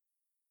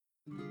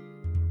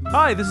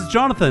Hi, this is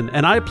Jonathan,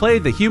 and I play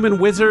the human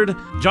wizard,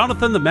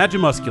 Jonathan the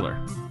Magimuscular.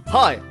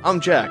 Hi,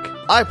 I'm Jack.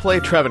 I play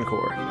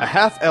Travancore, a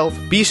half-elf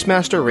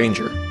Beastmaster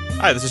Ranger.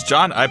 Hi, this is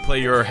John. I play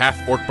your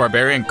half-orc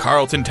barbarian,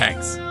 Carlton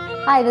Tanks.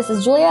 Hi, this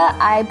is Julia.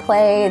 I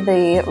play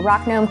the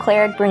rock gnome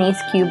cleric, Bernice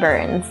Q.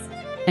 Burns.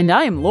 And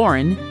I am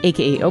Lauren,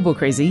 aka Obo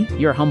Crazy,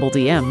 your humble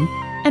DM,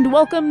 and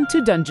welcome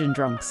to Dungeon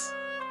Drunks.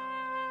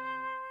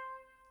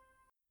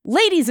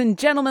 Ladies and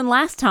gentlemen,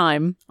 last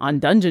time on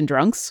Dungeon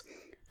Drunks,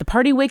 the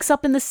party wakes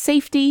up in the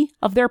safety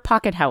of their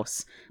pocket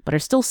house, but are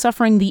still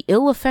suffering the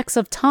ill effects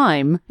of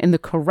time in the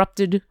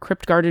corrupted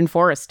Cryptgarden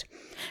forest.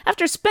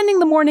 After spending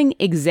the morning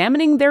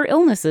examining their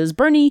illnesses,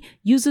 Bernie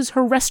uses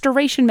her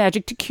restoration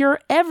magic to cure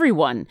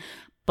everyone,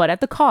 but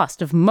at the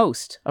cost of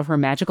most of her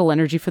magical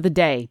energy for the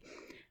day.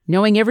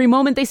 Knowing every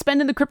moment they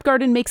spend in the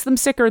Cryptgarden makes them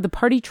sicker, the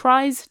party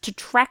tries to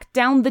track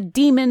down the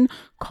demon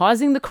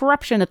causing the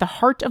corruption at the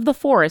heart of the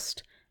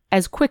forest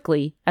as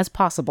quickly as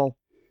possible.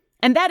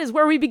 And that is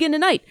where we begin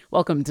tonight.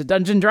 Welcome to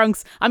Dungeon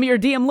Drunks. I'm your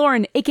DM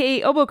Lauren,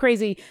 aka Obo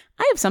Crazy.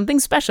 I have something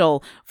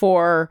special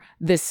for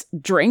this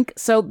drink.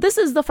 So this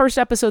is the first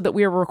episode that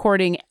we are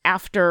recording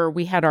after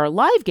we had our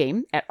live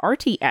game at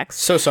RTX.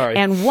 So sorry.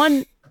 And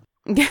one...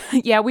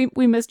 yeah, we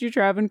missed you,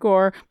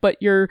 Travancore, but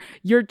your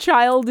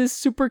child is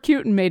super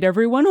cute and made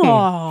everyone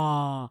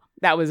aww.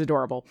 That was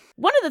adorable.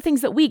 One of the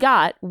things that we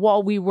got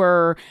while we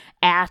were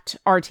at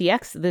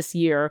RTX this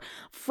year,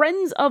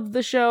 friends of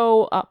the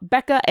show,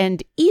 Becca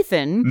and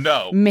Ethan,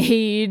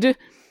 made...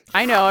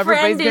 I know,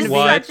 everybody's going to be...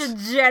 Friend is such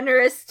a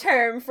generous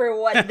term for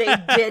what they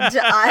did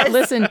to us.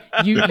 Listen,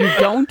 you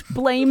don't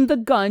blame the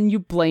gun, you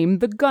blame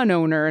the gun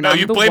owner. And no,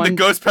 you blame the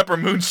Ghost Pepper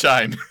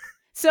Moonshine.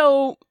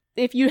 So...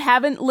 if you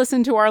haven't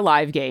listened to our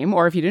live game,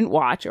 or if you didn't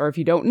watch, or if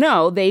you don't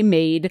know, they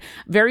made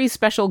very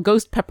special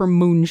Ghost Pepper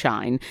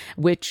Moonshine,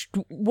 which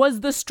was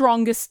the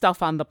strongest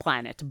stuff on the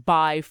planet,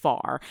 by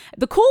far.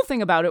 The cool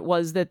thing about it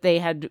was that they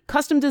had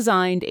custom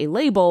designed a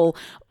label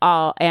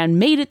and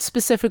made it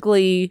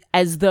specifically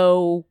as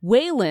though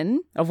Waylon,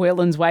 of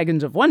Waylon's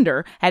Wagons of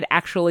Wonder, had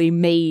actually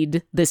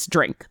made this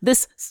drink.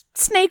 This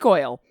snake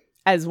oil,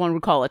 as one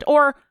would call it,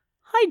 or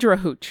Hydra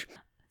Hooch.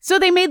 So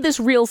they made this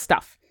real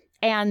stuff.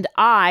 And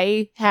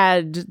I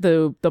had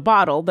the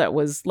bottle that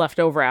was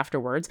left over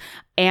afterwards,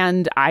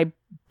 and I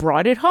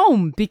brought it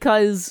home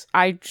because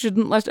I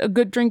shouldn't let a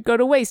good drink go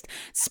to waste.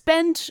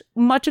 Spent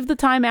much of the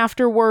time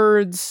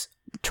afterwards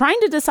trying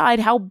to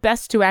decide how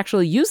best to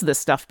actually use this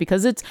stuff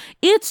because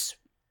it's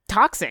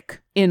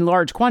toxic in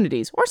large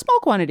quantities or small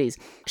quantities.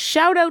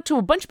 Shout out to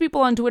a bunch of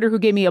people on Twitter who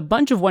gave me a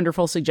bunch of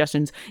wonderful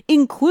suggestions,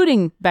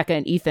 including Becca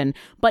and Ethan.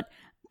 But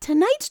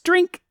tonight's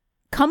drink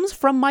comes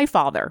from my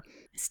father.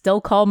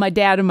 Still call my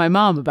dad and my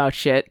mom about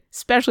shit,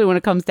 especially when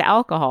it comes to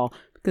alcohol,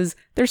 because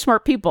they're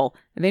smart people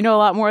and they know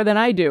a lot more than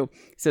I do.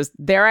 So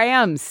there I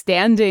am,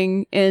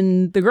 standing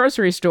in the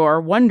grocery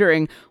store,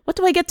 wondering, what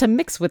do I get to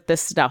mix with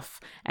this stuff?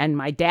 And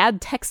my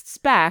dad texts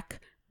back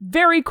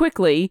very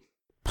quickly,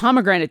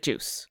 pomegranate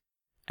juice.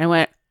 And I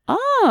went,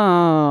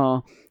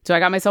 oh. So I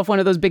got myself one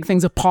of those big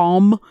things of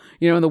palm,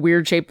 in the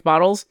weird shaped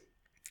bottles.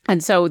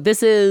 And so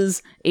this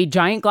is a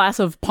giant glass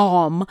of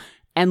palm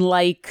and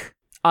like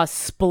a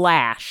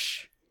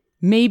splash,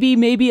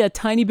 maybe a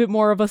tiny bit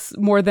more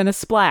than a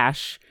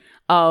splash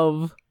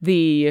of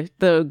the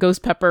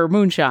Ghost Pepper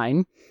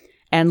Moonshine.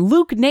 And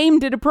Luke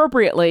named it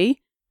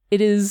appropriately. It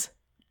is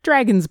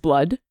Dragon's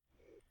Blood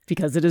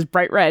because it is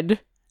bright red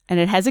and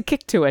it has a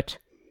kick to it.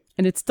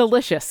 And it's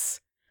delicious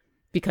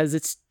because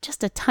it's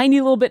just a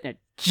tiny little bit in a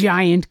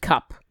giant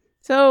cup.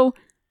 So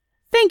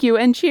thank you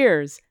and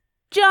cheers.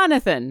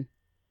 Jonathan,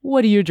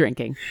 what are you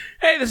drinking?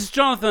 Hey, this is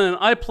Jonathan.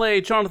 I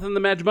play Jonathan the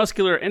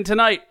Magimuscular, and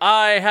tonight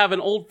I have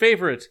an old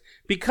favorite.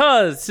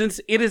 Because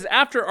since it is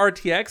after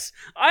RTX,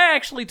 I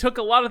actually took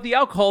a lot of the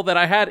alcohol that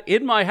I had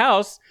in my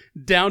house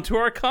down to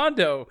our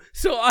condo.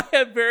 So I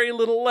have very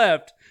little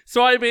left.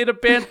 So I made a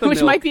bantha Which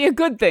milk. might be a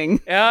good thing.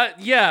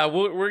 Yeah,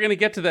 we're going to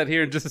get to that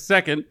here in just a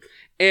second.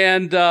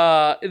 And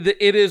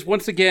it is,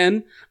 once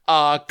again,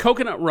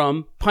 coconut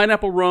rum,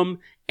 pineapple rum,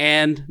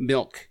 and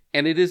milk.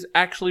 And it is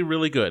actually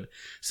really good.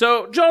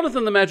 So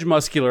Jonathan the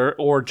Magimuscular,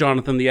 or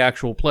Jonathan the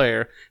actual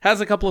player,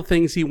 has a couple of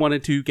things he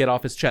wanted to get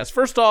off his chest.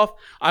 First off,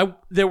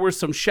 there were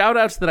some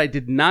shout-outs that I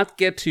did not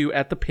get to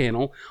at the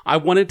panel. I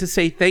wanted to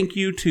say thank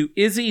you to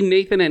Izzy,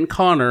 Nathan, and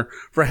Connor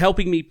for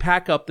helping me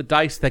pack up the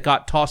dice that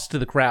got tossed to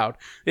the crowd.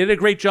 They did a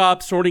great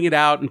job sorting it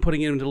out and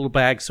putting it into little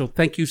bags, so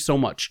thank you so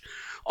much.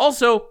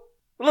 Also,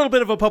 a little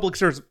bit of a public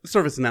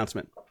service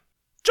announcement.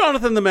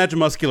 Jonathan the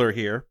Magimuscular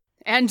here.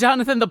 And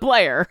Jonathan the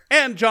player.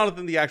 And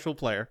Jonathan the actual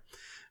player.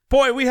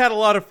 Boy, we had a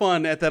lot of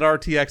fun at that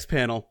RTX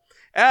panel.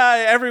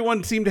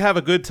 Everyone seemed to have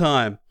a good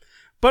time.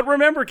 But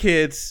remember,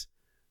 kids,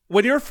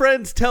 when your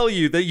friends tell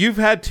you that you've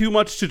had too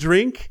much to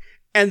drink,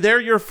 and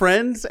they're your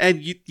friends,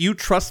 and you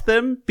trust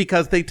them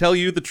because they tell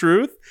you the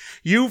truth,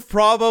 you've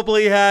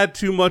probably had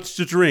too much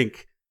to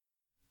drink.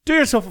 Do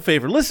yourself a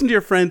favor. Listen to your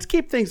friends.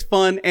 Keep things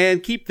fun,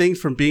 and keep things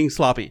from being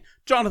sloppy.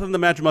 Jonathan the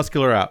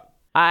Magimuscular out.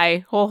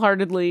 I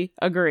wholeheartedly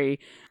agree.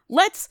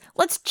 let's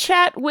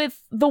chat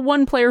with the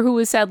one player who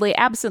was sadly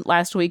absent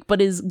last week,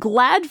 but is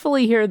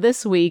gladfully here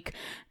this week.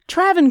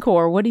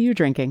 Travancore, what are you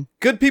drinking?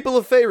 Good people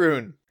of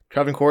Faerun,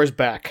 Travancore is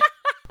back.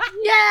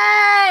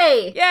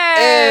 Yay!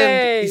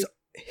 Yay! And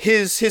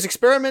his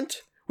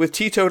experiment with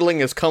teetotaling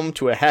has come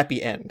to a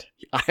happy end,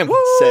 I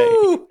must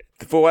say.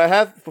 For what I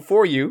have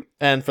before you,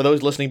 and for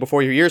those listening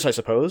before your ears, I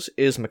suppose,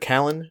 is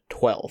Macallan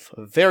 12.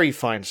 A very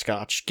fine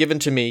scotch, gifted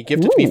to me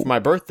for my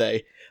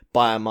birthday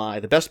by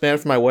the best man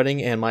for my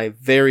wedding and my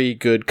very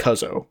good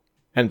cousin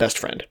and best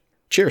friend.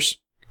 Cheers.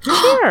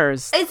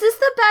 Cheers. Is this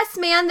the best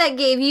man that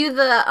gave you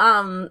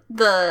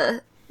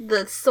the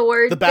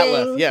sword The thing?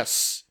 Batleth,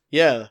 yes.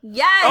 Yeah.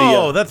 Yes!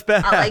 Oh, that's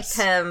badass. I liked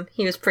him.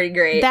 He was pretty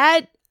great.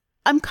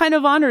 I'm kind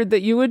of honored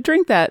that you would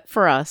drink that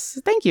for us.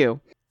 Thank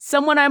you.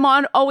 Someone I'm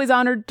always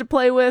honored to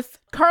play with.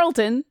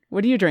 Carlton,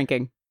 what are you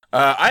drinking?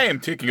 I am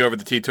taking over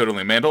the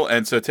teetotaling mantle,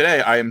 and so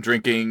today I am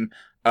drinking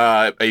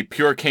a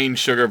pure cane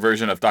sugar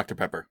version of Dr.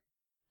 Pepper.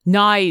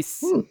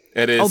 Nice.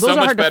 It is those so are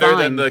much hard to better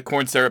than find. the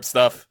corn syrup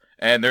stuff,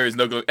 and there is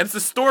no gluten. And it's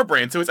a store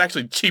brand, so it's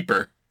actually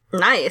cheaper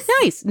Nice.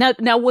 Nice.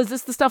 Now, was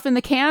this the stuff in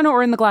the can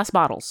or in the glass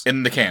bottles?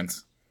 in the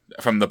cans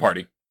from the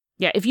party.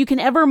 Yeah, if you can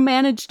ever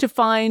manage to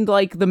find,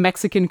 like, the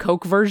Mexican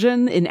Coke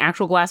version in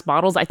actual glass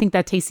bottles, I think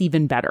that tastes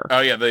even better. Oh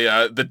yeah,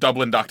 the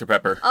Dublin Dr.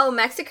 Pepper. Oh,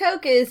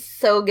 Mexicoke is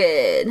so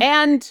good.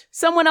 And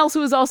someone else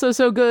who is also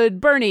so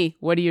good, Bernie,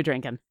 what are you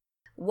drinking?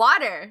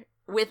 Water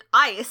with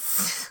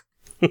ice.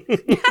 Now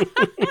is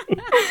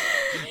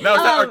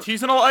that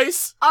artisanal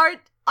ice?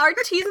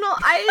 Artisanal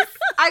ice.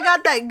 I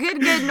got that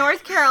good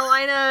North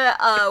Carolina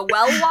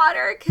well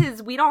water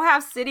because we don't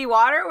have city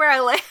water where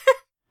I live.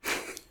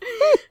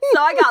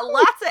 So I got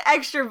lots of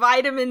extra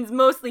vitamins,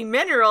 mostly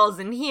minerals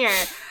in here.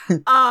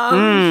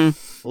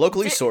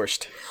 Locally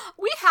sourced.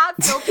 We have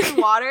filtered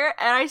water,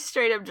 and I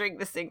straight up drink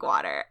the sink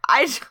water.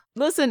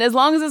 Listen, as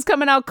long as it's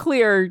coming out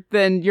clear,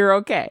 then you're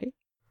okay.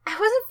 I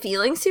wasn't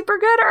feeling super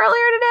good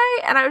earlier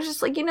today, and I was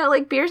just like,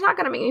 beer's not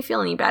gonna make me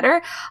feel any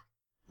better.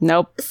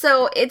 Nope.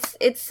 So it's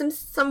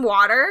some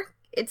water.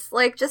 It's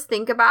like, just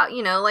think about,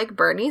 like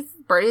Bernie's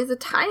a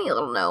tiny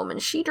little gnome,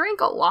 and she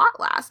drank a lot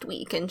last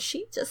week, and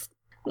she just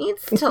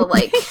needs to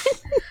like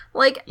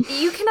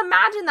you can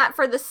imagine that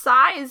for the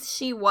size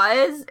she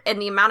was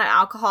and the amount of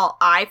alcohol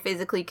I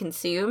physically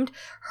consumed,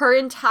 her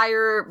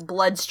entire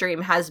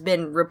bloodstream has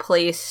been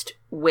replaced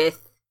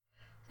with,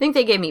 I think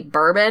they gave me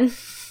bourbon.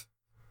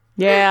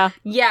 Yeah.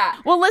 Yeah.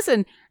 Well,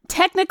 listen,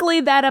 technically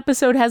that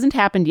episode hasn't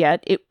happened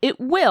yet. It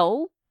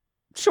will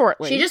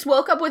shortly. She just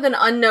woke up with an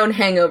unknown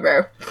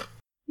hangover.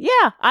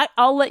 Yeah,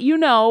 I'll let you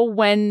know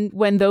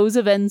when those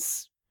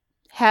events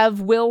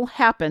will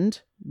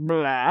happened.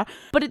 Blah.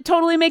 But it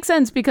totally makes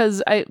sense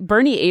because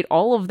Bernie ate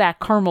all of that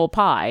caramel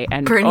pie.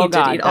 And Bernie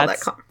did eat all that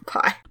caramel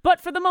pie.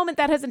 But for the moment,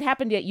 that hasn't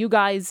happened yet. You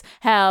guys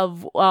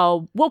have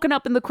woken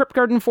up in the Crypt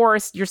Garden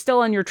Forest. You're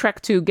still on your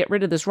trek to get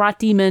rid of this rot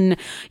demon.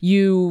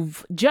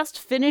 You've just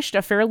finished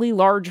a fairly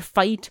large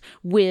fight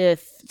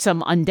with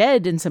some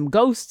undead and some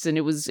ghosts, and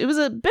it was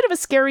a bit of a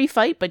scary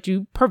fight, but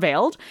you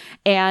prevailed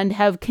and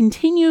have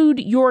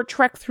continued your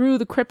trek through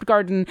the Crypt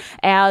Garden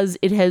as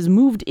it has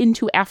moved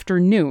into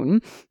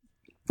afternoon.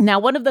 Now,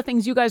 one of the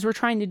things you guys were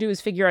trying to do is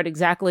figure out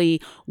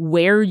exactly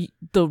where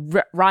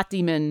the rot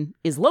demon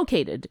is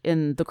located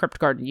in the Crypt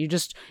Garden. You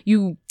just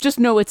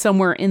know it's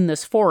somewhere in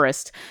this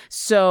forest.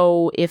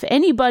 So if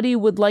anybody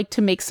would like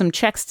to make some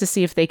checks to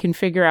see if they can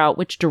figure out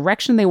which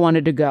direction they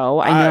wanted to go,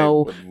 I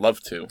know. would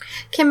love to.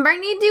 Can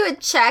Bernie do a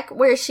check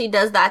where she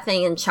does that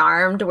thing in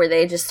Charmed where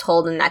they just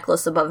hold a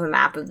necklace above a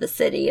map of the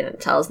city and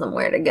it tells them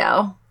where to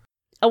go?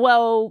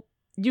 Well,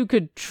 you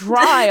could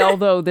try,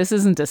 although this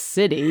isn't a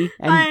city.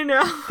 And I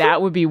know.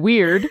 that would be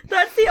weird.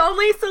 That's the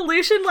only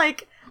solution.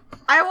 Like,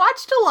 I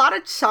watched a lot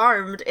of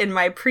Charmed in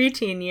my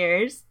preteen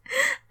years,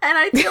 and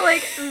I feel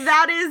like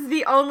that is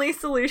the only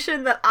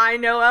solution that I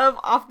know of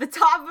off the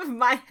top of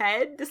my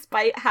head,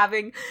 despite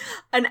having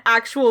an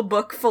actual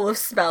book full of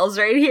spells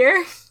right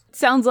here.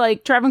 Sounds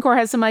like Travancore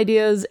has some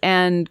ideas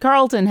and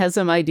Carlton has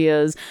some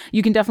ideas.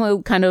 You can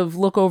definitely kind of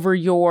look over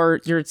your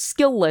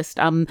skill list.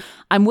 I'm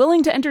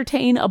willing to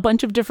entertain a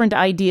bunch of different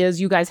ideas.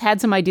 You guys had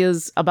some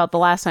ideas about the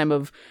last time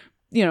of,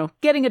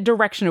 getting a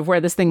direction of where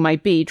this thing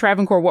might be.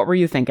 Travancore, what were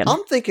you thinking?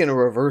 I'm thinking a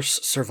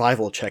reverse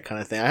survival check kind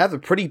of thing. I have a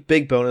pretty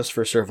big bonus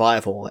for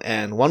survival,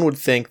 and one would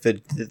think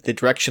that the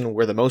direction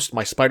where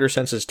my spider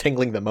sense is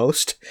tingling the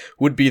most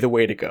would be the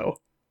way to go.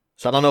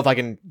 So I don't know if I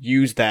can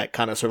use that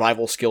kind of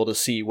survival skill to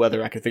see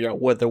whether I can figure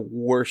out what the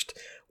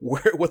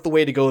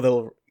way to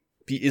go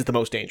is the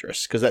most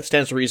dangerous, because that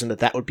stands to reason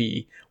that would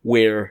be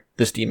where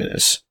this demon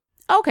is.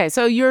 Okay,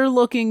 so you're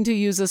looking to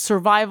use a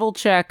survival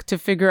check to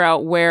figure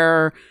out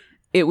where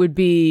it would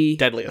be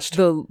deadliest.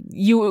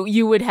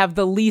 You would have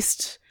the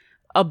least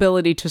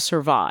ability to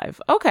survive.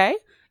 Okay,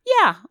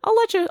 yeah, I'll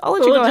let you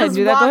go ahead and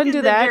do that. Go ahead and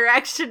do that.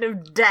 Direction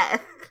of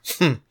death.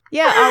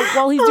 Yeah,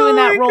 while he's doing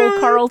that roll,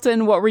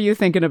 Carlton, what were you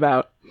thinking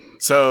about?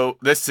 So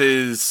this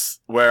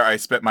is where I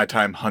spent my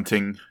time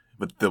hunting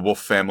with the wolf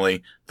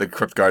family, the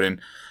Crypt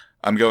Garden.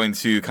 I'm going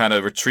to kind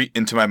of retreat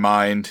into my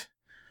mind,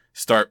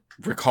 start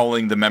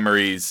recalling the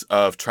memories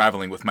of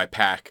traveling with my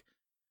pack.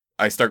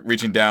 I start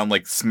reaching down,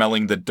 like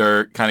smelling the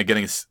dirt, kind of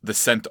getting the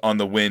scent on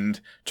the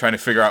wind, trying to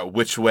figure out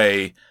which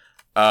way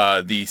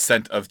the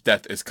scent of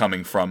death is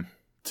coming from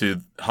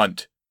to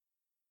hunt.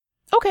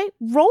 Okay,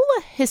 roll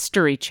a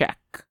history check.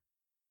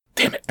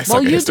 Damn it, I suck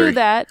While at you history. do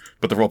that,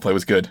 But the roleplay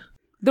was good.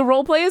 the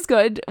roleplay is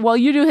good. While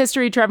you do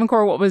history,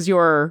 Travancore, what was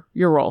your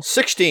roll?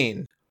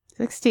 16.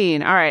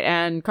 16. All right,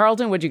 and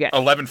Carlton, what'd you get?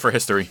 11 for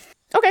history.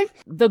 Okay.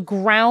 The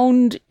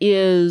ground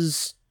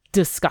is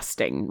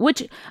disgusting,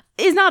 which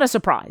is not a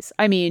surprise.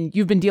 I mean,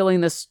 you've been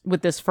dealing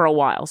with this for a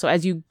while. So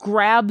as you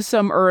grab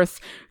some earth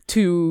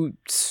to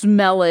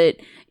smell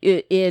it,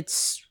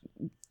 it's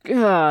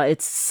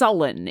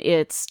sullen.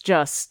 It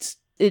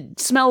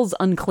smells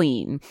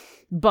unclean.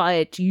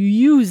 But you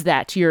use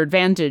that to your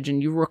advantage,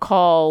 and you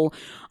recall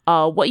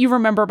what you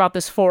remember about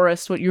this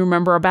forest, what you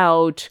remember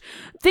about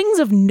things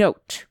of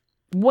note.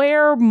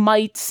 Where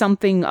might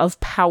something of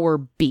power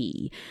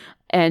be?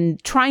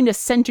 And trying to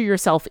center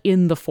yourself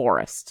in the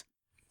forest.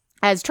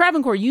 As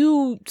Travancore,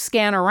 you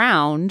scan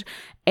around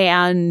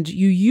and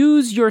you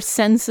use your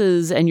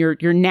senses and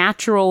your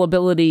natural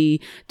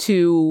ability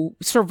to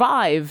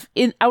survive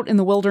out in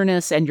the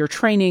wilderness and your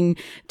training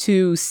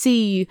to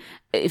see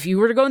if you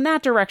were to go in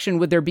that direction,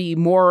 would there be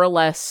more or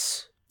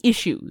less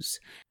issues?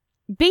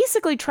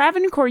 Basically,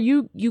 Travancore,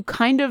 you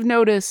kind of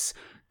notice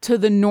to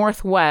the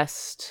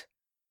northwest,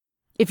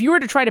 if you were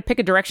to try to pick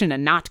a direction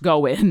and not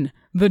go in,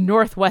 the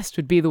northwest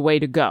would be the way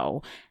to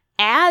go.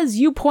 As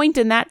you point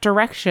in that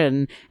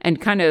direction and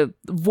kind of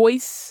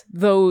voice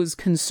those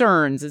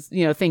concerns,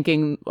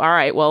 thinking, all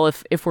right, well,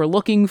 if we're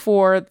looking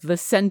for the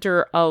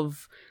center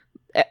of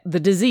the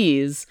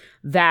disease,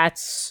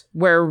 that's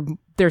where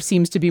there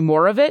seems to be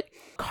more of it.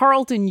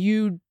 Carlton,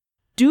 you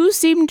do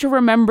seem to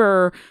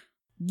remember,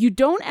 you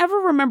don't ever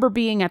remember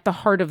being at the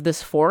heart of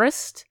this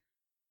forest,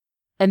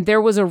 and there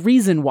was a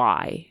reason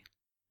why.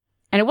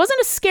 And it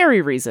wasn't a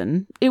scary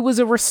reason. It was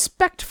a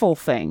respectful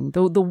thing.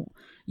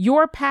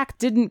 Your pack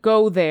didn't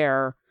go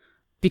there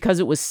because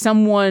it was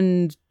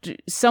someone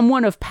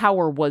of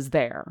power was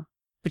there.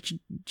 But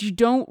you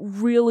don't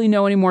really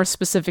know any more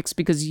specifics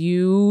because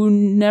you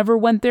never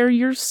went there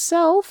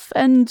yourself.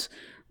 And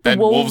the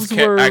wolves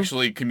can't were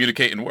actually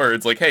communicate in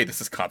words like, hey,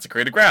 this is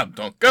consecrated ground.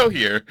 Don't go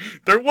here.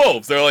 They're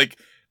wolves. They're like,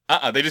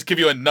 they just give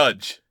you a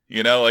nudge,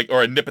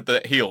 or a nip at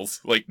the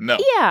heels. Like, no.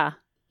 Yeah.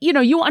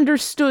 You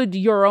understood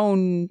your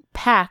own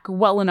pack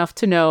well enough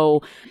to know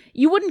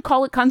you wouldn't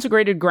call it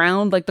consecrated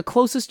ground. Like, the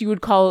closest you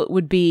would call it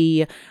would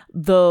be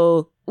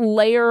the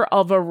lair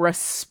of a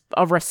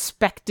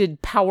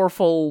respected,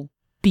 powerful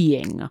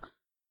being.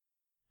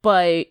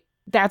 But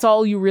that's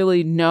all you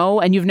really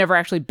know, and you've never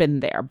actually been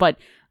there. But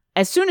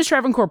as soon as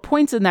Travancore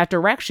points in that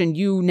direction,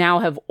 you now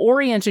have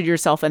oriented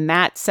yourself, and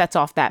that sets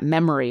off that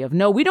memory of,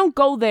 no, we don't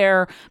go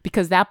there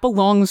because that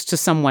belongs to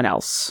someone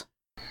else.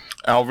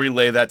 I'll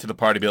relay that to the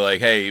party, be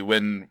like, hey,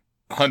 when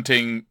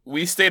hunting,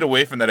 we stayed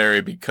away from that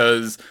area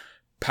because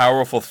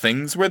powerful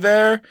things were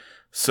there.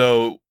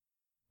 So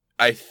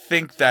I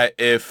think that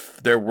if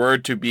there were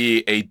to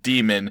be a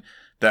demon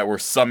that were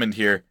summoned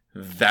here,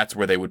 that's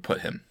where they would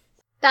put him.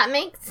 That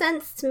makes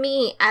sense to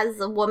me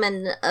as a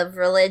woman of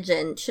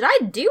religion. Should I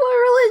do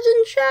a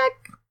religion check?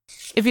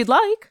 If you'd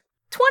like.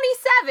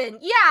 27.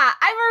 Yeah,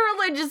 I'm a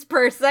religious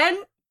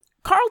person.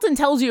 Carlton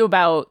tells you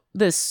about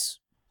this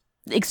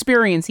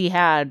experience he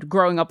had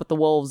growing up with the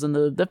wolves and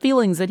the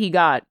feelings that he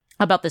got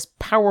about this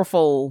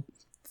powerful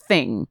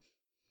thing.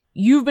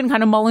 You've been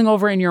kind of mulling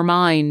over in your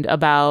mind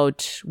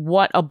about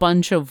what a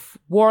bunch of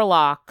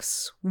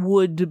warlocks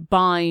would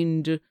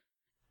bind,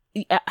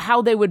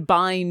 how they would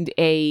bind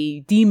a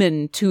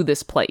demon to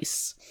this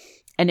place.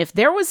 And if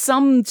there was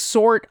some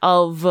sort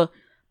of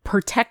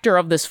protector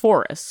of this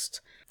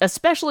forest,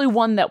 especially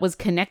one that was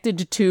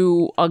connected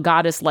to a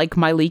goddess like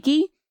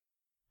Myliki,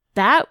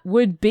 that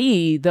would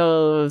be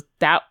the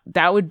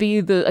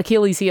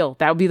Achilles heel.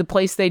 That would be the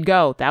place they'd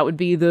go. That would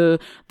be the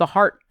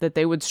heart that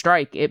they would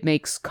strike. It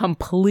makes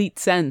complete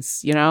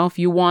sense. If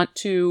you want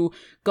to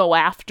go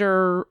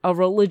after a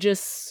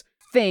religious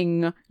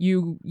thing,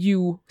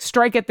 you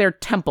strike at their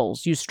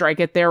temples, you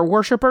strike at their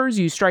worshippers,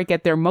 you strike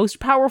at their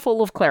most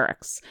powerful of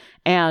clerics.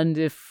 And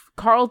if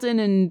Carlton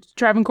and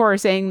Travancore are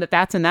saying that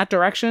that's in that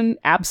direction,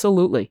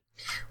 absolutely.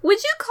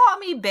 Would you call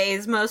me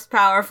Bay's most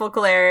powerful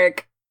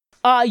cleric?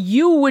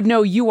 You would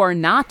know you are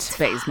not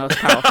Bay's most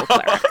powerful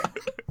cleric.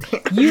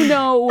 You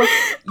know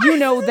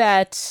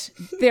that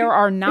there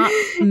are not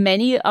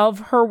many of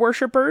her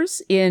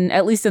worshippers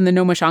at least in the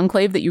Gnomish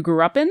Enclave that you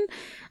grew up in.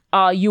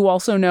 You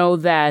also know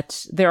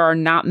that there are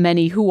not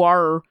many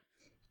who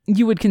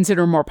you would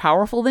consider more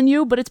powerful than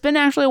you, but it's been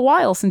actually a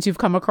while since you've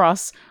come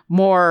across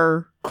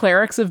more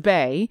clerics of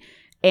Bay,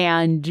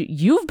 and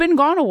you've been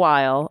gone a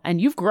while, and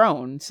you've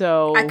grown,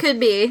 so... I could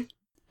be.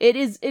 It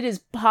is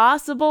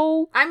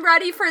possible. I'm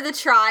ready for the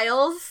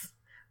trials.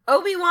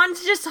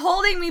 Obi-Wan's just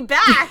holding me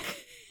back.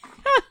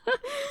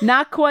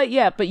 Not quite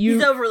yet, but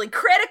He's overly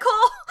critical.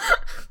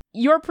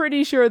 You're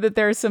pretty sure that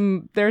there's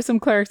some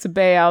clerics of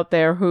Bay out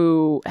there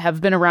who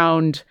have been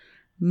around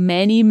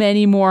many,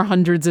 many more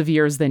hundreds of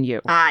years than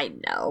you. I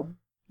know.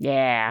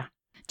 Yeah.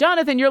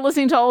 Jonathan, you're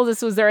listening to all of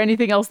this. Was there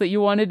anything else that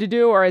you wanted to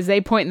do? Or as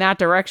they point in that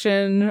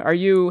direction, are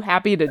you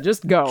happy to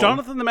just go?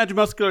 Jonathan the Magic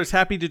Muscular is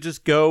happy to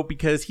just go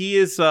because he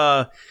has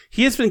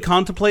been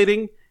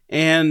contemplating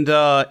and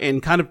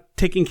kind of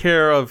taking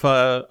care of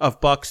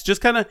Bucks.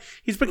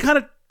 He's been kind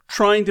of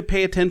trying to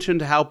pay attention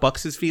to how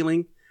Bucks is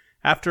feeling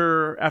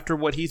after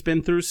what he's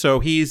been through. So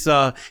he's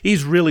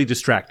really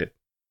distracted.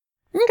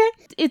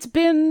 Okay. It's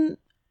been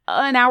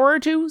an hour or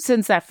two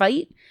since that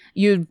fight.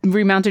 You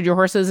remounted your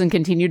horses and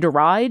continued to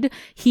ride.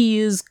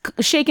 He's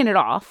shaken it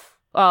off,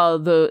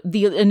 the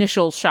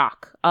initial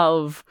shock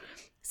of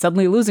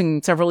suddenly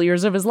losing several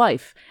years of his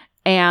life,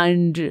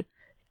 and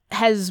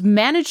has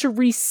managed to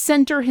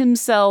recenter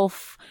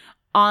himself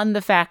on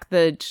the fact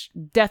that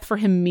death for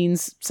him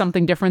means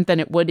something different than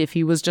it would if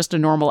he was just a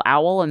normal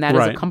owl, and that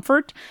is a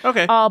comfort.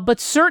 Okay. But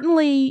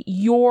certainly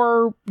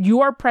your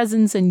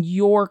presence and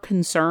your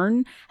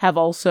concern have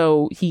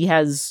also, he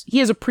has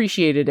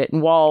appreciated it.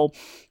 And while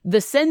the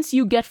sense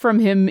you get from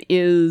him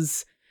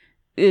is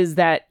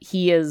that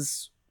he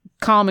is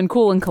calm and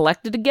cool and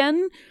collected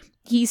again,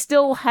 he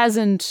still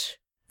hasn't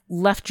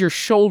left your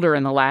shoulder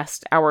in the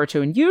last hour or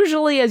two. And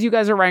usually as you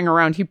guys are riding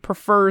around, he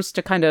prefers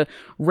to kind of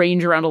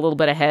range around a little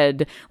bit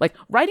ahead. Like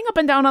riding up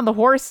and down on the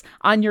horse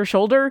on your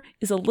shoulder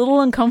is a little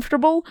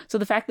uncomfortable. So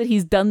the fact that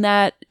he's done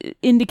that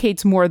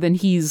indicates more than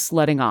he's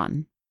letting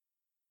on.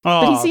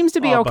 But he seems to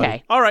be okay.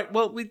 Buddy. All right.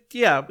 Well,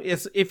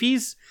 if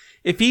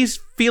he's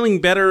feeling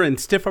better and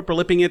stiff upper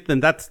lipping it, then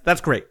that's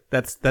great.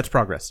 That's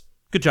progress.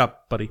 Good job,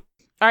 buddy.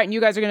 All right. And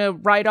you guys are going to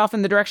ride off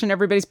in the direction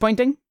everybody's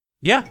pointing?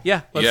 Yeah.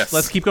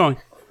 Let's keep going.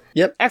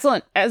 Yep.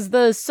 Excellent. As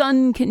the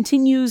sun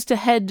continues to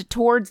head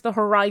towards the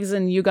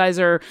horizon, you guys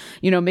are,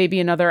 maybe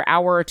another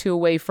hour or two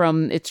away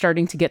from it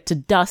starting to get to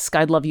dusk.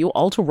 I'd love you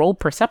all to roll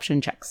perception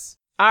checks.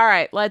 All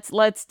right,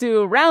 let's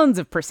do rounds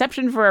of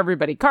perception for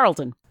everybody.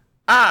 Carlton.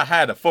 I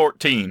had a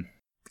 14.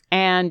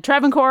 And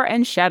Travancore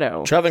and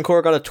Shadow.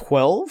 Travancore got a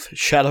 12.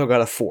 Shadow got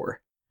a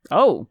 4.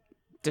 Oh,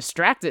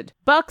 distracted.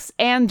 Bucks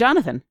and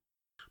Jonathan.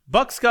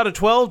 Bucks got a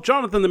 12.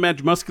 Jonathan the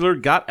Magic Muscular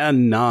got a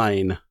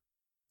 9.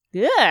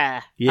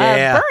 Yeah.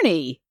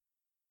 Bernie.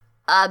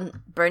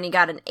 Bernie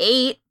got an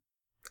 8.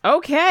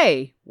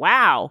 Okay.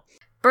 Wow.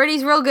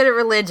 Bernie's real good at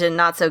religion,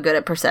 not so good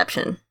at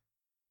perception.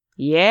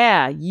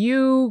 Yeah,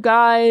 you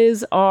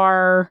guys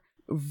are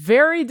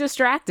very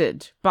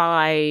distracted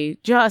by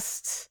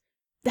just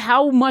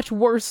how much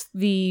worse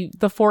the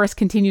forest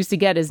continues to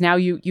get as now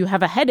you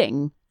have a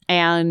heading.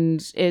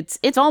 And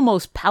it's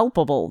almost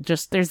palpable.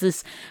 Just there's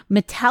this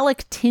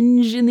metallic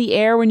tinge in the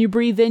air when you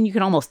breathe in. You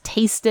can almost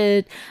taste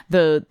it.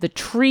 The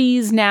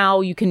trees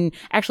now, you can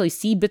actually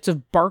see bits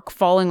of bark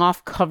falling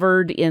off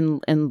covered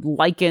in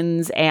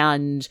lichens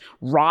and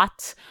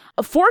rot.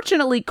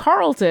 Fortunately,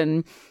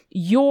 Carlton,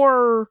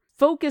 you're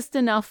focused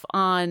enough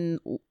on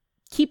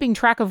keeping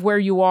track of where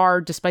you are,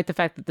 despite the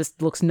fact that this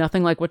looks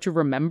nothing like what you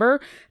remember,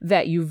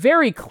 that you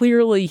very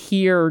clearly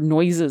hear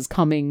noises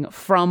coming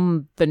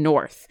from the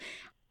north.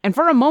 And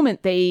for a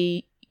moment,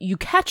 you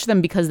catch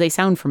them because they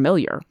sound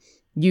familiar.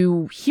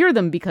 You hear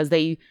them because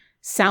they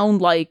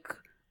sound like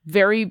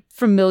very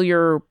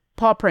familiar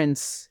paw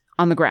prints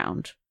on the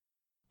ground.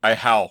 I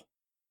howl.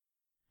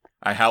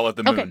 I howl at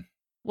the moon. Okay.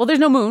 Well, there's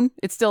no moon.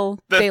 It's still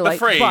daylight.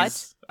 The phrase.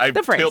 But I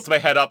the phrase. tilt my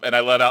head up and I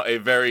let out a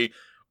very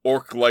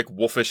orc-like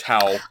wolfish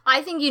howl.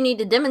 I think you need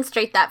to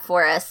demonstrate that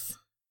for us.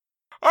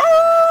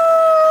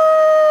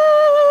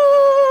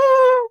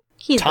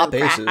 He's Top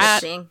been aces.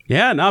 practicing.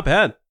 Yeah, not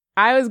bad.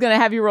 I was going to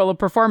have you roll a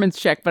performance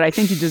check, but I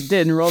think you just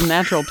did and rolled a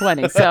natural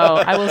 20. So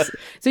I will.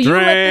 So you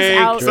let this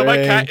out. So my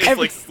cat is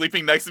Every- like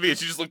sleeping next to me and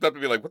she just looked up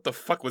at me like, what the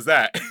fuck was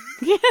that?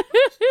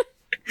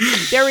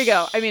 There we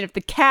go. I mean, if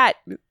the cat,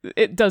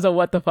 it does a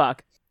what the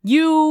fuck.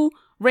 You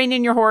rein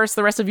in your horse.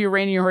 The rest of you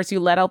rein in your horse.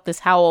 You let out this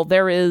howl.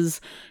 There is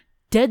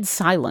dead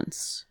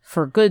silence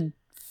for a good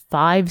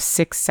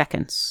 5-6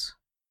 seconds.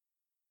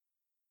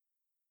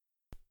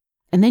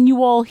 And then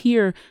you all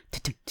hear...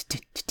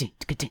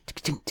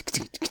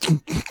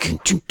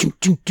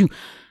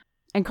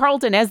 And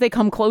Carlton, as they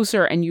come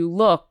closer and you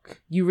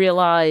look, you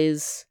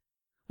realize,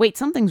 wait,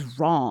 something's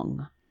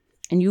wrong.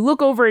 And you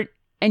look over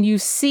and you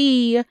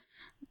see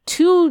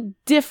 2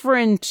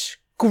 different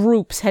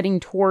groups heading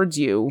towards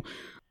you.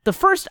 The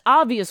first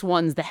obvious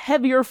ones, the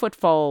heavier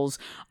footfalls,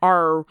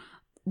 are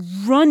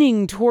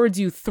running towards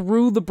you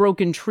through the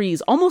broken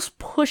trees, almost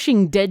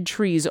pushing dead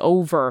trees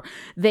over.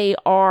 They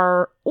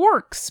are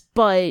orcs,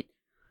 but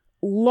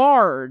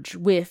large,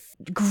 with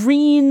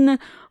green,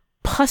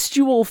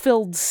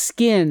 pustule-filled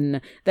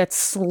skin that's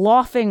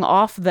sloughing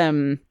off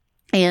them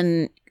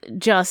and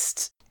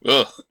just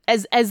Ugh.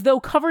 as though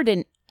covered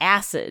in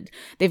acid.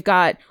 They've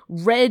got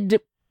red,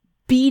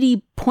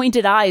 beady,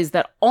 pointed eyes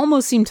that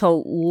almost seem to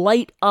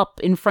light up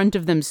in front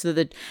of them, so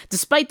that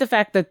despite the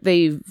fact that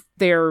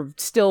they're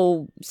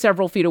still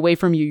several feet away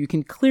from you, you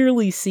can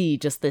clearly see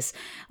just this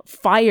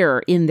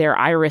fire in their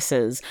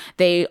irises.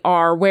 They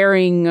are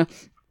wearing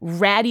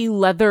ratty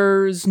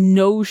leathers,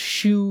 no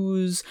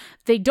shoes.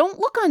 They don't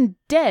look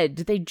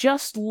undead. They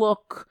just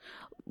look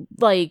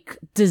like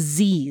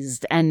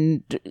diseased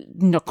and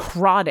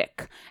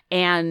necrotic,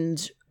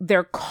 and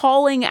they're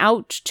calling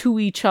out to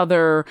each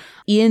other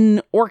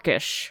in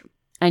Orcish,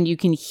 and you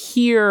can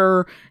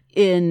hear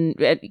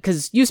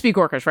because you speak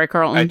Orcish, right,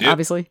 Carlton? I do.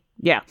 Obviously.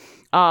 Yeah.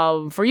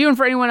 For you and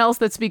for anyone else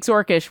that speaks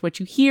Orcish, what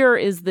you hear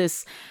is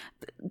this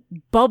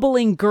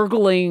bubbling,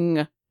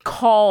 gurgling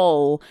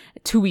call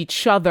to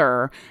each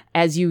other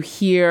as you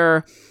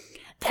hear,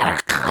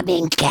 "They're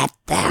coming, get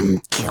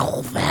them,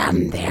 kill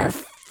them, they're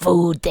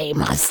food, they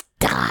must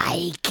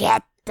die,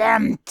 get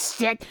them,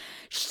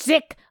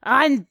 sick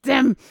on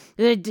them,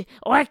 the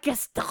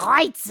Orcus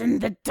delights in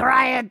the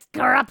Dryad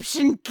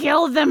corruption,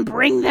 kill them,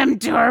 bring them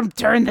to her,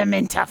 turn them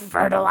into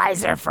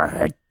fertilizer for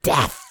her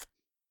death."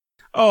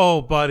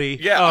 Oh, buddy.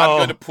 Yeah, I'm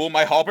going to pull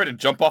my halberd and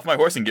jump off my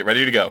horse and get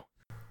ready to go.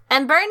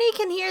 And Bernie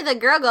can hear the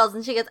gurgles,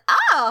 and she goes,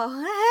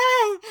 "Oh,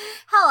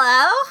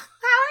 hello,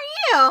 how are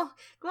you?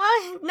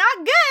 Well, not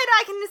good,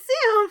 I can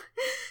assume,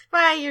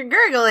 by your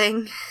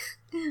gurgling."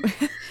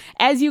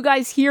 As you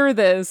guys hear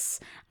this,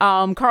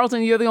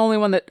 Carlton, you're the only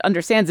one that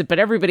understands it, but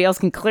everybody else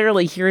can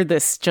clearly hear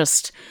this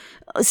just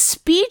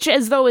speech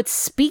as though it's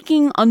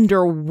speaking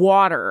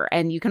underwater,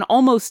 and you can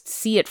almost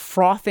see it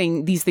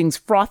frothing, these things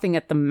frothing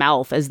at the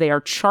mouth as they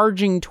are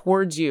charging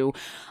towards you.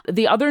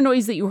 The other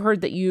noise that you heard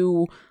that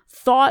you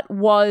thought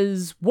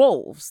was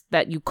wolves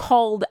that you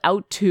called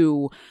out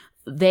to,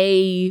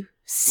 they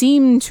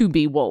seem to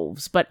be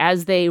wolves, but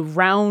as they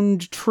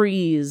round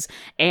trees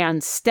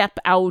and step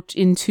out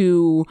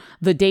into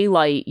the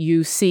daylight,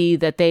 you see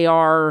that they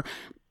are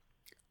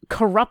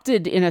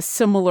corrupted in a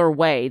similar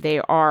way. They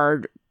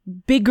are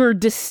bigger,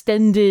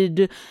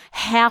 distended,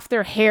 half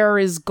their hair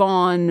is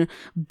gone,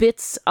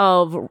 bits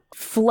of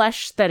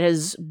flesh that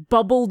has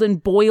bubbled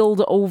and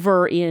boiled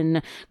over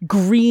in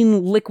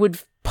green liquid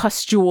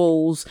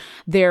pustules.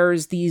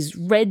 There's these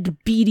red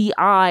beady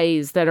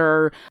eyes that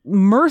are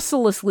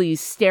mercilessly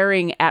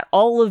staring at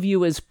all of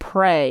you as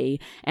prey,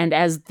 and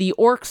as the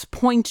orcs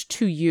point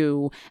to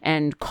you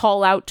and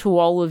call out to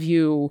all of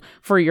you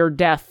for your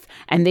death,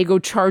 and they go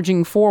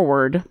charging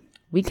forward,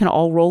 we can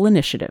all roll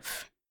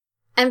initiative.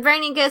 And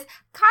Bernie goes,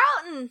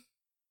 "Carlton,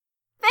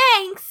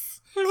 thanks."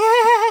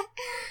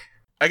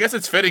 I guess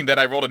it's fitting that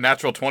I rolled a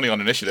natural 20 on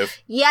initiative.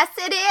 Yes,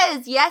 it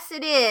is. Yes,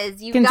 it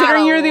is. You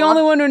Considering you're the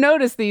only one who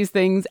noticed these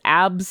things,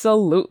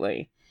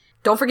 absolutely.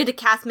 Don't forget to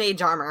cast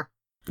mage armor.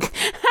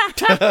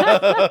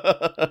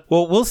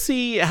 Well, we'll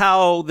see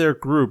how they're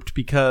grouped,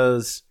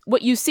 because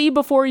what you see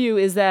before you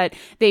is that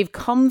they've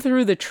come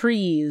through the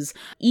trees,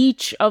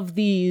 each of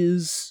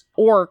these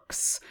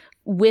orcs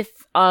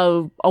with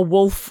a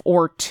wolf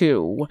or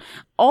two,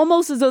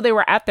 almost as though they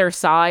were at their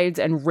sides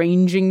and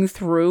ranging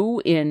through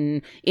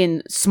in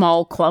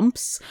small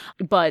clumps,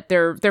 but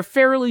they're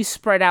fairly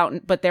spread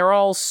out, but they're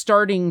all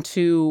starting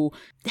to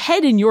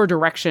head in your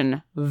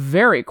direction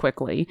very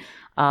quickly.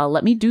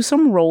 Let me do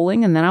some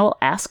rolling, and then I will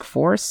ask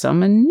for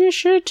some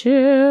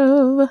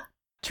initiative.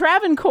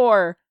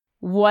 Travancore,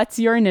 what's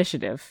your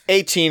initiative?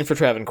 18 for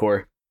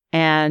Travancore.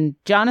 And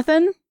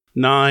Jonathan?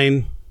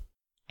 9.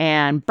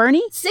 And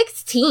Bernie?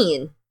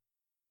 16.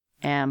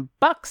 And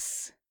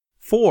Bucks?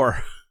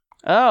 4.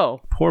 Oh.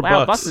 Poor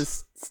wow, Bucks. Bucks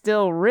is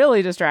still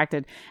really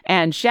distracted.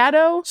 And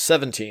Shadow?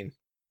 17.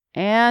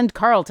 And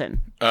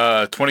Carlton?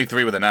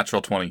 23 with a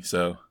natural 20,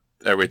 so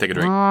everybody take a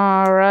drink.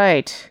 All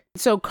right.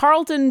 So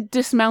Carlton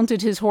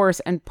dismounted his horse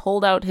and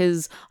pulled out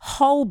his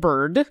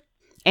halberd,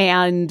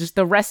 and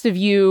the rest of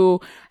you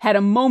had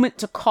a moment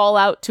to call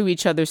out to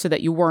each other so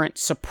that you weren't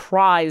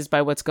surprised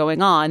by what's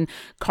going on.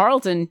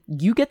 Carlton,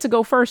 you get to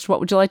go first. What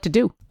would you like to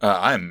do?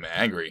 I'm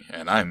angry,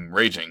 and I'm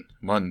raging.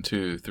 1,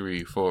 2,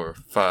 3, 4,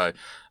 5.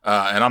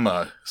 And I'm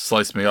gonna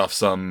slice me off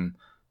some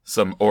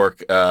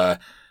orc, and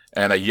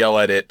I yell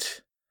at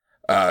it,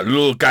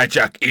 Lul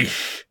Gaijak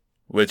Ish,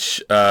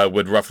 which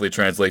would roughly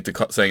translate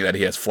to saying that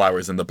he has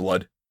flowers in the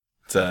blood.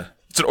 It's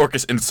an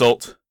orcish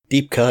insult.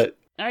 Deep cut.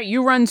 All right,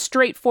 you run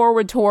straight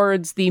forward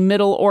towards the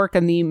middle orc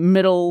and the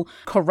middle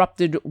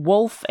corrupted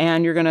wolf,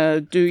 and you're gonna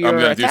do your I'm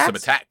gonna attacks? do some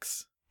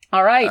attacks.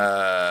 All right.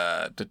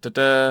 A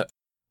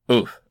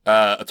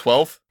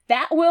 12?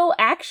 That will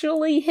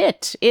actually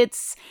hit.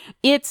 It's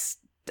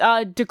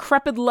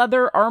decrepit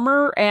leather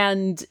armor,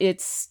 and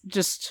it's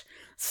just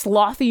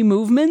slothy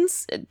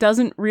movements. It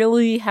doesn't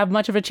really have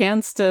much of a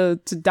chance to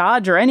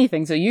dodge or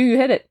anything, so you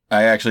hit it.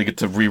 I actually get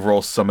to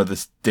re-roll some of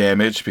this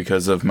damage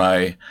because of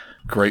my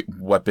great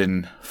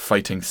weapon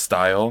fighting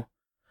style.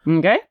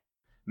 Okay.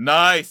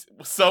 Nice!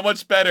 So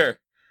much better!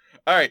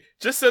 Alright,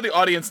 just so the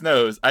audience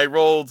knows, I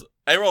roll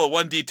a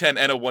 1d10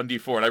 and a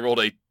 1d4, and I rolled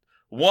a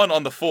 1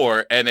 on the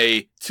 4 and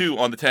a 2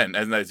 on the 10.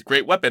 As a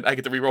great weapon, I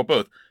get to re-roll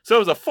both. So it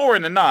was a 4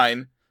 and a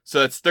 9,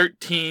 so that's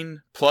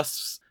 13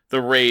 plus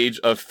the rage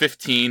of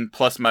 15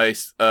 plus my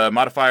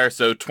modifier,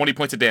 so 20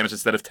 points of damage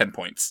instead of 10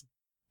 points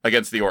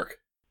against the orc.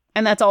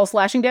 And that's all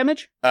slashing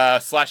damage?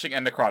 Slashing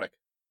and necrotic.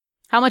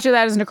 How much of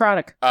that is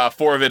necrotic?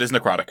 4 of it is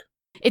necrotic.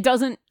 It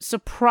doesn't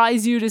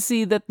surprise you to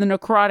see that the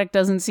necrotic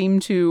doesn't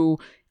seem to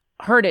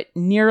hurt it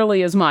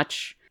nearly as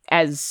much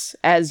as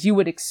you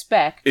would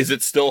expect. Is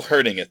it still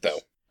hurting it, though?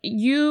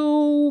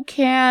 you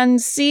can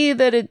see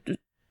that it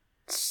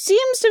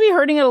seems to be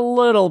hurting it a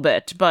little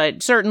bit,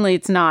 but certainly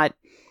it's not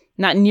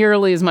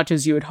nearly as much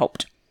as you had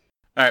hoped.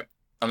 All right,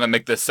 I'm gonna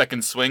make the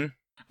second swing.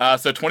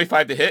 So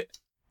 25 to hit.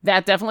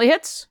 That definitely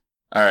hits.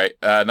 All right,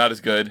 not as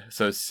good.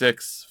 So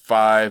 6,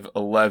 5,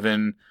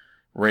 11,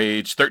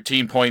 rage,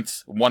 13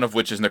 points, one of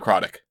which is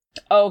necrotic.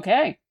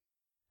 Okay.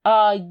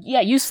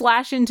 Yeah, you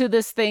slash into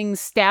this thing,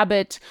 stab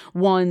it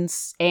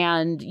once,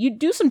 and you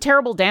do some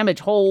terrible damage,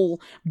 whole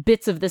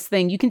bits of this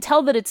thing. You can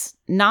tell that it's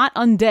not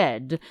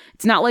undead.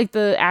 It's not like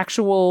the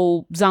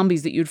actual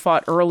zombies that you'd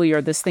fought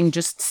earlier. This thing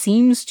just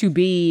seems to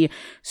be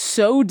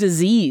so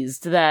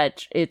diseased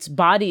that its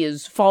body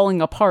is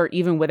falling apart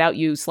even without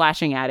you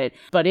slashing at it.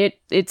 But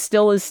it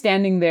still is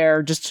standing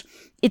there, just,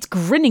 it's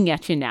grinning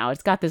at you now.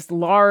 It's got this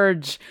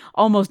large,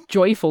 almost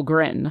joyful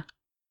grin.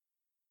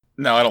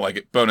 No, I don't like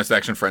it. Bonus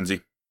action frenzy.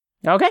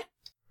 Okay.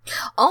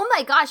 Oh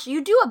my gosh,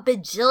 you do a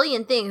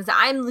bajillion things.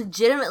 I'm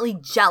legitimately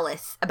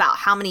jealous about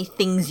how many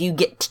things you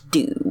get to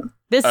do.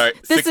 This All right,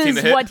 this 16 to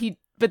is hit. what he,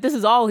 but this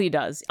is all he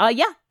does.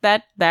 Yeah,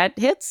 that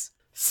hits.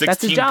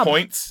 16 job.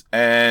 points,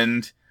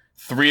 and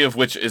 3 of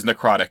which is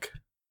necrotic.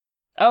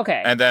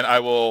 Okay. And then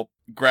I will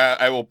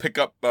pick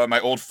up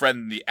my old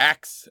friend the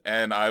axe,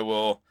 and I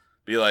will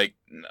be like,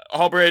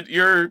 Halberd,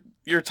 your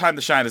time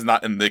to shine is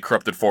not in the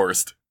corrupted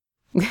forest.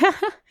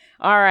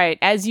 All right.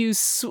 As you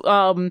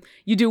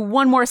you do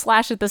one more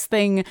slash at this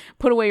thing,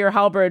 put away your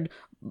halberd,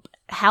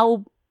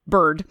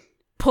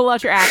 pull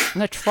out your axe. I'm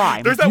gonna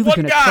try. There's that really one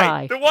gonna guy.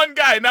 try. The one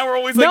guy. Now we're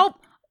always like, Nope.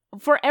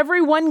 For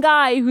every one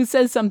guy who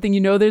says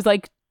something, there's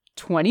like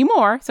 20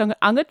 more. So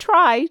I'm gonna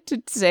try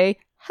to say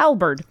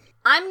halberd.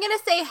 I'm gonna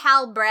say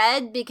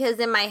halberd because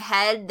in my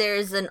head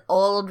there's an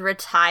old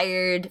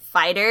retired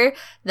fighter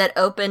that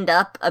opened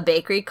up a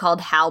bakery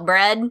called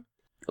Halbred.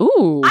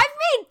 Ooh. I've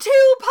made 2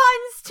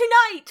 puns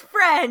tonight,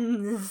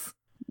 friends!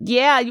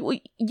 Yeah, you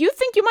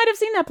think you might have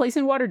seen that place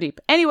in Waterdeep.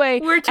 Anyway,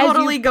 We're as you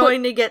totally put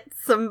going to get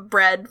some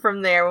bread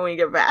from there when we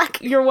get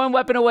back. your one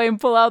weapon away and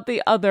pull out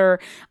the other.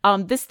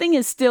 This thing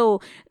is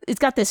still, it's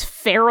got this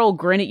feral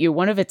grin at you.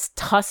 One of its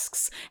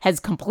tusks has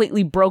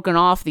completely broken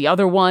off. The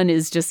other one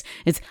is just,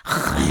 it's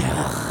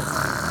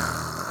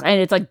and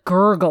it's like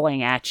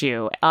gurgling at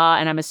you.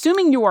 And I'm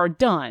assuming you are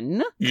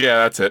done. yeah,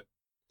 that's it.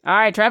 All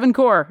right,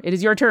 Travancore, it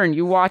is your turn.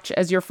 You watch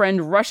as your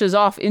friend rushes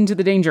off into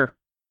the danger.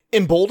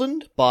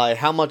 Emboldened by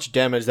how much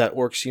damage that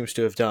orc seems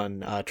to have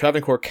done,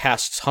 Travancore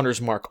casts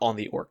Hunter's Mark on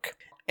the orc.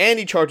 And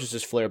he charges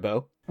his flare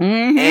bow.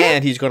 Mm-hmm.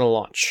 And he's going to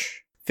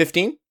launch.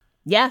 15?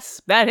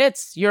 Yes, that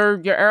hits. Your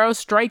arrow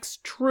strikes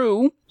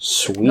true.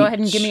 Sweet. Go ahead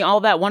and give me all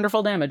that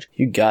wonderful damage.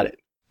 You got it.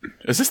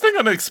 Is this thing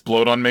gonna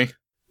explode on me?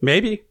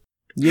 Maybe.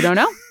 You don't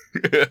know?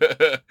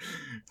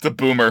 It's a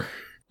boomer.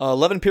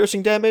 11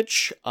 piercing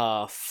damage,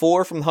 4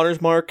 from the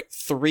Hunter's Mark,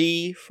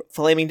 3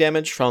 flaming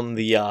damage from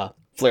the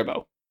flare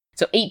bow.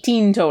 So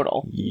 18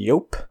 total.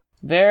 Yup.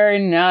 Very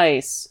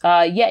nice.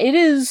 Yeah, it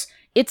is.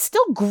 It's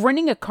still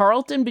grinning at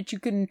Carlton, but you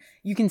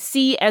can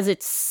see as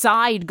its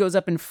side goes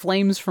up in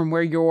flames from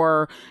where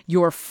your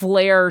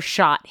flare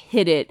shot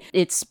hit it.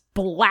 Its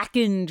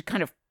blackened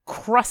kind of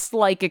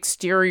crust-like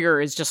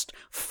exterior is just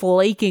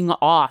flaking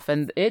off,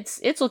 and it's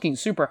looking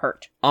super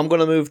hurt. I'm going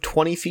to move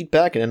 20 feet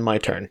back and end my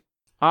turn.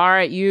 All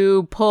right,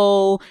 you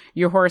pull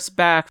your horse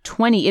back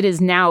 20. It is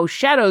now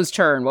Shadow's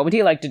turn. What would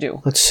he like to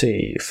do? Let's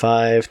see.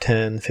 5,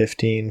 10,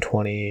 15,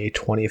 20,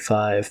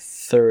 25,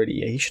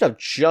 30. He should have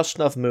just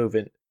enough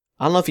movement.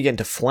 I don't know if you get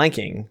into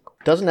flanking.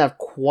 Doesn't have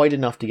quite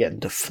enough to get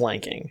into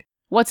flanking.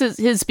 What's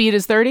his speed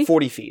is 30?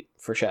 40 feet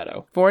for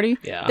Shadow. 40?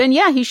 Yeah. Then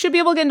yeah, he should be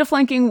able to get into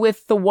flanking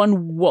with the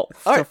one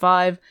wolf. All So right.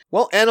 5.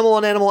 Well, animal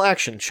on animal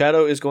action.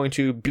 Shadow is going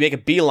to make a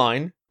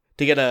beeline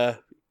to get a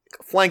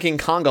flanking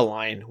conga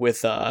line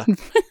with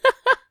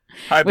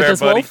Hi, With bear this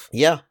buddy. wolf?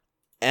 yeah.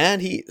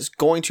 And he is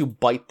going to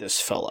bite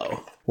this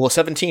fellow. Will a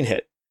 17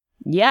 hit?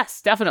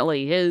 Yes,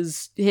 definitely.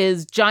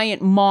 His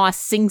giant maw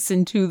sinks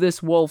into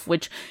this wolf,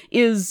 which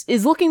is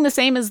looking the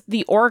same as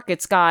the orc.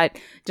 It's got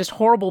just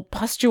horrible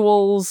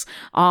pustules,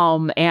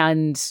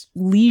 and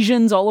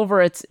lesions all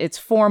over its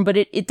form, but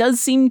it does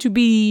seem to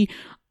be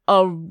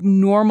a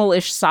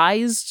normal-ish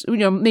size,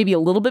 maybe a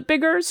little bit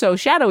bigger. So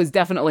Shadow is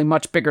definitely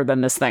much bigger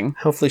than this thing.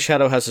 Hopefully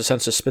Shadow has a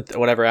sense to spit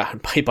whatever out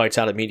and he bites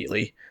out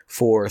immediately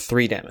for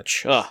 3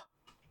 damage. Ugh.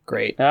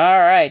 Great. All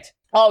right.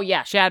 Oh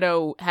yeah,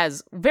 Shadow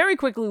has very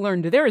quickly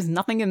learned there is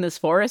nothing in this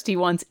forest he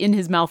wants in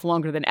his mouth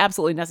longer than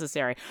absolutely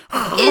necessary.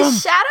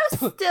 Is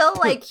Shadow still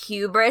like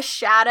hubris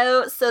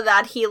Shadow so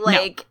that he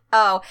like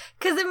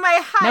because in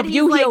my head Nope,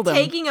 you he's healed like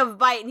him. taking a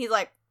bite and he's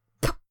like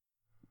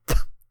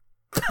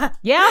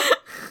Yeah,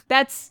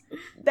 that's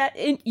that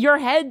in your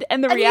head,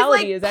 and the and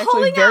reality he's, is like,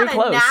 actually pulling very out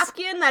close. a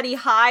napkin that he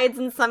hides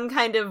in some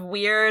kind of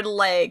weird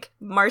like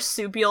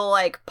marsupial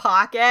like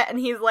pocket and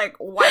he's like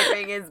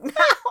wiping his mouth.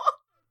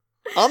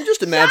 I'm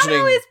just imagining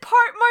Shadow is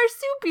part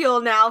marsupial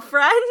now,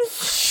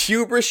 friends.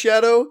 Hubris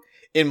Shadow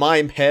in my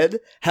head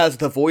has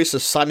the voice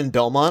of Simon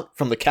Belmont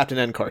from the Captain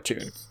N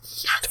cartoon.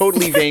 Yes.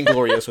 Totally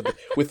vainglorious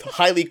with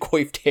highly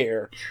coiffed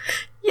hair.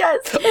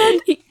 Yes,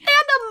 and a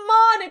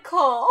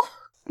monocle.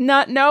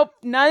 Nope.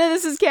 None of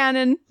this is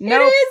canon.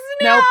 Nope. It is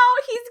now. Nope.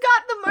 He's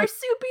got the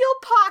marsupial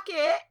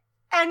pocket,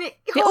 and it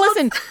Yeah, holds...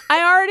 listen,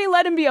 I already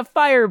let him be a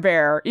fire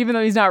bear, even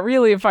though he's not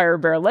really a fire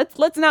bear.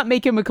 Let's not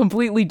make him a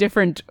completely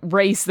different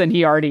race than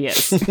he already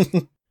is.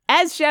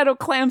 As Shadow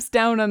clamps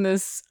down on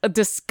this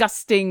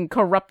disgusting,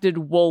 corrupted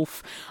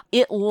wolf,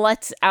 it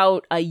lets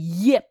out a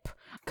yip,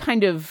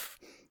 kind of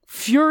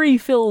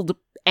fury-filled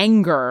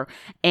anger,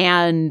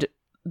 and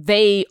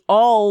they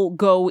all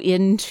go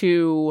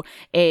into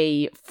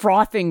a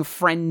frothing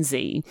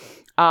frenzy.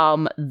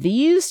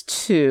 These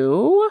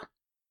two,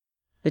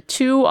 the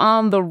two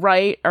on the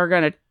right are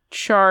going to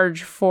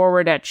charge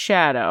forward at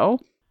Shadow.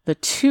 The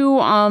two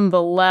on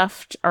the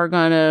left are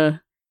going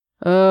to...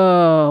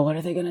 Oh, what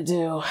are they going to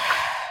do?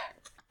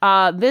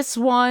 This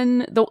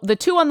one, the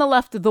two on the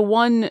left, the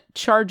one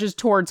charges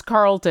towards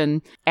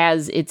Carlton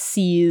as it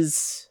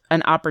sees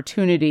an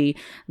opportunity.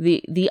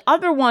 The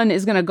other one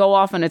is going to go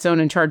off on its own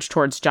and charge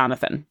towards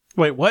Jonathan.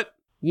 Wait, what?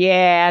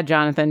 Yeah,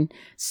 Jonathan.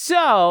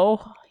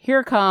 So,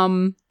 here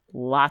come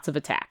lots of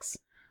attacks.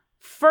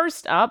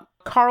 First up,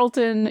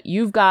 Carlton,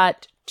 you've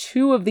got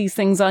two of these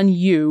things on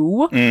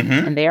you,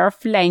 and they are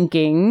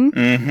flanking.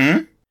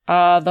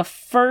 The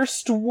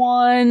first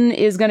one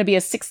is going to be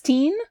a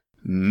 16.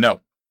 No.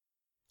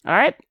 All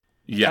right.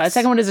 Yes. The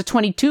second one is a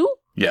 22.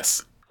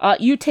 Yes.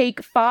 You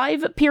take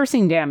 5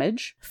 piercing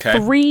damage, Okay.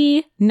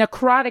 3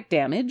 necrotic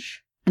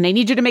damage, and I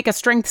need you to make a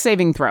strength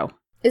saving throw.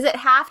 Is it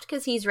halved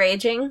because he's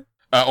raging?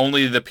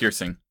 Only the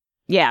piercing.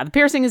 Yeah, the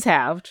piercing is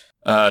halved.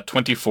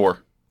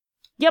 24.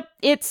 Yep,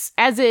 it's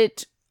as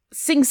it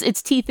sinks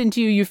its teeth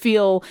into you, you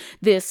feel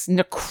this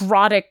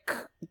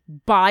necrotic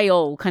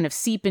bile kind of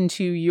seep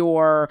into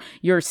your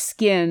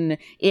skin.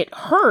 It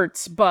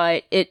hurts,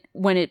 but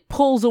when it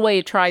pulls away,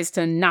 it tries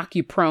to knock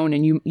you prone,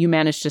 and you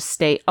manage to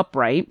stay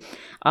upright.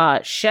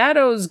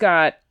 Shadow's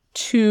got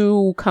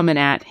 2 coming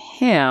at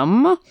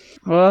him.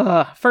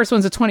 First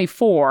one's a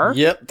 24.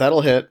 Yep,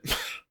 that'll hit.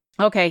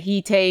 Okay,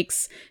 he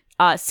takes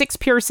 6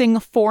 piercing,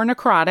 4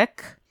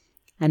 necrotic,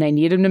 and I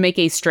need him to make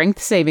a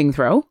strength saving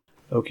throw.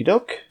 Okie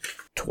doke.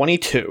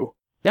 22.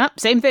 Yep,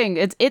 same thing.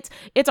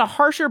 It's a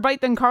harsher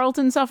bite than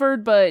Carlton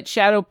suffered, but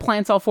Shadow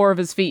plants all 4 of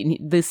his feet,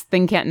 and this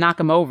thing can't knock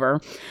him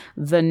over.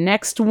 The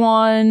next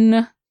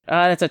one,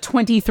 that's a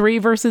 23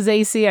 versus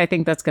AC. I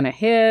think that's going to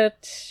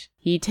hit.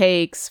 He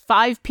takes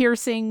 5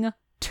 piercing,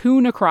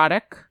 2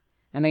 necrotic,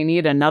 and I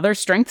need another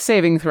strength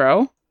saving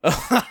throw.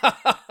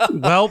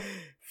 Well,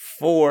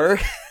 4.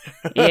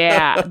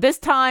 Yeah, this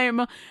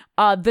time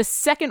the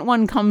second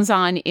one comes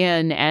on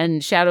in,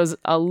 and Shadow's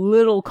a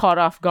little caught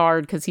off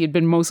guard because he had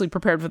been mostly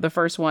prepared for the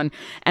first one.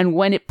 And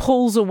when it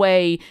pulls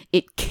away,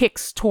 it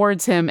kicks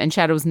towards him, and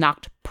Shadow's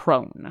knocked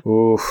prone.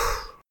 Oof.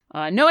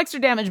 No extra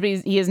damage,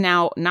 but he is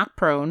now knocked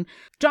prone.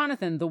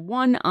 Jonathan, the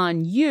one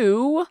on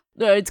you,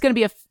 it's going to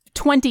be a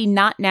 20,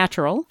 not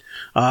natural.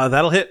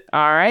 that'll hit.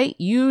 All right,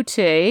 you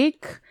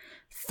take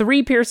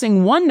 3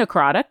 piercing, 1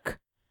 necrotic,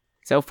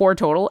 so 4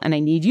 total, and I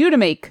need you to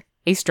make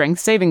a strength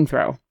saving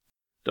throw.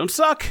 Don't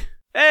suck.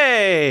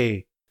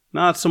 Hey!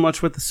 Not so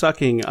much with the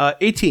sucking.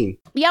 18.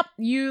 Yep,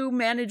 you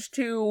manage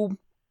to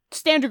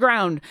stand your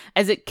ground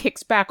as it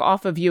kicks back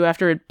off of you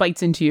after it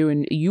bites into you,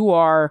 and you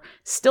are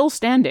still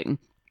standing.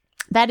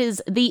 That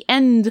is the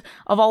end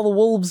of all the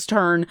wolves'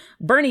 turn.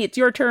 Bernie, it's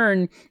your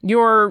turn.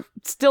 You're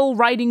still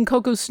riding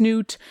Coco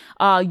Snoot.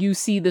 You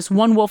see this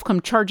one wolf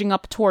come charging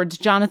up towards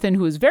Jonathan,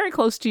 who is very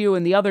close to you,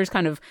 and the others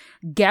kind of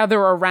gather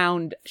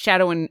around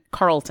Shadow and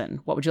Carlton.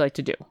 What would you like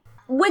to do?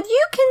 Would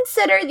you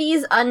consider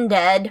these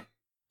undead?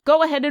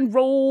 Go ahead and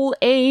roll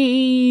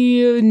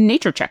a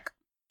nature check.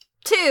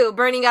 2.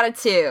 Bernie got a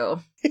 2.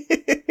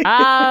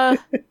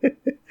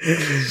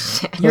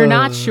 You're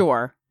not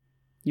sure.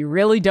 You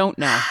really don't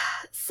know.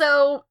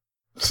 So,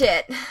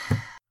 shit.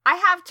 I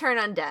have turn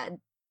undead.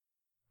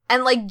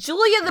 And, like,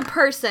 Julia the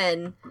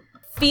person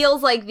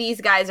feels like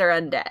these guys are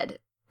undead.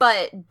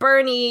 But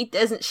Bernie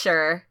isn't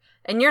sure.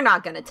 And you're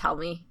not gonna tell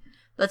me.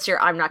 That's your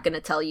I'm not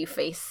gonna tell you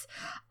face.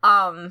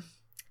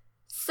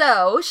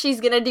 So,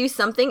 she's gonna do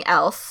something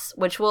else,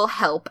 which will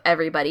help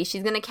everybody.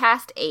 She's gonna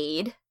cast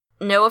Aid.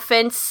 No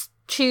offense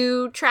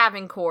to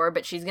Travancore,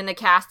 but she's gonna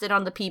cast it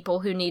on the people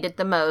who need it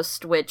the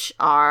most, which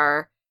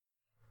are...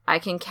 I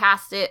can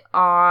cast it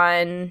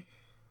on...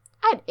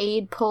 I had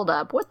Aid pulled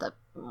up. What the...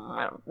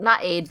 Not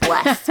Aid,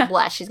 Bless.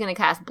 Bless. She's gonna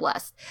cast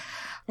Bless.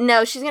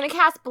 No, she's gonna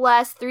cast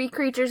Bless. 3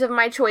 creatures of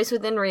my choice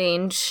within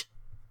range.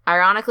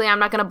 Ironically, I'm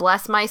not gonna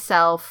bless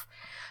myself.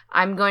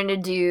 I'm going to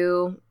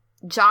do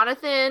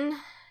Jonathan,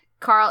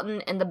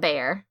 Carlton, and the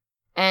bear.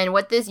 And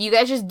what this... You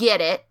guys just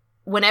get it.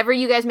 Whenever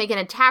you guys make an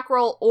attack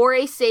roll or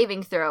a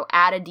saving throw,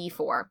 add a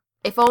d4.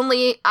 If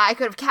only I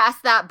could have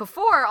cast that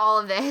before all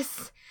of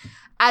this.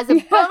 As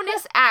a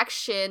bonus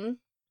action,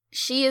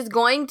 she is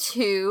going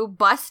to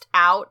bust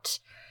out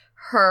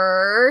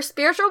her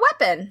spiritual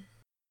weapon.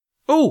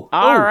 Oh,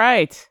 All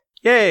right.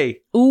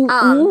 Yay. Ooh,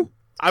 ooh.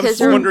 I was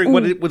 'Cause wondering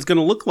what it was going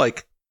to look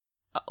like.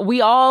 We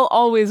all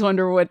always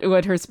wonder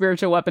what her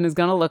spiritual weapon is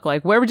going to look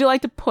like. Where would you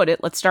like to put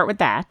it? Let's start with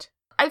that.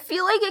 I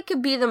feel like it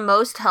could be the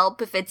most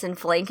help if it's in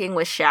flanking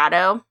with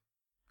Shadow.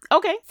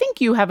 Okay, I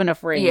think you have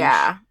enough range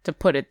Yeah. to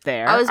put it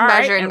there. I was All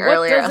right, measuring and what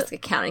earlier. I does was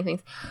counting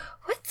things.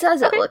 What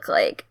does it look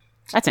like?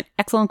 That's an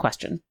excellent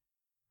question.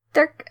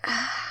 I'm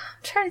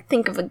trying to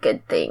think of a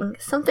good thing.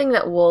 Something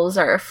that wolves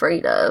are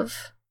afraid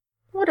of.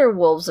 What are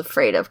wolves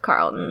afraid of,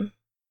 Carlton?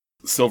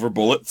 Silver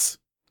bullets.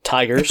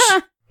 Tigers.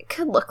 It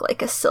could look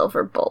like a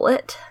silver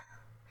bullet.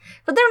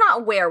 But they're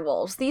not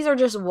werewolves. These are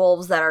just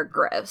wolves that are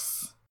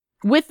gross.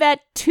 With that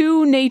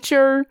 2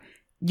 nature,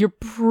 you're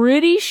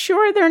pretty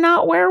sure they're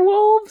not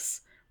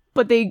werewolves,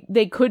 but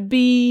they could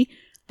be.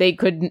 They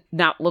could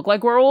not look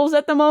like werewolves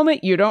at the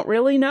moment. You don't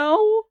really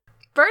know.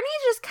 Bernie's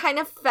just kind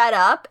of fed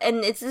up,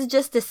 and this is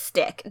just a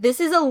stick. This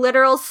is a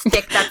literal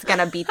stick that's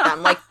gonna beat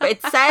them. Like,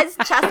 it says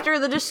Chester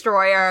the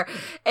Destroyer,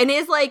 and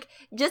is like,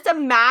 just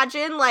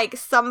imagine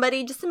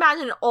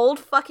an old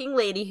fucking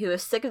lady who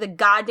is sick of the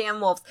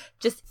goddamn wolves,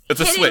 just It's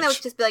a hitting them,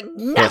 switch. just be like,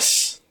 no.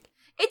 Yes.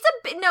 It's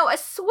a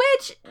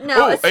switch.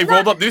 No, Oh, it's a not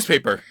rolled up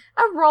newspaper.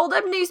 a rolled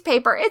up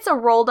newspaper. It's a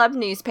rolled up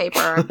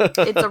newspaper.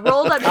 It's a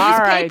rolled up All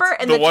right. newspaper,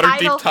 and The the Waterdeep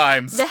title,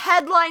 Times. the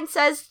headline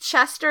says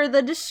Chester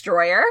the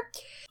Destroyer.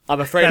 I'm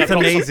afraid That's I've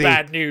got some amazing.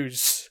 bad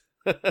news.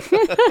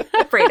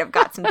 Afraid I've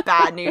got some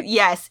bad news.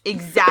 Yes,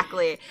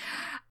 exactly.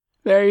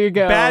 There you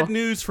go. Bad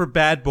news for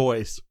bad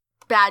boys.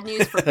 Bad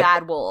news for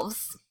bad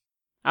wolves.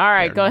 All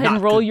right, They're go ahead and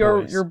not roll good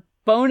your boys.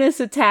 bonus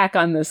attack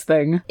on this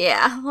thing.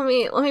 Yeah, let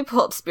me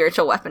pull up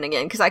spiritual weapon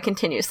again because I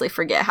continuously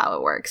forget how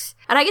it works.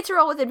 And I get to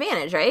roll with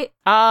advantage, right?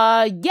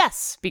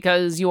 Yes,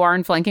 because you are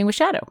in flanking with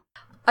Shadow.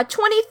 A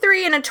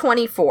 23 and a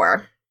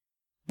 24.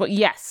 But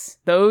yes,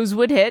 those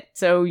would hit.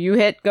 So you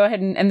hit. Go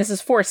ahead and this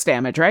is force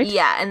damage, right?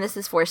 Yeah, and this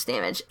is force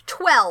damage.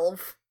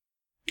 12.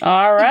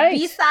 All right.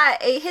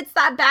 It hits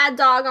that bad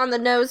dog on the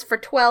nose for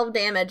 12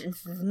 damage and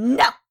says,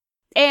 no.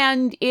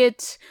 And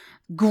it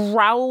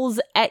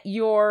growls at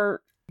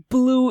your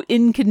blue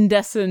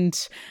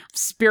incandescent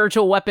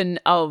spiritual weapon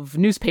of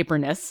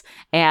newspaperness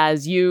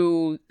as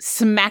you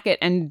smack it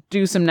and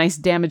do some nice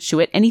damage to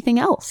it. Anything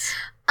else?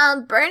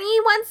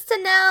 Bernie wants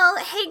to know,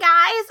 hey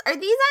guys, are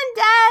these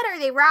undead? Are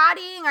they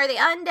rotting? Are they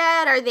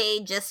undead? Are they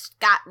just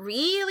got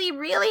really,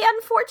 really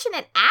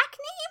unfortunate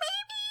acne,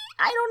 maybe?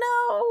 I don't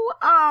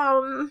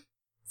know.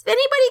 If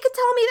anybody could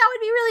tell me, that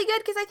would be really good,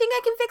 because I think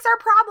I can fix our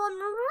problem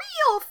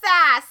real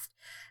fast.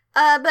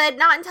 But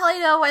not until I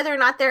know whether or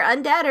not they're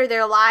undead or they're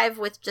alive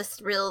with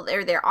just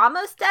or they're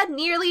almost dead,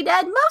 nearly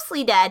dead,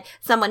 mostly dead.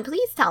 Someone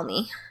please tell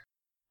me.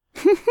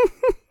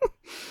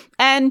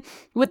 And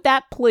with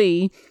that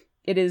plea,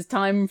 it is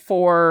time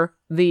for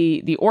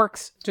the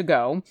orcs to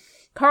go.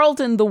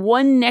 Carlton, the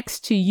one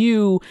next to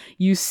you,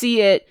 you see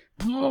it,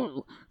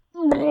 and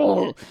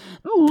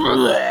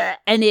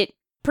it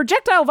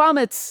projectile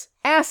vomits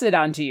acid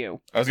onto you.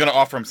 I was gonna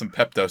offer him some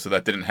Pepto, so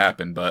that didn't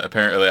happen, but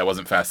apparently I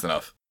wasn't fast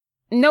enough.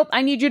 Nope,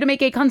 I need you to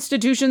make a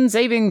Constitution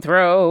saving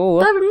throw.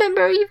 But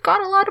remember, you've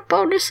got a lot of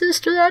bonuses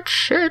to that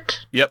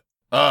shit. Yep.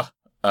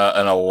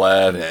 An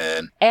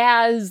 11.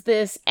 As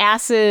this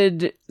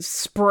acid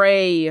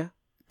spray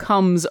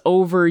comes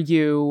over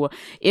you,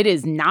 it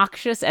is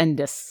noxious and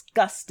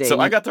disgusting. So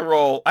I got to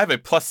roll. I have a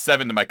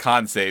 +7 to my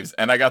con saves,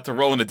 and I got to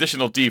roll an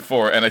additional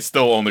D4, and I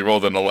still only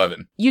rolled an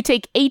 11. You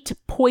take 8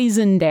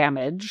 poison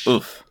damage.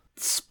 Oof.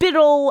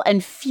 Spittle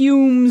and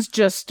fumes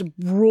just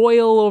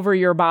roil over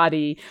your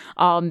body.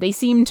 They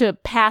seem to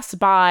pass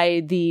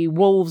by the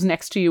wolves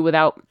next to you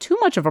without too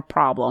much of a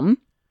problem.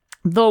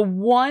 The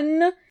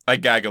one... I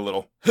gag a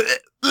little.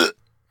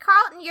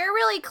 Carlton, you're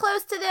really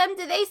close to them.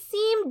 Do they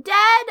seem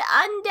dead,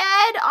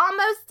 undead,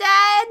 almost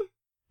dead?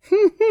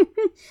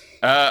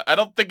 I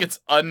don't think it's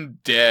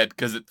undead,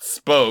 because it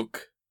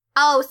spoke.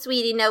 Oh,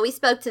 sweetie, no, we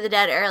spoke to the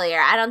dead earlier.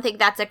 I don't think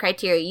that's a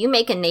criteria. You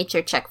make a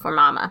nature check for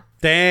Mama.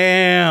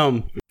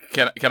 Damn.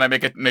 Can I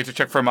make a nature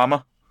check for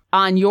Mama?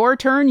 On your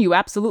turn, you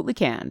absolutely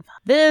can.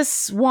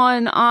 This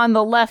one on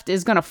the left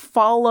is going to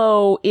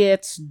follow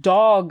its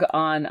dog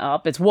on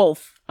up. Its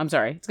wolf. I'm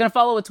sorry. It's going to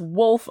follow its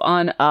wolf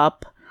on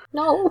up.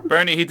 No,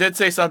 Bernie, he did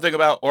say something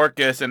about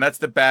Orcus, and that's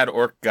the bad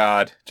orc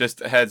god. Just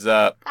a heads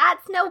up.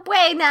 that's no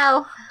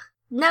bueno.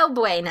 No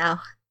bueno.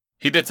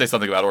 He did say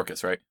something about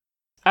Orcus, right?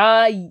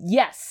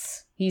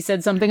 Yes. He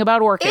said something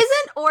about Orcus.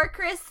 Isn't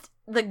Orcris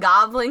the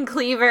goblin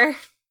cleaver?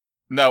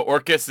 No,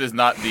 Orcus is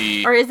not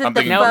the... Or is it I'm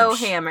the thinking bow Groomsh.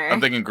 hammer? I'm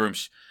thinking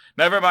Groomsh.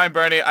 Never mind,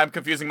 Bernie. I'm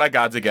confusing my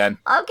gods again.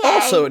 Okay.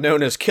 Also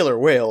known as killer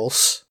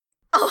whales.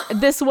 Oh,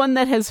 This one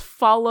that has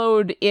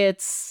followed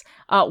its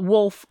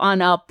wolf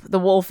on up. The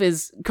wolf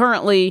is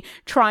currently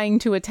trying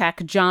to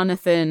attack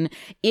Jonathan.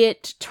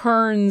 It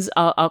turns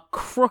a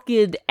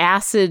crooked,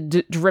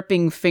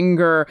 acid-dripping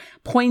finger,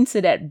 points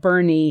it at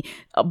Bernie.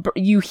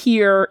 You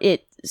hear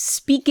it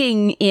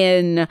speaking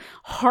in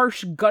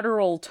harsh,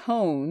 guttural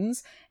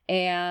tones.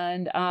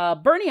 And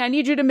Bernie, I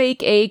need you to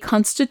make a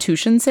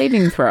Constitution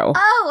saving throw.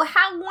 oh,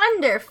 how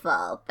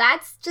wonderful.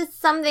 That's just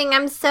something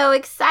I'm so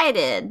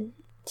excited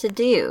to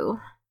do.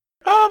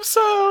 I'm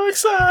so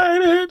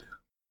excited.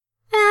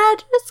 I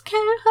just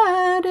can't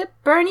hide it.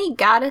 Bernie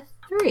got a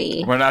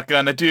 3. We're not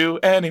gonna do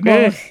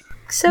anymore.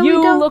 So you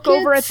we don't look get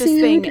over at this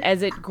sued. thing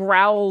as it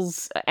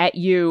growls at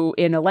you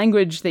in a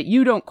language that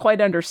you don't quite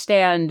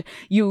understand.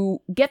 You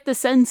get the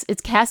sense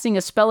it's casting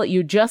a spell at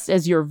you just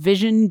as your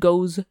vision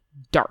goes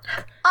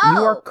dark. Oh.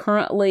 You are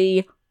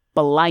currently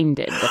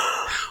blinded.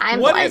 I'm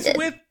What blinded. is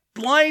with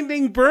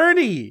blinding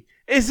Bernie?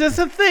 Is this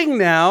a thing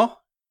now?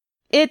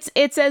 It's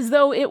as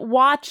though it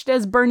watched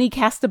as Bernie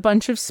cast a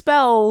bunch of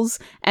spells,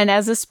 and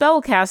as a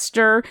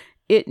spellcaster,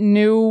 it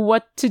knew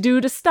what to do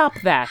to stop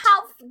that.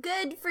 How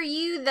good for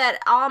you that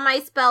all my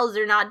spells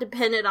are not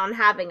dependent on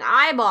having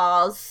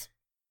eyeballs.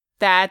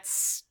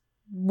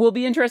 Will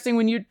be interesting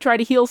when you try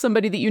to heal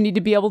somebody that you need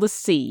to be able to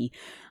see.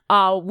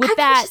 With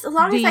As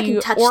long as I can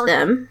touch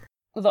them.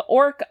 The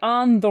orc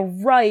on the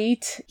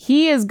right,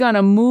 he is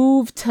gonna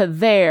move to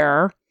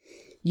there.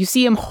 You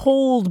see him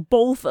hold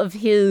both of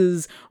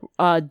his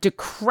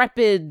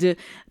decrepit,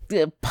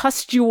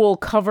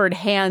 pustule-covered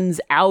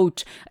hands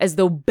out as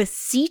though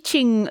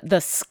beseeching the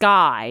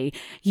sky.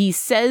 He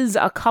says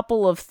a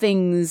couple of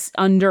things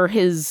under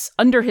his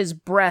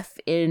breath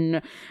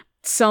in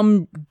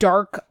some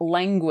dark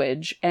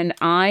language, and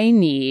I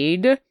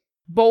need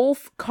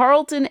both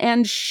Carlton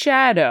and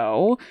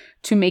Shadow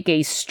to make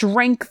a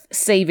strength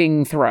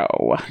saving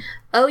throw.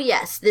 Oh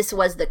yes, this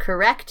was the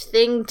correct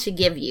thing to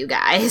give you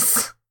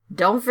guys.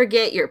 Don't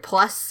forget your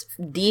plus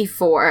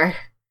D4.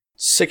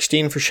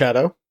 16 for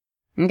Shadow.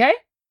 Okay?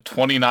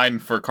 29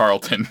 for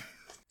Carlton.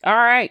 All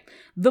right.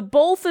 The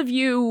both of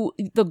you,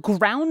 the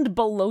ground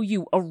below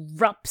you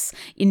erupts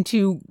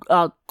into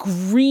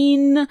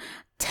green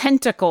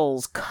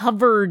tentacles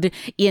covered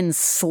in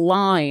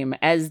slime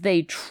as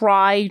they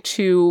try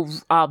to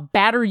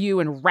batter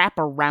you and wrap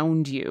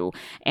around you.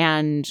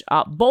 And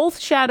both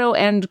Shadow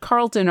and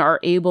Carlton are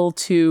able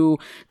to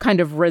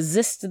kind of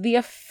resist the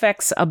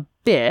effects a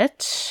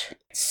bit.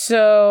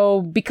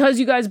 So, because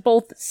you guys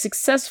both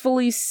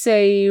successfully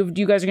saved,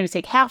 you guys are going to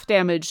take half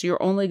damage, so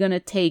you're only going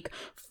to take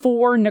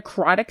 4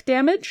 necrotic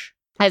damage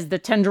as the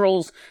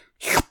tendrils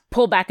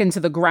pull back into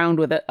the ground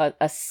with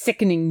a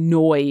sickening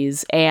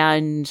noise.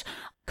 And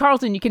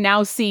Carlton, you can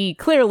now see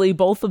clearly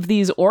both of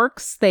these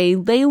orcs. They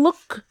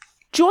look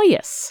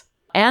joyous.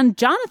 And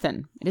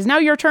Jonathan, it is now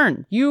your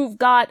turn. You've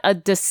got a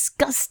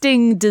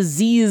disgusting,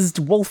 diseased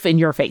wolf in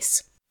your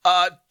face.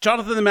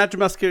 Jonathan the Magic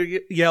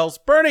Musketeer yells,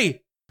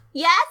 Bernie!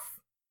 Yes?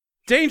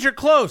 Danger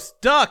close!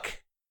 Duck!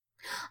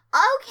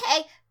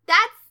 Okay,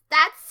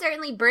 that's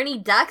certainly Bernie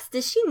ducks.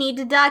 Does she need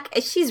to duck?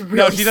 She's really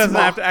No, she doesn't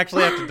small. have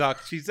to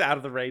duck. She's out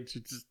of the range.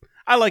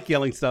 I like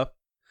yelling stuff.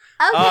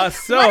 Okay,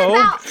 so-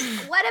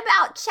 what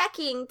about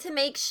checking to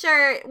make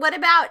sure? What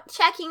about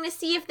checking to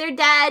see if they're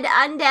dead,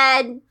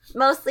 undead,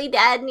 mostly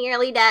dead,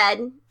 nearly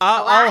dead?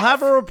 I'll alive?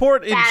 have a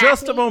report in Bad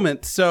just a acne?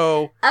 moment.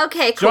 So,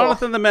 Okay, cool.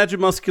 Jonathan the Magic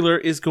Muscular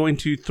is going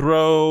to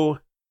throw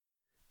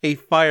a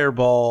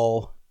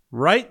fireball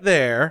right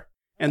there,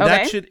 and Okay.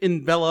 that should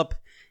envelop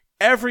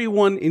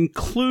everyone,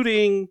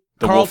 including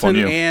The wolf on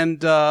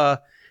Carlton you.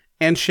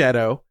 and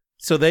Shadow.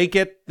 So they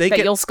get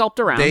You'll sculpt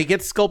around. They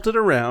get sculpted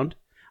around.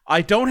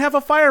 I don't have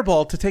a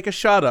fireball to take a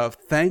shot of,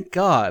 thank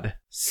God.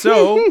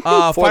 So, For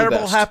the fireball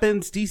best.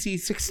 happens, DC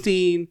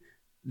 16,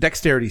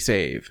 dexterity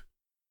save.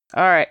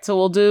 All right, so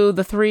we'll do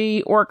the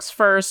 3 orcs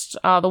first.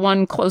 The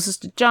one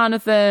closest to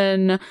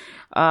Jonathan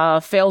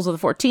fails with a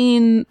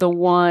 14.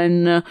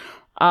 The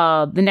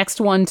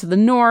next one to the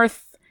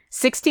north,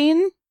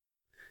 16.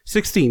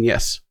 16,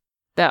 yes.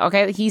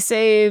 Okay, he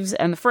saves,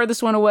 and the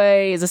furthest one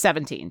away is a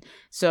 17.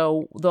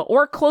 So the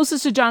orc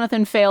closest to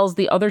Jonathan fails,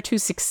 the other 2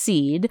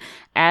 succeed.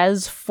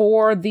 As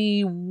for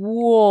the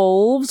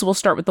wolves, we'll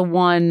start with the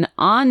one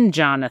on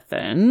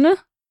Jonathan.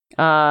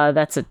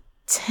 That's a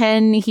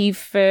 10, he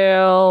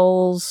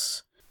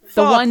fails. The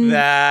Fuck one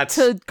that.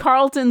 to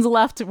Carlton's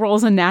left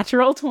rolls a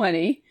natural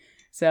 20.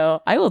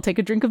 So I will take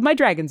a drink of my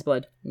dragon's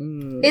blood.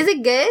 Is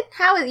it good?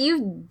 How is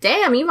you?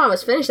 Damn, you've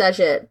almost finished that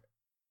shit.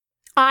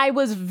 I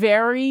was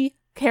very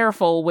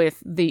careful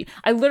with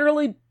I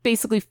literally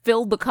basically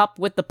filled the cup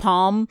with the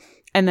palm,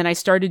 and then I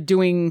started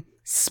doing,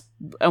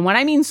 and when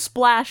I mean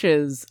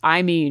splashes,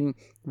 I mean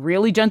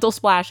really gentle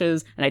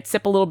splashes, and I'd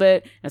sip a little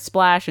bit, and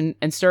splash, and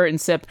stir it and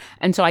sip,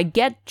 and so I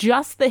get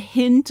just the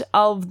hint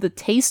of the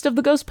taste of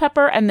the ghost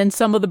pepper, and then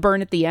some of the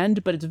burn at the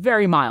end, but it's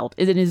very mild.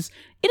 It is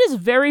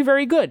very,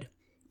 very good.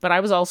 But I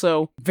was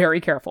also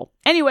very careful.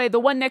 Anyway, the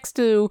one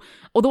to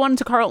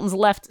Carlton's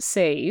left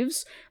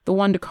saves. The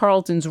one to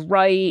Carlton's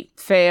right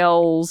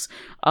fails.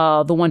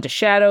 The one to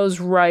Shadow's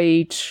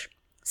right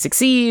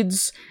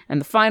succeeds. And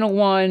the final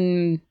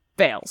one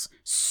fails.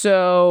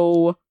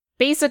 So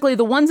basically,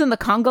 the ones in the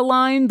conga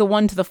line, the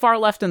one to the far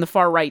left and the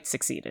far right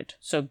succeeded.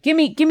 So give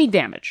me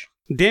damage.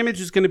 Damage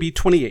is going to be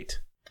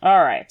 28. All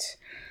right.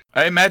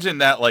 I imagine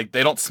that, like,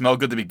 they don't smell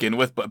good to begin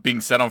with, but being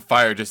set on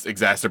fire just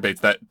exacerbates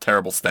that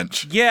terrible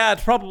stench. Yeah,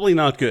 it's probably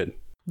not good.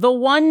 The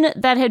one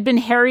that had been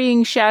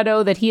harrying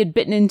Shadow that he had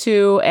bitten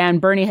into and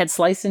Bernie had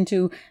sliced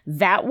into,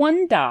 that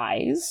one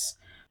dies.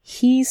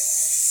 He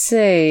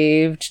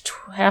saved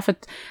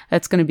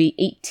that's going to be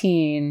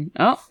 18.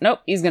 Oh, nope,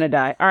 he's going to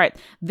die. All right.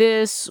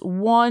 This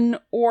one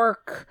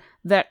orc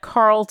that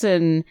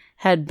Carlton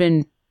had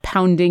been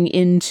pounding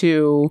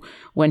into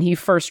when he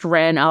first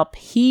ran up.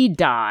 He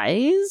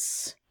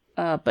dies.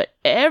 But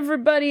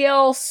everybody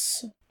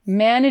else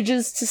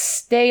manages to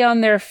stay on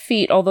their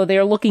feet, although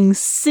they're looking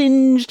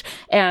singed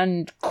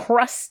and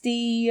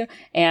crusty,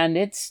 and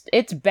it's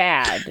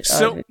bad.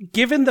 So,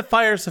 given the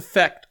fire's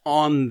effect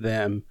on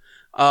them,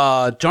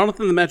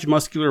 Jonathan the Magic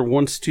Muscular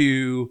wants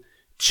to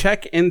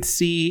check and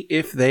see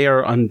if they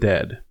are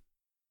undead.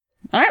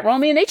 All right, roll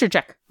me a nature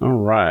check. All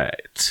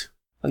right.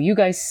 Oh, you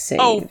guys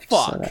saved. Oh,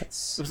 fuck. So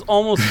that's... It was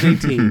almost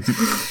 18.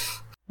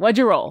 What'd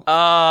you roll?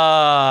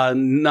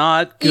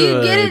 Not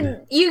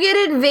good. You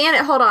get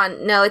advantage. Hold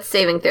on. No, it's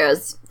saving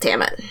throws.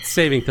 Damn it.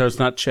 Saving throws,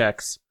 not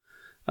checks.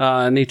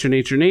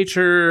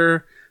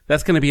 Nature.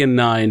 That's going to be a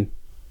 9.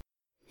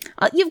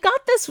 You've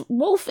got this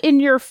wolf in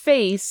your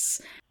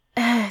face.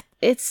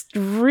 It's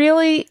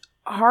really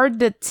hard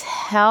to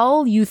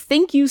tell. You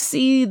think you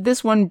see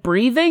this one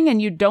breathing,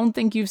 and you don't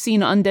think you've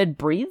seen undead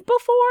breathe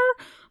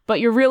before,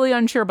 but you're really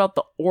unsure about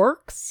the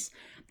orcs.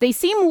 They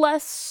seem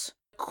less...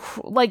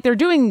 like they're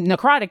doing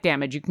necrotic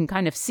damage, you can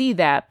kind of see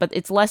that, but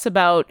it's less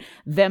about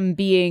them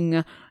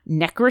being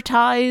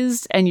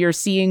necrotized, and you're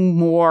seeing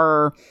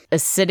more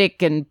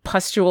acidic and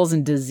pustules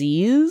and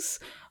disease.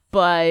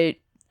 But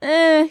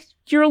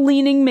you're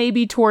leaning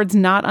maybe towards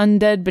not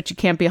undead, but you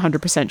can't be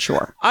 100%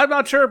 sure. I'm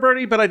not sure,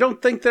 Bernie, but I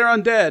don't think they're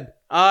undead.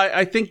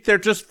 I think they're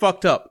just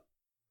fucked up.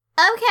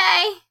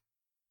 Okay.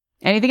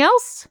 Anything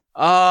else?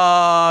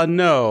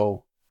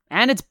 No.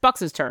 And it's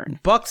Bucks'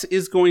 turn. Bucks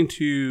is going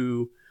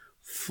to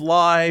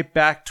fly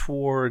back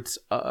towards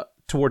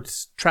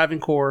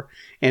Travancore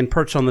and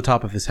perch on the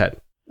top of his head.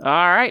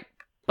 All right.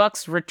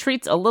 Bucks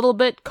retreats a little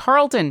bit.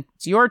 Carlton,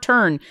 it's your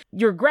turn.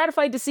 You're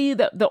gratified to see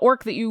that the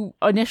orc that you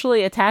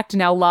initially attacked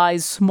now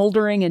lies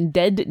smoldering and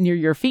dead near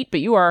your feet,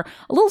 but you are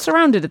a little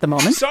surrounded at the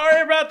moment.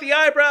 Sorry about the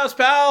eyebrows,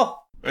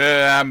 pal.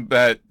 I'm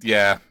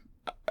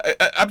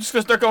just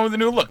gonna start going with a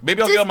new look.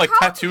 Maybe I'll get them like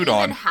tattooed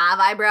on. Does Carlton even have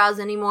eyebrows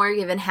anymore,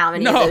 given how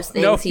many No, of those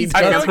things no, he's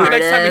I been feel a like the part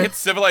next time he of? hits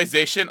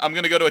civilization, I'm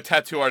gonna go to a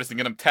tattoo artist and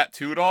get him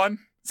tattooed on.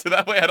 So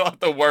that way I don't have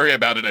to worry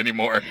about it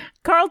anymore.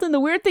 Carlton, the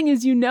weird thing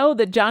is you know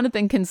that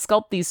Jonathan can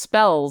sculpt these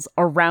spells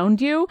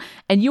around you,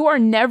 and you are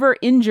never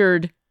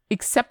injured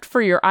except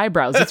for your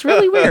eyebrows. It's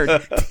really weird.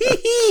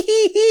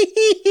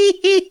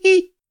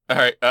 All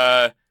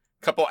right,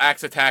 couple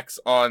axe attacks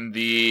on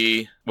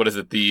the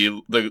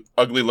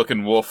ugly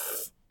looking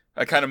wolf.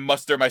 I kind of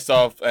muster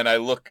myself and I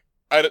look.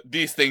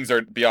 These things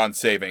are beyond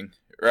saving,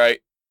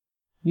 right?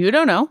 You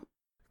don't know.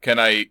 Can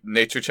I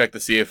nature check to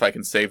see if I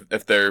can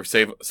if they're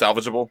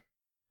salvageable?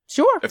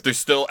 Sure. If there's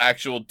still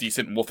actual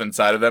decent wolf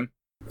inside of them?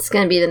 It's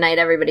gonna be the night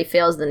everybody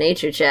fails the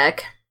nature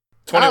check.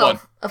 21.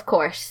 Oh, of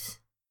course.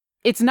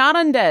 It's not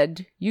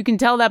undead. You can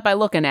tell that by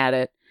looking at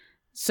it.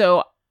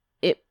 So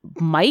it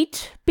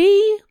might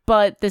be,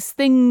 but this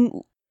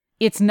thing,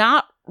 it's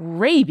not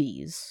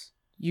rabies.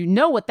 You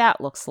know what that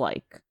looks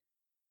like.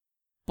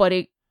 But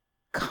it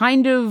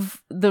kind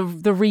of,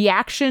 the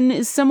reaction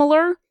is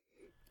similar,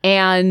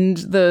 and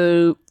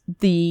the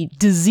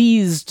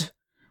diseased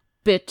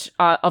bit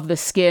of the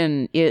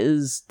skin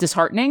is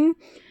disheartening.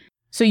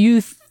 So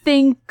you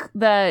think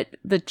that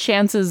the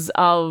chances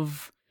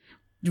of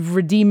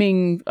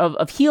healing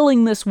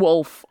this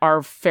wolf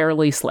are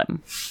fairly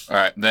slim. All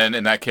right, then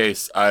in that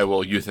case, I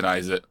will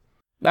euthanize it.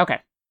 Okay.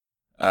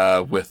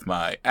 With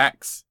my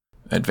axe.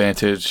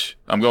 Advantage.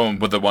 I'm going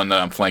with the one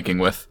that I'm flanking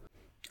with.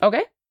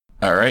 Okay.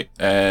 All right,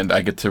 and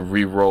I get to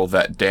re-roll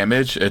that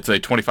damage. It's a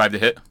 25 to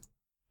hit.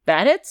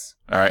 That hits.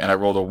 All right, and I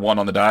rolled a 1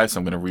 on the die, so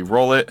I'm going to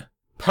re-roll it.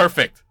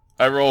 Perfect.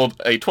 I rolled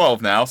a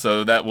 12 now,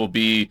 so that will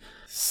be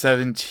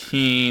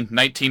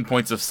 19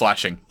 points of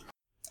slashing.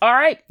 All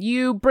right,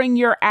 you bring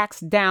your axe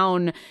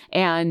down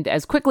and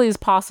as quickly as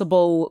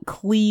possible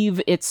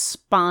cleave its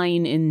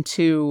spine in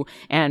two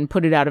and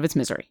put it out of its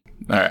misery.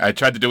 All right, I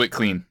tried to do it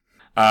clean.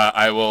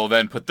 I will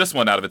then put this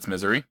one out of its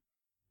misery.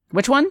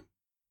 Which one?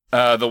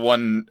 The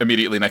one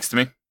immediately next to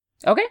me.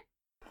 Okay.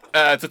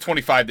 It's a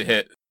 25 to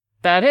hit.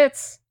 That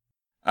hits.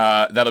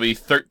 That'll be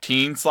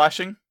 13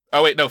 slashing.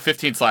 Oh, wait, no,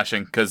 15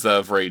 slashing because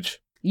of rage.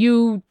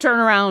 You turn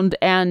around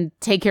and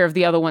take care of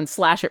the other one,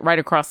 slash it right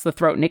across the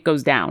throat, and it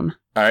goes down.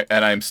 All right,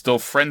 and I'm still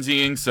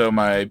frenzying, so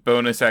my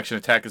bonus action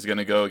attack is going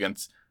to go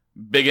against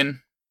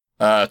Biggin.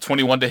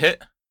 21 to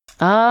hit.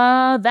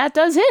 That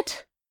does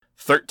hit.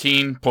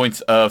 13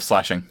 points of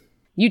slashing.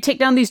 You take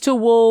down these two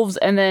wolves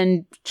and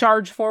then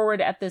charge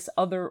forward at this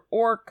other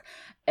orc,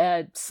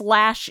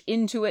 slash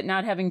into it,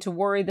 not having to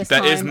worry this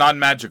time. That is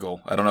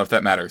non-magical. I don't know if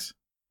that matters.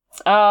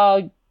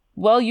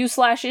 Well, you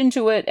slash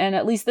into it, and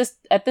at least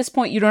at this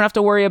point, you don't have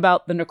to worry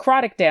about the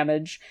necrotic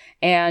damage,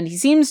 and he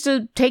seems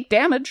to take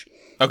damage.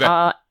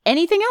 Okay.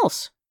 Anything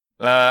else?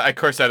 I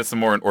curse at it some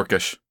more in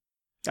Orcish.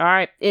 All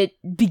right. It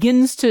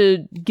begins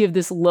to give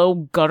this low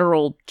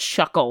guttural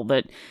chuckle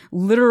that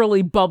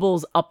literally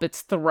bubbles up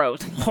its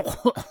throat.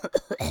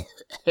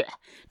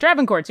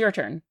 Travancore, it's your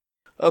turn.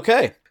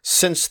 Okay.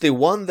 Since the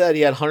one that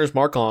he had Hunter's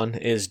Mark on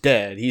is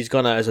dead, he's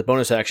gonna, as a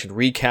bonus action,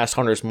 recast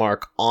Hunter's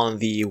Mark on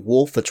the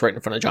wolf that's right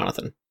in front of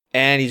Jonathan.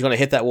 And he's gonna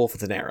hit that wolf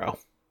with an arrow.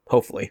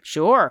 Hopefully.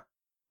 Sure.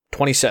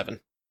 27.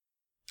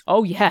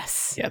 Oh,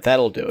 yes. Yeah,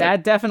 that'll do it.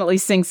 That definitely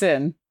sinks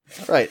in.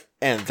 Right,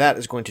 and that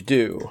is going to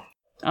do.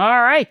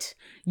 All right.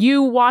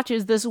 You watch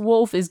as this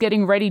wolf is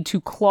getting ready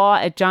to claw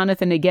at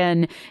Jonathan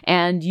again,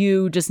 and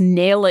you just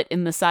nail it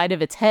in the side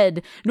of its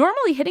head.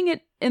 Normally, hitting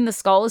it in the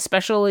skull,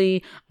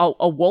 especially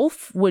a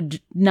wolf,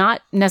 would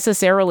not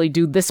necessarily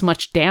do this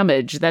much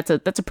damage. That's a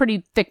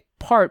pretty thick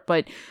part,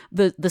 but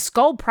the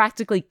skull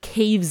practically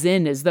caves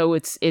in as though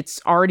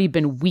it's already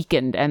been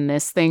weakened, and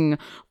this thing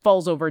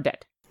falls over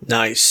dead.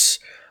 Nice.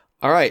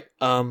 All right.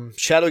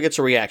 Shadow gets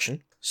a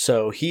reaction,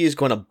 so he is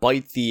going to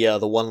bite the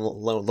one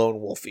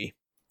lone wolfie.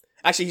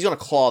 Actually, he's going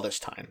to claw this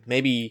time.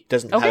 Maybe he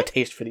doesn't have a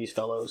taste for these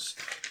fellows.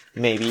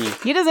 Maybe.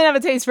 He doesn't have a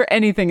taste for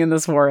anything in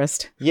this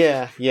forest.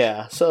 Yeah.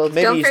 So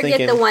maybe Don't he's forget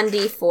thinking... the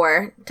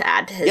 1d4 to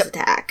add to his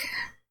attack.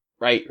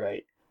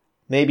 Right.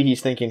 Maybe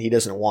he's thinking he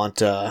doesn't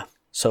want...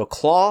 So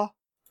claw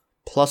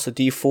plus a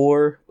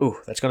d4. Ooh,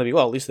 that's going to be...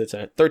 Well, at least it's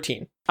a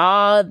 13.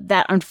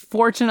 That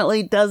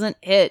unfortunately doesn't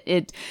hit.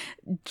 It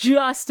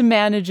just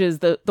manages,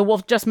 the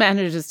wolf just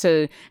manages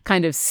to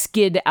kind of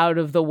skid out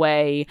of the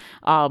way,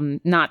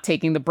 not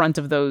taking the brunt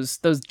of those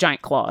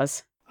giant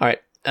claws. All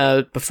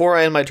right. Before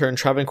I end my turn,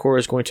 Travancore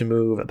is going to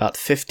move about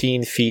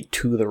 15 feet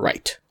to the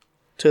right.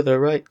 To the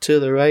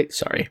right.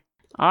 Sorry.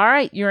 All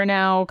right, you're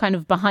now kind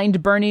of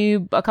behind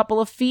Bernie a couple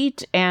of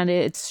feet, and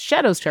it's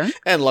Shadow's turn.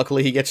 And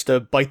luckily he gets to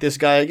bite this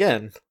guy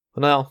again.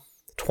 Well,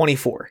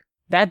 24.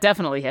 That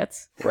definitely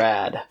hits.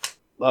 Rad.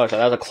 Oh, so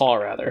that was a claw,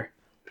 rather.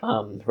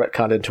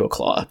 Retconned into a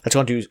claw. That's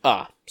going to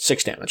do,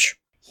 6 damage.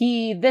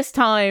 He, this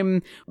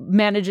time,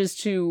 manages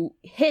to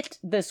hit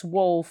this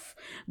wolf,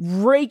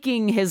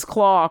 raking his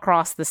claw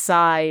across the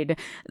side.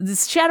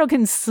 This Shadow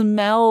can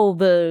smell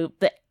the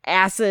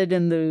acid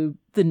and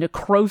the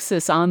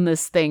necrosis on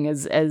this thing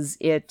as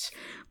it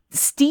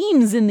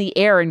steams in the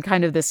air in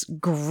kind of this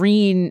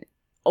green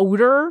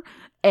odor.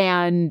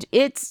 And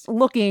it's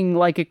looking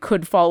like it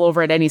could fall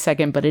over at any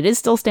second, but it is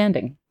still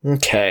standing.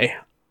 Okay.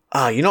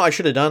 I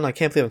should have done. I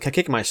can't believe I'm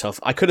kicking myself.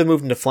 I could have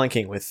moved into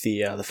flanking with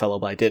the fellow,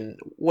 but I didn't.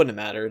 Wouldn't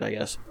have mattered, I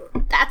guess.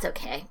 That's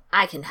okay.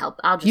 I can help.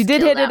 I'll just You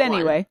did kill hit it that one.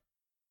 anyway.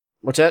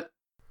 What's that?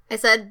 I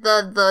said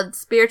the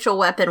spiritual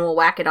weapon will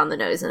whack it on the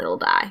nose and it'll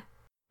die.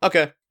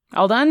 Okay.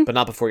 All done? But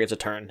not before he gets a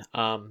turn.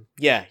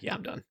 Yeah,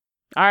 I'm done.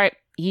 All right.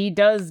 He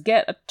does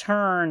get a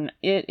turn.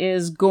 It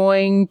is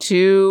going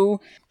to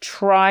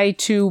try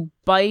to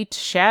bite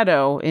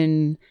Shadow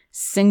in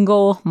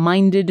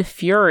single-minded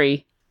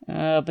fury.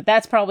 But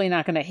that's probably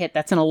not going to hit.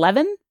 That's an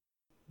 11?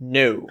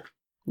 No.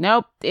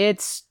 Nope.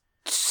 It's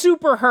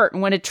super hurt.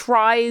 And when it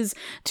tries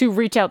to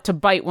reach out to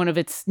bite, one of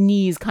its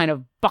knees kind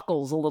of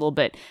buckles a little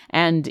bit.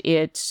 And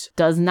it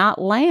does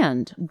not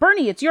land.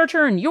 Bernie, it's your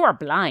turn. You are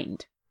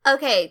blind.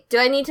 Okay, do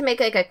I need to make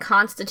like a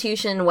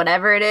constitution,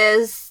 whatever it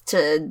is,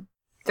 to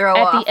throw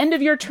At off? the end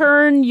of your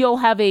turn, you'll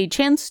have a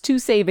chance to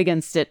save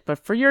against it. But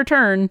for your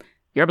turn,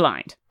 you're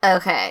blind.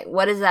 Okay,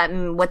 what does that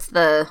mean? What's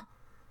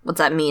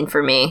that mean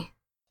for me?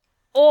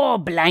 Oh,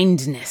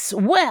 blindness.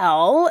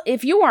 Well,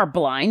 if you are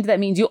blind, that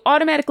means you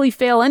automatically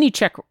fail any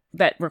check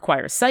that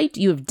requires sight.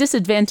 You have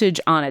disadvantage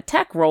on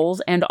attack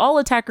rolls, and all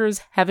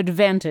attackers have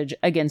advantage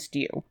against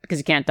you because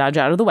you can't dodge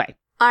out of the way.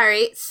 All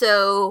right,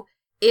 so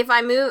if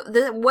I move,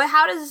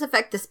 how does this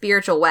affect the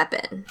spiritual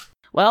weapon?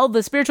 Well,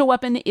 the spiritual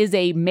weapon is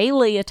a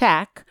melee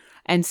attack,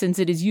 and since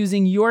it is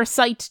using your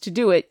sight to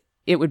do it,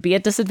 it would be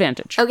at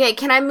disadvantage. Okay,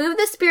 can I move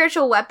the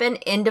spiritual weapon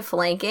into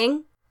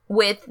flanking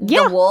with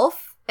Yeah. the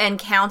wolf and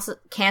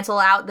cancel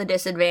out the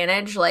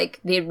disadvantage? Like,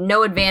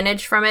 no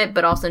advantage from it,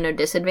 but also no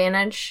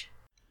disadvantage?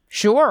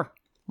 Sure.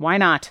 Why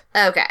not?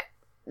 Okay,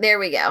 there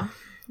we go.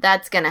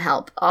 That's gonna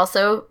help.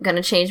 Also,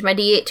 gonna change my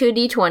D8 to a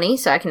D20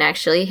 so I can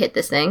actually hit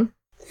this thing.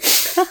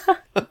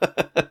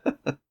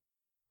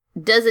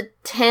 Does a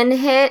 10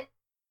 hit?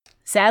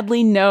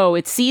 Sadly, no.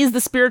 It sees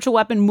the spiritual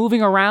weapon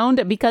moving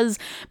around because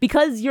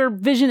your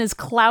vision is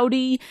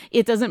cloudy.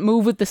 It doesn't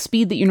move with the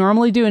speed that you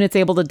normally do, and it's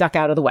able to duck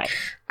out of the way.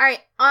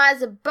 Alright,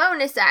 as a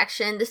bonus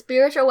action, the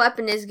spiritual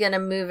weapon is gonna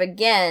move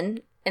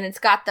again, and it's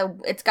got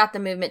the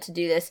movement to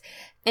do this,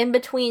 in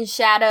between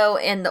Shadow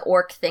and the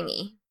orc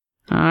thingy.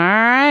 All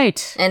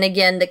right. And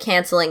again, the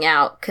canceling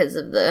out because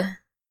of the...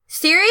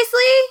 Seriously?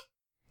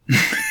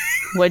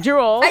 What'd you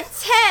roll? A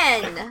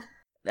 10!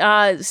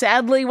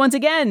 Sadly, once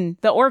again,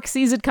 the orc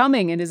sees it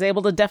coming and is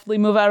able to deftly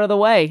move out of the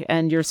way,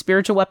 and your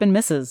spiritual weapon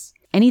misses.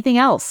 Anything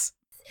else?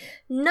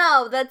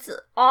 No, that's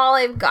all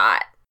I've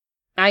got.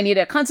 I need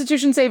a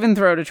constitution save and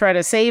throw to try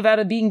to save out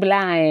of being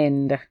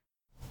blind.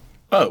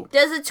 Oh,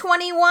 Does a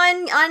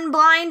 21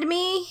 unblind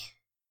me?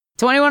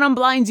 21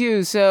 unblinds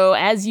you, so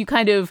as you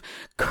kind of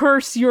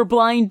curse your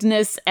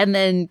blindness and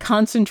then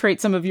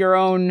concentrate some of your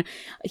own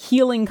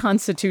healing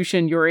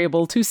constitution, you're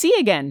able to see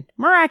again.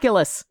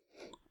 Miraculous.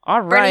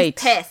 All right.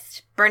 Bernie's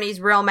pissed. Bernie's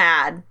real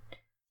mad.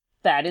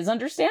 That is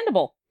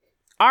understandable.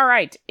 All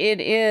right, it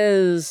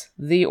is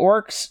the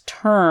orc's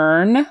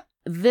turn.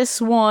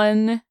 This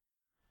one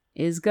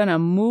is gonna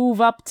move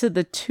up to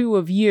the two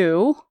of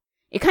you.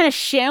 It kind of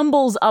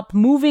shambles up,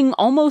 moving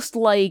almost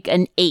like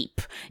an ape.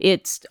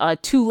 It's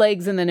 2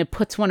 legs, and then it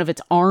puts one of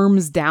its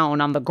arms down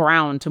on the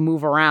ground to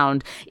move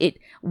around. It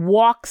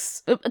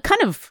walks,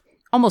 kind of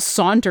almost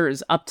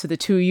saunters up to the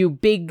two of you,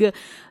 big,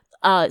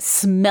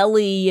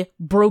 smelly,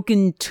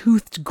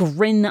 broken-toothed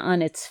grin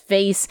on its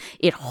face.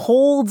 It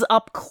holds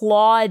up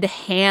clawed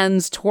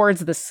hands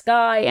towards the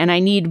sky, and I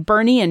need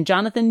Bernie and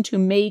Jonathan to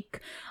make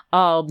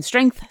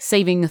strength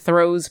saving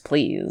throws,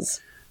 please.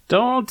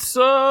 Don't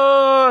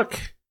suck.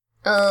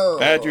 Oh.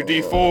 Add your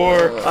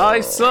D4.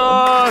 I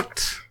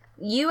sucked.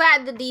 You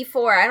add the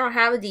D4. I don't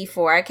have a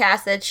D4. I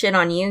cast that shit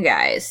on you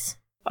guys.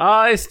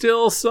 I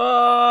still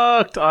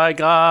sucked. I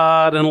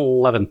got an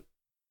 11.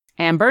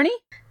 And Bernie?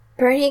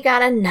 Bernie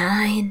got a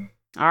 9.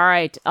 All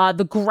right.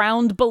 The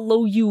ground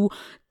below you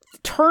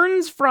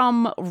turns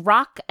from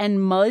rock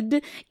and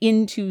mud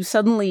into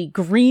suddenly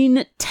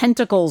green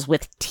tentacles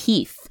with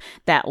teeth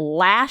that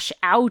lash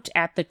out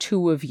at the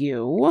two of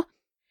you.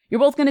 You're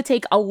both going to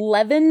take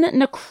 11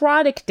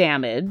 necrotic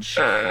damage,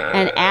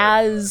 and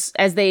as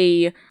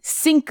they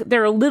sink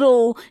their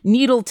little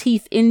needle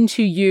teeth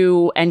into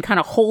you and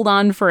kind of hold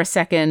on for a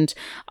second,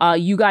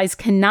 you guys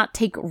cannot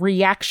take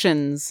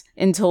reactions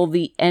until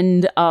the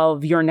end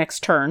of your next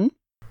turn.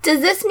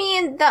 Does this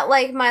mean that,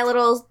 like, my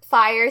little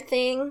fire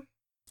thing?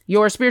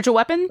 Your spiritual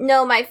weapon?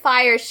 No, my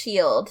fire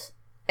shield.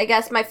 I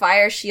guess my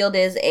fire shield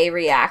is a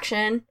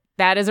reaction.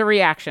 That is a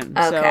reaction.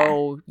 Okay.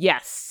 So,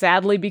 yes,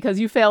 sadly, because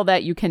you failed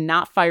that, you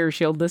cannot fire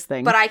shield this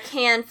thing. But I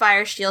can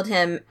fire shield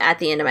him at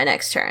the end of my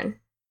next turn.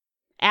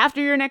 After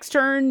your next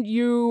turn,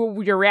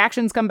 your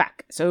reactions come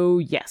back. So,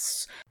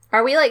 yes.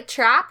 Are we, like,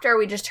 trapped, or are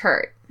we just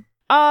hurt?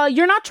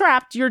 You're not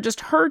trapped. You're just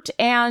hurt,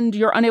 and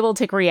you're unable to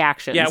take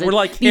reactions. Yeah, we're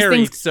like These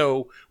harried, things-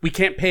 so we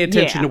can't pay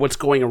attention Yeah. to what's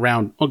going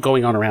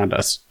on around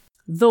us.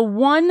 The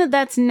one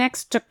that's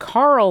next to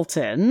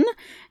Carlton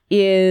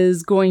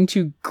is going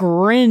to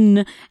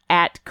grin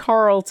at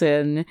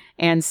Carlton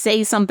and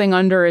say something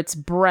under its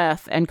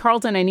breath. And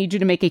Carlton, I need you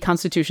to make a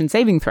Constitution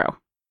saving throw.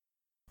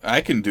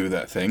 I can do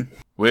that thing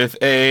with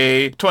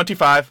a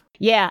 25.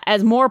 Yeah,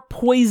 as more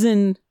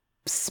poison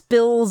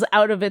spills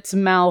out of its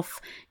mouth,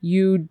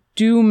 you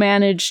do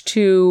manage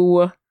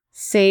to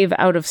save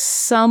out of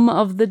some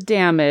of the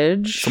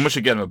damage. Someone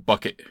should get him a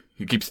bucket.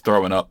 He keeps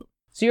throwing up.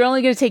 So you're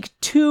only going to take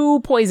 2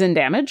 poison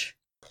damage.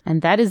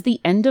 And that is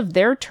the end of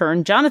their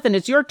turn. Jonathan,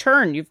 it's your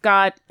turn. You've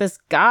got this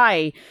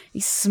guy.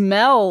 He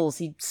smells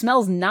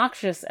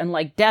noxious and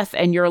like death,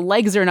 and your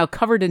legs are now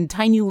covered in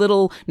tiny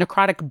little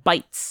necrotic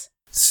bites.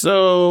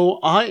 So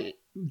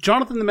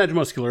Jonathan the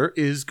Magimuscular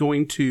is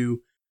going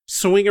to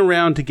swing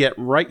around to get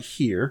right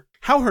here.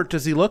 How hurt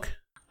does he look?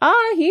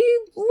 He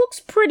looks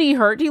pretty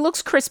hurt. He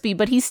looks crispy,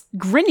 but he's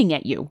grinning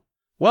at you.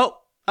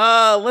 Well,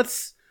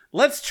 let's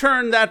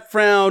turn that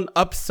frown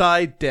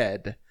upside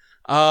dead.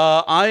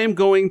 I am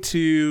going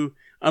to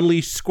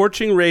unleash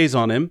Scorching Rays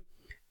on him,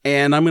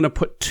 and I'm going to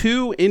put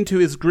 2 into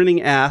his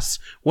grinning ass,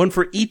 1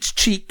 for each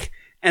cheek,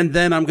 and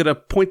then I'm going to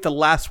point the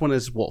last one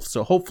as Wolf.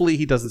 So hopefully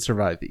he doesn't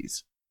survive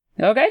these.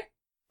 Okay.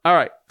 All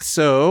right.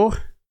 So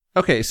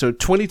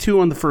 22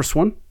 on the first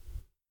one.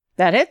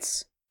 That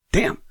hits.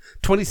 Damn.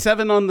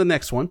 27 on the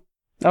next one.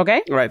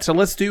 Okay. All right. So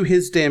let's do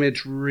his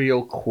damage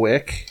real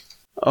quick.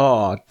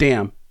 Oh,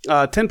 damn.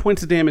 10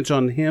 points of damage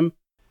on him.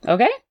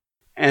 Okay.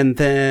 And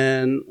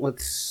then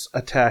let's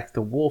attack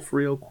the wolf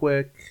real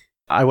quick.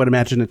 I would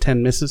imagine a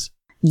 10 misses.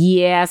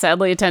 Yeah,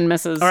 sadly a 10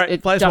 misses. All right,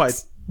 it flies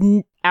ducks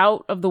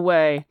out of the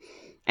way.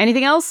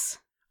 Anything else?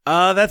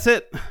 That's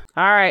it.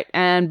 All right,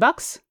 and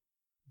Bucks?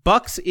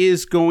 Bucks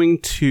is going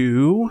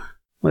to,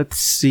 let's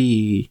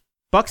see.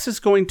 Bucks is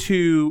going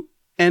to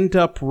end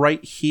up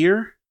right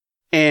here,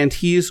 and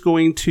he's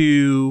going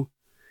to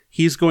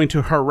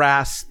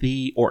harass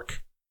the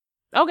orc.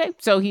 Okay,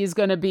 so he's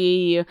going to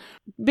be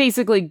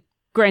basically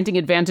granting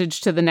advantage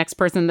to the next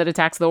person that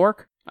attacks the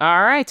orc.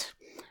 All right.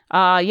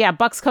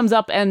 Bucks comes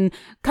up and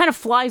kind of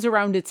flies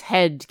around its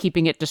head,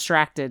 keeping it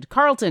distracted.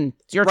 Carlton,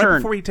 it's your Right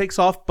turn. before he takes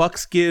off,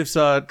 Bucks gives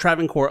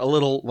Travancore a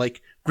little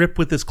grip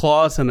with his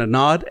claws and a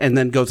nod, and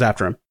then goes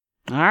after him.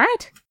 All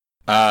right.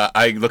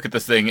 I look at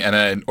this thing, and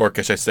in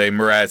Orcish I say,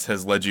 Miraz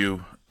has led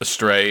you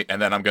astray,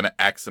 and then I'm going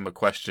to ask him a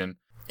question.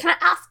 Can I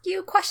ask you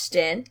a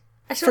question?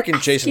 I just wanna Frickin'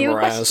 ask Jason you a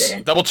Mraz.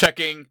 question. Double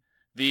checking.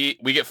 We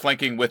get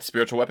flanking with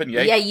spiritual weapon,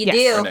 yay? Yeah, you Yes.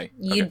 do. Or nay?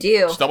 You Okay. do.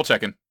 Just double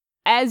checking.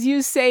 As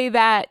you say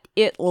that,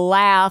 it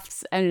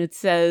laughs and it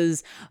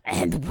says,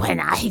 "And when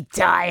I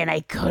die and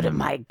I go to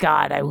my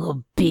god, I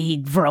will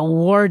be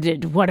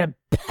rewarded. What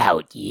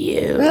about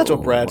you?" That's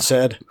what Brad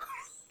said.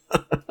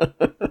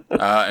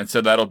 And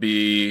so that'll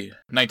be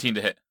 19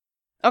 to hit.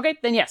 Okay,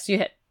 then yes, you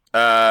hit.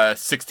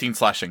 16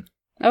 slashing.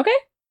 Okay.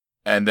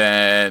 And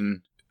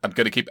then I'm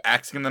going to keep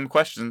asking them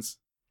questions.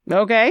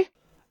 Okay.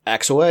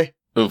 Axe away.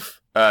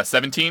 Oof.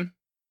 17.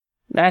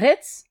 That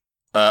hits.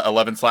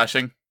 11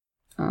 slashing.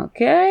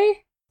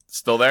 Okay.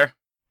 Still there?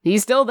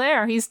 He's still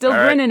there. He's still All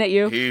right. grinning at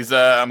you. He's,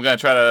 I'm going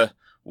to try to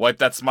wipe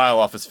that smile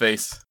off his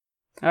face.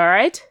 All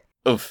right.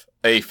 Oof.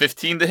 A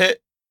 15 to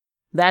hit.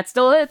 That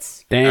still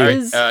hits. Damn. All right.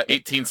 Is-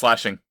 18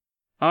 slashing.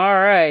 All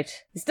right.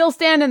 He's still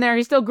standing there.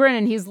 He's still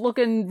grinning. He's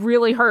looking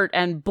really hurt,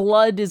 and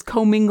blood is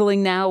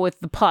commingling now with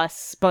the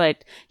pus,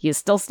 but he is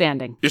still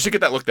standing. You should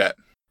get that looked at.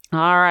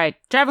 All right.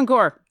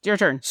 Travancore, it's your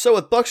turn. So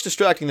with Bucks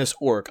distracting this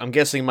orc, I'm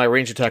guessing my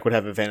range attack would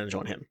have advantage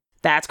on him.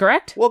 That's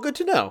correct. Well, good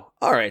to know.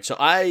 All right, so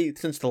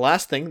since the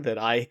last thing that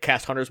I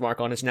cast Hunter's Mark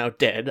on is now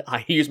dead,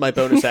 I use my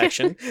bonus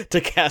action to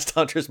cast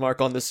Hunter's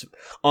Mark on this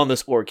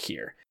orc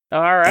here.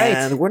 All right.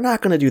 And we're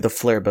not going to do the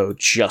flare bow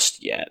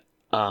just yet.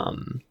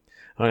 I'm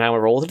going to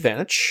roll with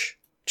advantage,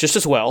 just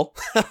as well.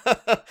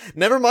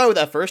 Never mind what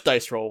that first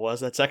dice roll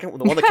was. That second,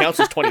 the one that counts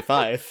is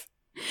 25.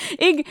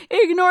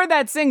 Ignore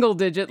that single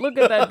digit. Look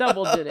at that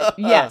double digit.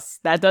 Yes,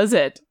 that does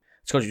it.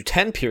 It's going to do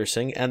 10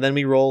 piercing, and then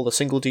we roll the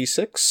single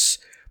d6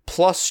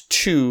 plus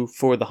 2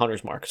 for the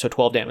Hunter's Mark, so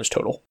 12 damage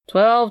total.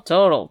 12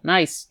 total.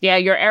 Nice. Yeah,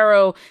 your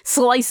arrow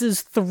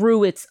slices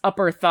through its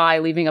upper thigh,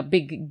 leaving a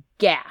big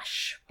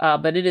gash,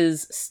 but it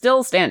is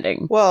still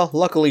standing. Well,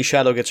 luckily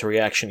Shadow gets a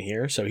reaction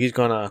here, so he's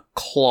going to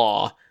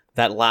claw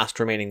that last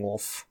remaining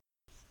wolf.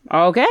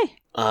 Okay.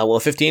 Will a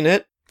 15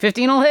 hit?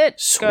 15 will hit.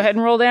 Sweet. Go ahead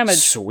and roll damage.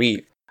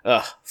 Sweet.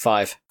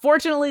 5.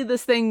 Fortunately,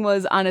 this thing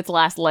was on its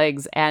last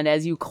legs, and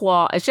as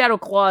Shadow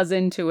claws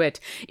into it,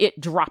 it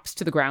drops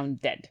to the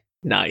ground dead.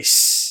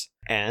 Nice.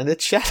 And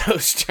it's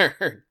Shadow's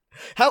turn.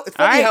 It's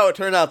funny how it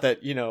turned out that,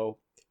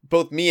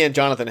 both me and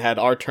Jonathan had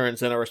our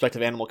turns and our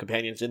respective animal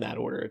companions in that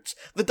order.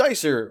 The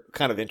dice are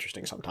kind of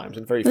interesting sometimes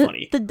and very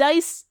funny. The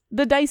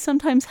dice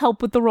sometimes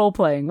help with the role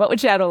playing. What would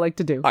Shadow like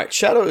to do? All right,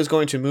 Shadow is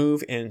going to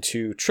move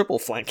into triple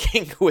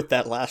flanking with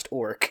that last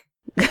orc.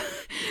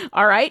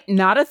 All right,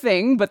 not a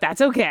thing, but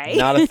that's okay.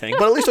 Not a thing,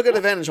 but at least he'll get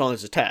advantage on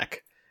his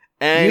attack.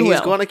 And he's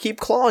going to keep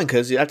clawing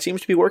because that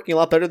seems to be working a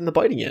lot better than the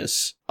biting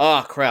is.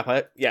 Ah, crap.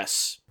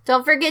 Yes.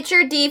 Don't forget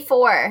your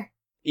D4.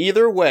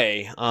 Either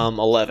way,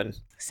 11.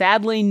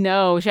 Sadly,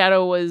 no.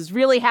 Shadow was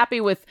really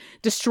happy with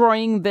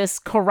destroying this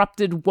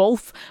corrupted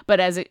wolf, but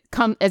as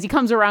he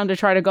comes around to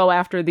try to go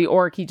after the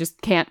orc, he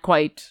just can't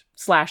quite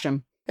slash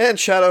him. And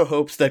Shadow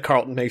hopes that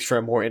Carlton makes for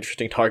a more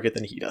interesting target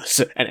than he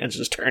does, and ends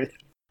his turn.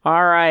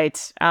 All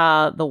right.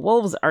 The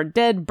wolves are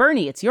dead.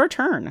 Bernie, it's your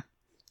turn.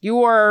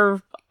 You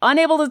are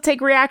unable to take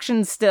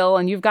reactions still,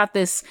 and you've got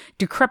this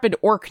decrepit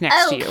orc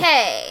next to you.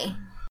 Okay.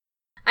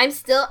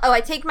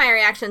 I take my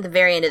reaction at the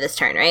very end of this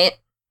turn, right?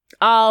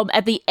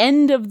 At the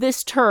end of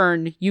this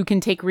turn, you can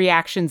take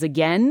reactions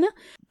again.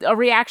 A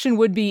reaction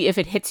would be if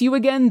it hits you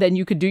again, then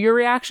you could do your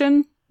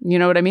reaction. You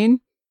know what I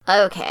mean?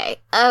 Okay.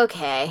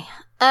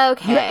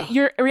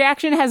 Your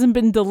reaction hasn't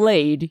been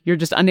delayed. You're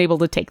just unable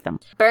to take them.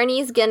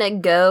 Bernie's gonna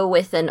go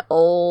with an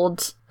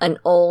old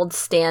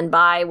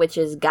standby, which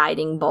is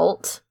Guiding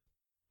Bolt.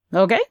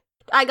 Okay.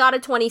 I got a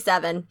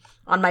 27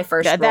 on my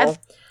first roll. That's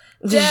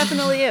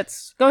definitely it.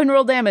 Go ahead and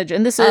roll damage.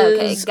 And this is...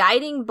 Okay,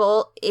 Guiding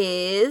Bolt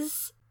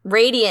is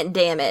radiant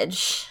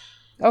damage.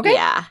 Okay.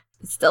 Yeah.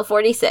 It's still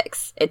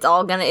 46.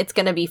 It's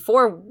gonna be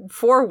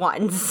four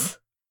ones.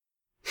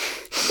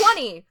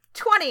 20.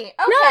 Okay,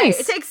 nice.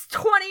 It takes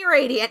 20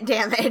 radiant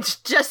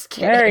damage. Just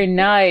kidding. Very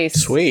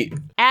nice. Sweet.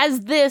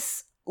 As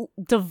this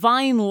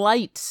divine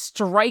light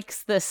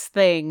strikes this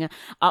thing,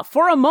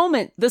 for a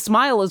moment, the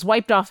smile is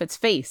wiped off its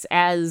face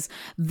as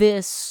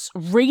this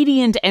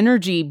radiant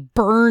energy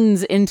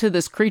burns into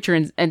this creature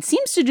and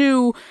seems to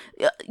do...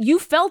 you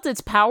felt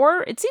its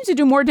power. It seems to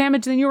do more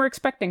damage than you were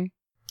expecting.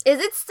 Is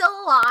it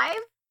still alive?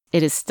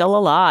 It is still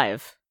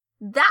alive.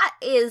 That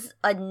is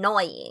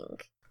annoying.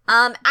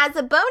 As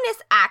a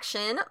bonus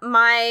action,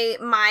 my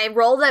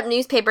rolled up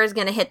newspaper is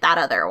gonna hit that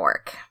other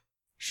orc.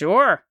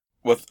 Sure.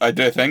 What I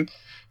did a thing?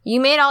 You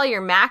made all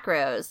your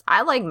macros.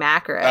 I like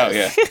macros. Oh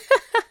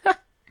yeah.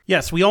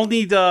 Yes, we all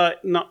need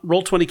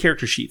roll 20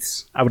 character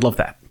sheets. I would love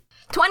that.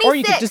 26. Or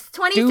you could just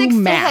 26 do to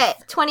math.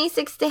 hit.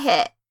 26 to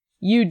hit.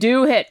 You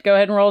do hit. Go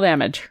ahead and roll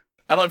damage.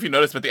 I don't know if you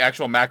noticed, but the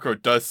actual macro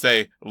does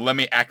say, "Let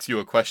me ask you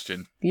a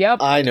question." Yep.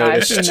 I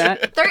noticed. I've seen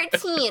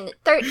that.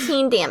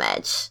 13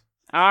 damage.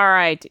 All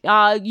right.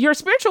 Your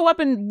spiritual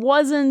weapon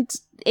wasn't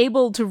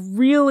able to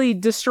really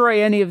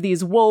destroy any of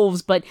these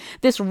wolves, but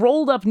this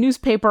rolled up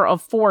newspaper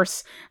of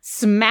force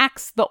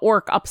smacks the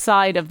orc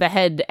upside of the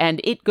head, and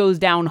it goes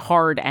down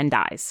hard and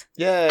dies.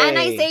 Yay. And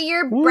I say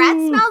your breath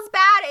smells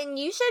bad and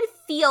you should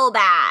feel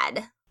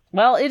bad.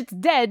 Well, it's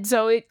dead,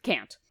 so it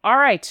can't. All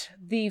right.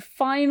 The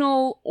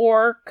final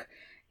orc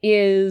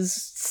is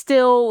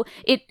still...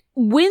 It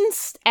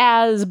winced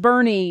as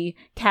Bernie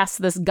cast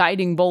this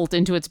guiding bolt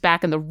into its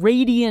back, and the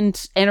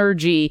radiant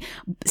energy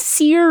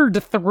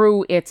seared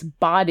through its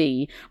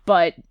body,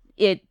 but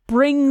it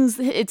brings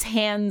its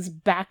hands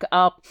back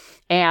up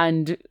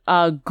and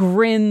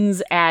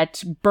grins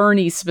at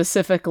Bernie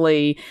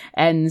specifically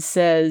and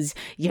says,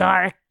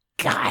 "Your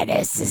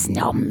goddess is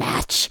no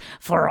match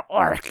for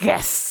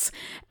Orcus,"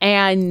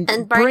 and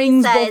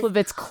brings says, both of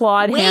its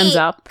clawed hands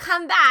up.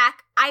 Come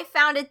back. I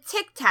found a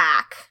Tic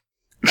Tac.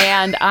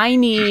 And I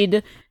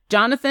need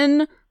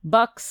Jonathan,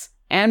 Bucks,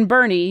 and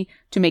Bernie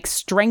to make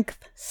strength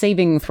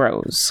saving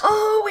throws.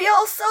 Oh, we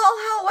all saw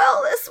how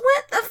well this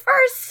went the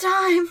first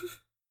time.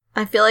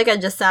 I feel like I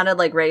just sounded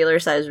like regular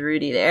size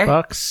Rudy there.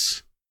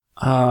 Bucks,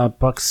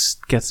 Bucks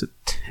gets a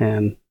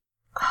 10.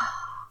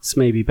 This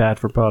may be bad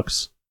for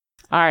Bucks.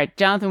 All right,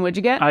 Jonathan, what'd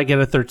you get? I get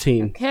a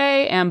 13.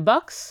 Okay, and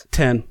Bucks?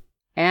 10.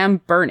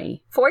 And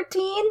Bernie.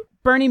 14?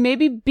 Bernie,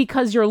 maybe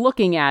because you're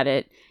looking at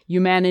it,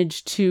 you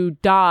manage to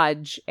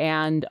dodge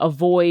and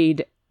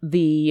avoid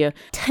the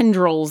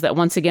tendrils that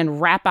once again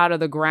wrap out of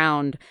the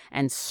ground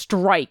and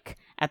strike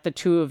at the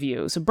two of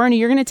you. So, Bernie,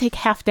 you're going to take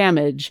half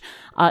damage.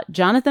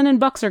 Jonathan and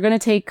Bucks are going to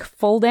take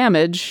full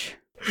damage.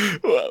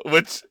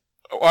 Which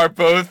are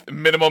both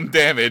minimum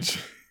damage.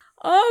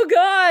 Oh,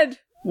 God.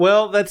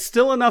 Well, that's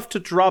still enough to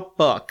drop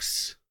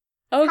Bucks.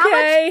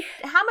 Okay.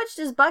 How much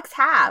does Bucks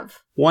have?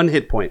 1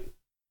 hit point.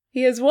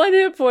 He has 1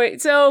 hit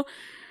point. So,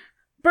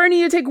 Bernie,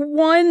 you take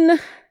one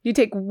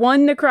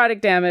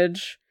necrotic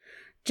damage.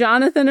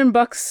 Jonathan and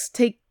Bucks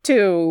take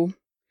 2.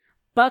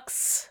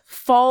 Bucks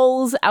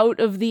falls out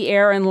of the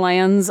air and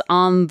lands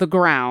on the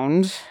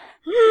ground.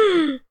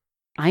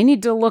 I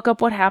need to look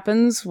up what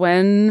happens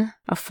when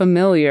a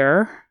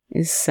familiar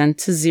is sent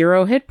to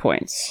 0 hit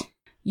points.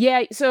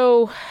 Yeah,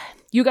 so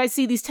you guys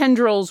see these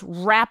tendrils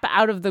wrap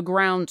out of the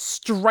ground,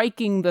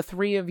 striking the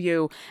three of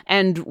you.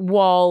 And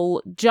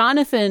while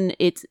Jonathan,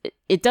 it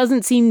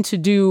doesn't seem to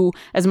do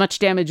as much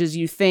damage as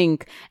you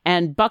think,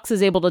 and Bucks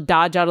is able to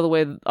dodge out of the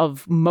way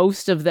of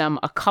most of them,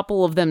 a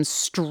couple of them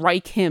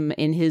strike him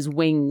in his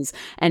wings.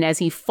 And as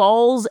he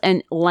falls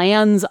and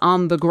lands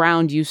on the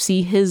ground, you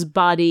see his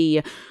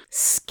body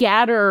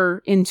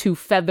scatter into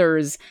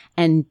feathers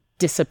and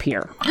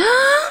disappear.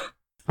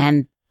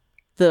 And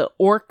the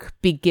orc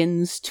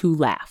begins to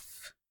laugh.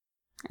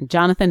 And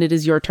Jonathan, it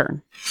is your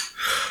turn.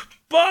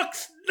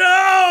 Bucks,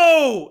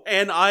 no!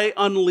 And I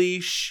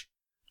unleash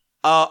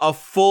a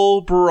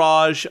full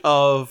barrage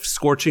of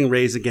scorching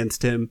rays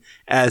against him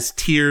as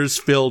tears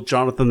fill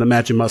Jonathan the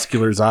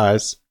Magimuscular's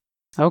eyes.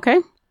 Okay.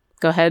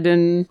 Go ahead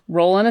and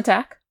roll an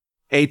attack.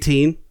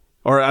 16.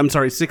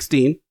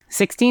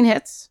 16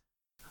 hits.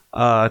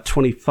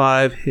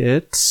 25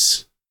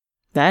 hits.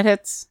 That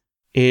hits.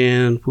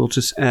 And we'll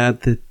just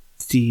add the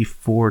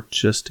D4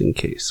 just in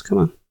case.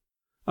 Come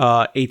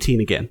on. 18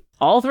 again.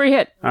 All 3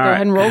 hit. Go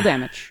ahead and roll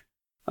damage.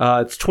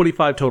 It's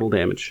 25 total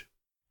damage.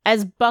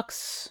 As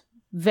Bucks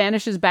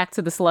vanishes back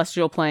to the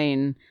celestial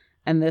plane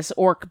and this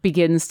orc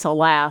begins to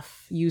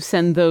laugh, you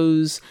send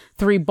those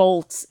 3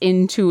 bolts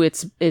into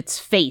its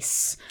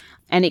face,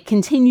 and it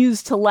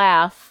continues to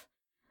laugh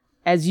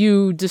as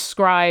you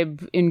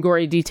describe in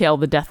gory detail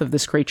the death of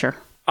this creature.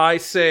 I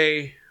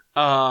say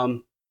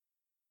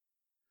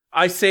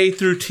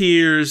through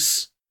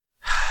tears,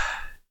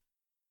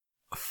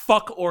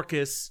 fuck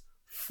Orcus,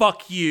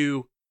 fuck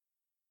you.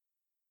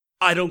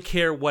 I don't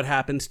care what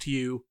happens to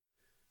you.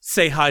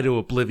 Say hi to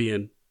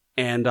Oblivion.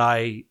 And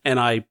I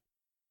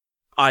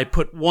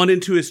put one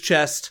into his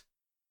chest,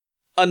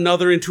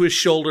 another into his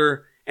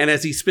shoulder, and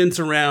as he spins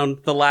around,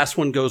 the last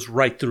one goes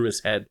right through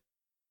his head.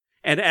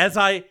 And as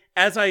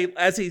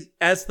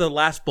the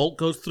last bolt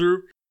goes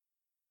through,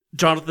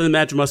 Jonathan the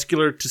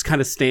Magimuscular just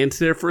kind of stands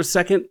there for a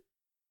second,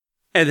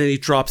 and then he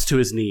drops to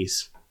his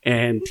knees,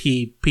 and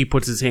he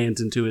puts his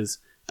hands into his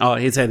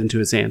head into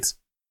his hands.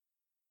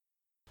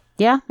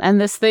 Yeah,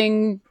 and this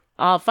thing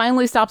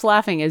finally stops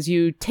laughing as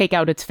you take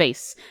out its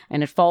face,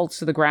 and it falls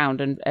to the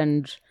ground,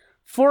 and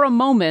for a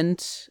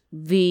moment,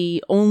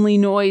 the only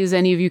noise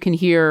any of you can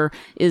hear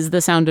is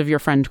the sound of your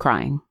friend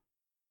crying.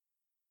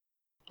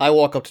 I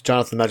walk up to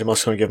Jonathan the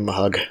Magimuscular and give him a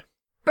hug.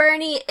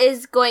 Bernie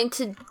is going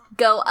to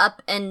go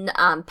up and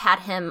pat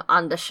him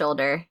on the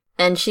shoulder,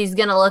 and she's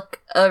going to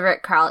look over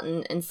at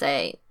Carlton and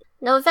say,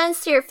 "No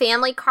offense to your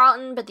family,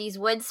 Carlton, but these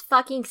woods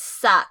fucking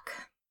suck."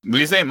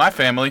 These ain't my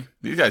family.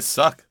 These guys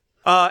suck.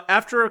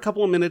 After a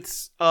couple of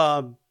minutes,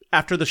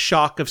 after the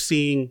shock of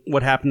seeing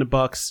what happened to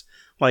Bucks,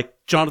 like,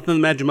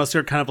 Jonathan the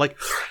Magimuscular kind of like,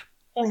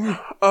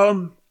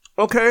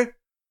 okay,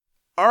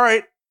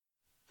 alright,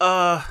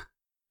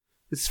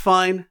 it's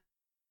fine.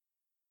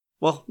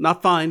 Well,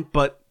 not fine,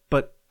 but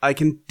I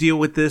can deal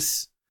with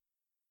this.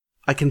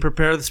 I can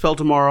prepare the spell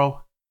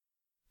tomorrow,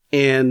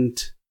 and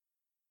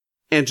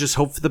just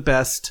hope for the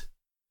best,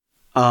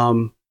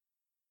 and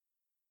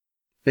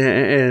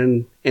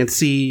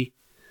see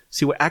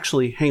what,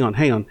 actually, hang on.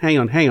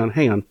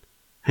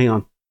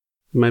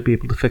 You might be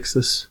able to fix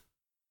this.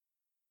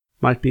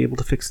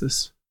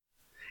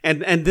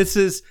 And this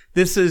is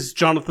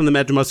Jonathan the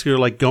Magimuscular,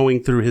 like,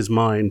 going through his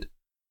mind.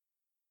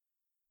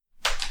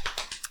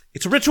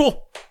 It's a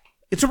ritual.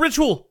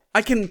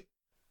 I can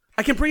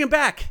bring him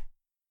back.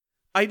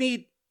 I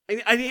need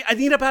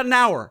about an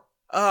hour.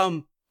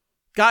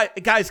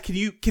 Guys, can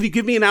you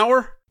give me an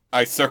hour?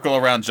 I circle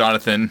around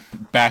Jonathan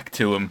back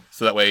to him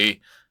so that way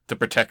to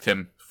protect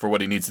him for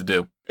what he needs to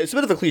do. It's a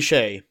bit of a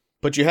cliche,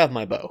 but you have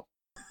my bow.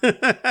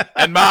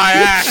 And my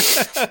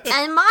axe!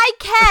 And my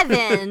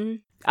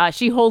Kevin!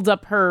 She holds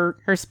up her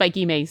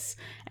spiky mace,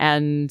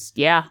 and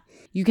yeah,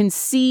 you can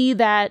see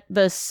that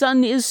the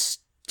sun is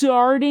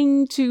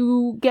starting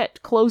to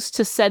get close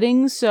to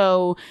setting,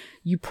 so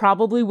you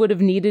probably would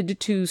have needed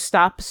to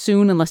stop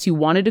soon unless you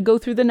wanted to go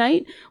through the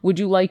night. Would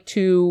you like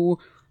to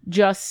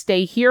just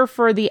stay here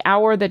for the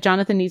hour that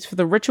Jonathan needs for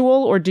the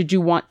ritual, or did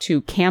you want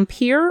to camp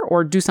here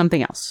or do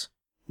something else?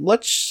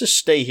 Let's just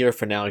stay here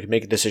for now. We can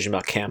make a decision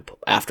about camp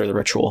after the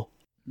ritual.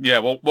 Yeah,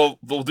 we'll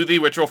do the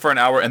ritual for an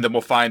hour, and then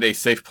we'll find a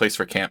safe place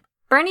for camp.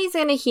 Bernie's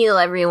gonna heal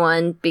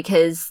everyone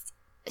because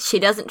she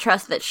doesn't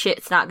trust that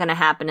shit's not gonna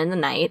happen in the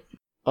night.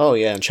 Oh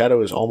yeah, and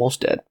Shadow is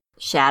almost dead.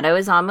 Shadow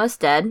is almost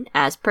dead,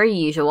 as per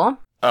usual.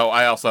 Oh,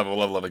 I also have a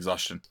level of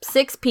exhaustion.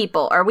 6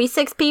 people. Are we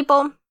 6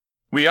 people?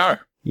 We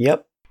are.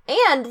 Yep.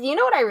 And you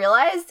know what I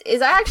realized?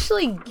 Is I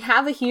actually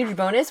have a huge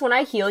bonus. When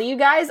I heal you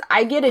guys,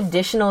 I get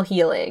additional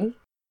healing.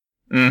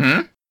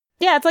 Mm-hmm.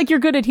 Yeah, it's like you're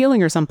good at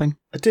healing or something.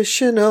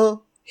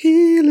 Additional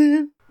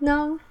healing.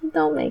 No,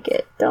 don't make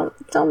it. Don't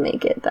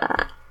make it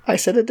that. I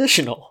said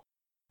additional.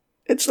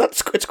 It's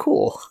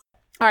cool.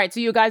 All right,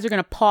 so you guys are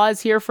going to pause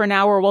here for an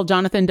hour while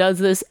Jonathan does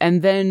this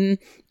and then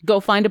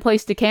go find a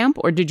place to camp?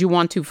 Or did you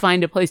want to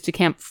find a place to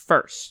camp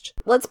first?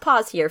 Let's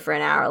pause here for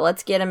an hour.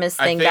 Let's get him his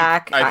thing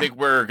back. I think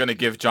we're going to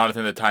give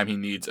Jonathan the time he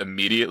needs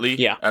immediately.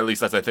 Yeah. At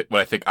least that's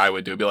what I think I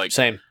would do. Be like,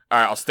 Same. all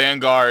right, I'll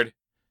stand guard,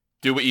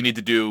 do what you need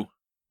to do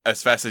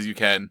as fast as you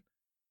can.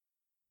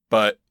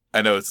 But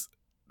I know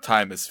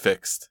time is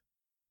fixed.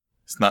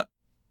 It's not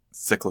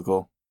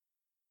cyclical.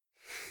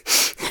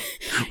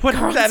 What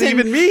does that Carlton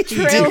even mean?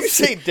 trails- Did you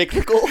say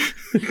dictical?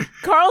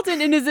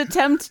 Carlton, in his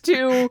attempt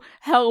to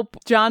help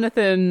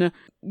Jonathan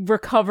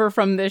recover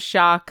from this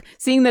shock,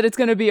 seeing that it's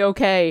going to be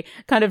okay,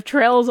 kind of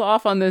trails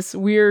off on this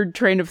weird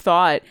train of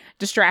thought,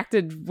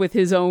 distracted with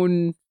his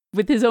own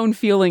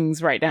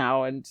feelings right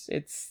now, and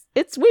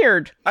it's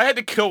weird. I had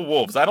to kill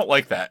wolves. I don't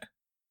like that.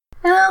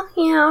 Well,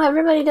 you know,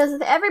 everybody does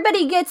it.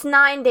 Everybody gets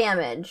 9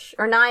 damage.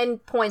 Or 9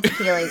 points of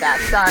healing back.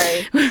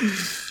 Sorry.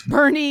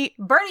 Bernie's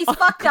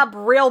fucked up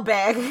real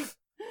big.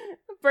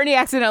 Bernie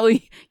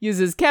accidentally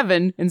uses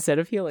Kevin instead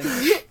of healing.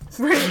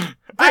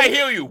 I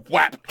heal you,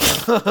 whap!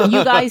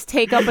 You guys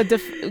take up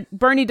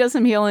Bernie does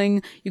some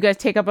healing. You guys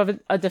take up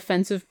a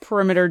defensive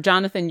perimeter.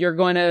 Jonathan, you're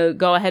going to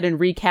go ahead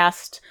and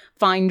recast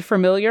Find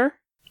Familiar?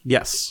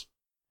 Yes.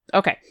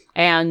 Okay.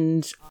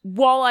 And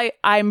while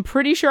I'm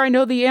pretty sure I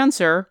know the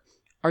answer,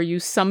 are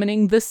you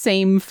summoning the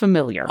same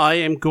familiar? I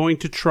am going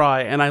to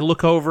try, and I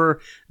look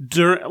over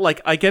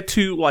I get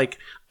to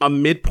a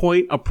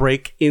midpoint, a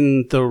break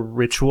in the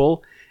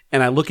ritual,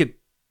 and I look at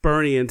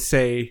Bernie and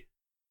say,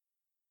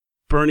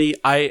 Bernie,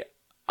 I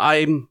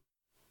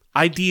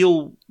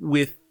deal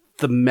with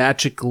the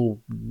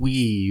magical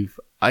weave.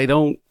 I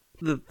don't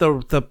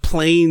the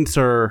planes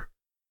are,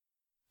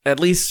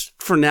 at least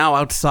for now,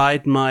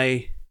 outside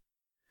my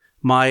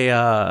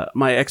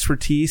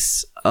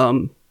expertise.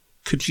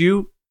 Could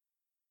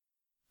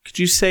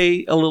you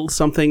say a little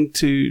something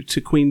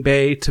to Queen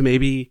Bey to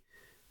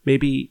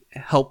maybe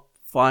help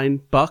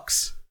find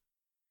Bucks?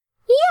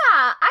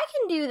 Yeah, I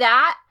can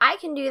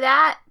do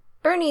that.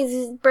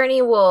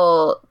 Bernie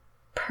will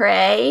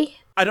pray.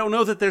 I don't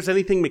know that there's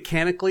anything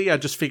mechanically. I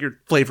just figured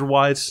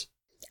flavor-wise.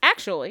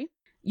 Actually,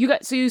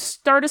 you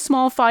start a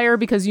small fire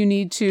because you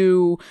need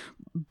to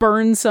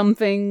burn some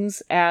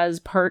things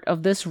as part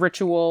of this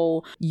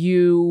ritual.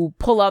 You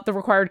pull out the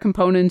required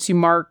components. You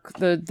mark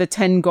the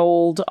 10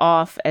 gold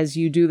off as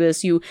you do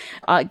this. You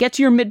get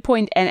to your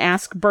midpoint and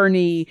ask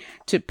Bernie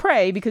to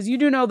pray, because you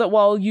do know that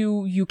while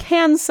you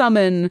can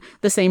summon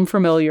the same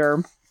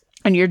familiar,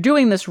 and you're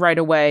doing this right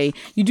away,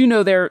 you do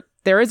know there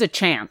is a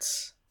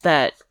chance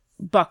that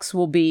Bucks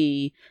will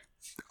be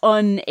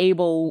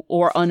unable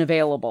or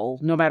unavailable,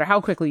 no matter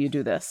how quickly you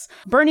do this.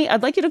 Bernie,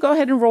 I'd like you to go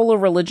ahead and roll a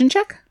religion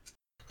check.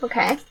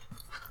 Okay.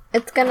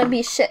 It's gonna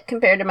be shit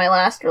compared to my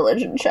last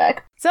religion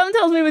check. Something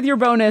tells me with your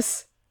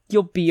bonus,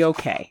 you'll be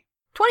okay.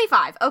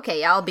 25. Okay,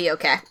 yeah, I'll be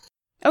okay.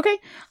 Okay.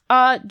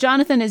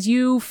 Jonathan, as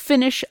you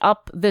finish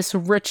up this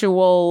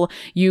ritual,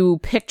 you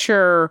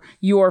picture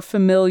your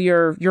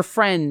familiar, your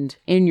friend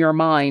in your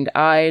mind.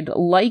 I'd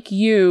like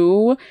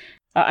you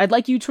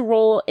to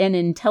roll an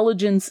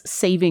intelligence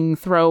saving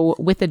throw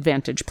with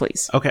advantage,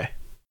 please. Okay.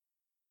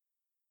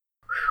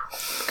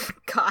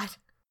 God.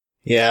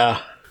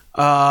 Yeah.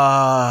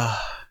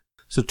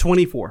 So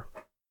 24.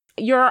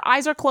 Your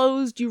eyes are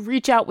closed. You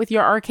reach out with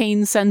your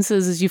arcane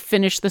senses as you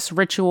finish this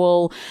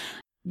ritual.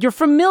 You're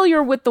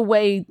familiar with the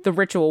way the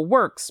ritual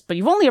works, but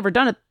you've only ever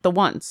done it the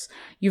once.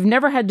 You've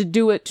never had to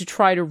do it to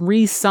try to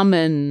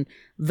resummon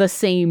the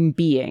same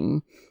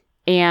being.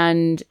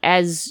 And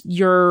as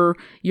your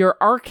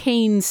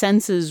arcane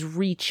senses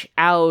reach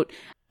out,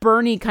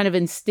 Bernie kind of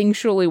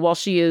instinctually, while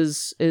she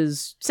is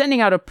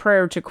sending out a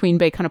prayer to Queen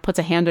Bey, kind of puts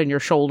a hand on your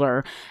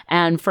shoulder.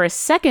 And for a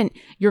second,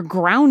 you're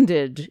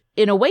grounded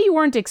in a way you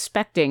weren't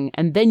expecting.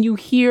 And then you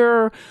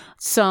hear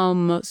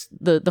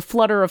the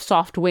flutter of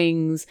soft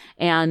wings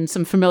and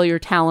some familiar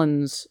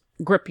talons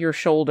grip your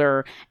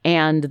shoulder.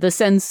 And the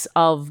sense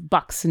of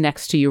Bucks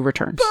next to you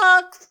returns.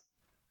 Bucks!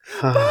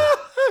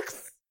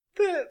 Bucks!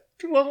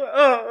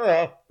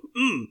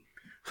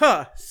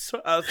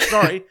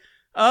 Sorry.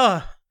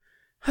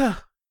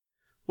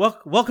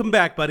 Welcome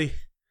back, buddy.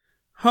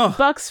 Huh.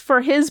 Bucks,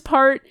 for his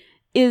part,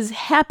 is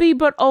happy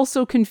but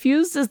also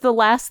confused, as the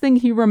last thing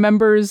he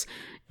remembers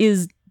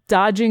is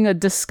dodging a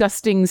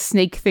disgusting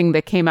snake thing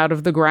that came out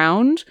of the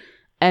ground,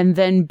 and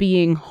then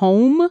being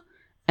home,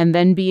 and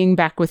then being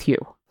back with you.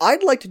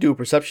 I'd like to do a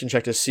perception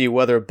check to see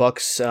whether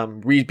Buck's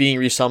being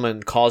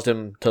resummoned caused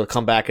him to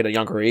come back at a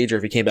younger age, or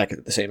if he came back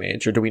at the same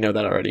age, or do we know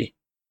that already?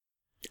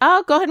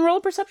 Go ahead and roll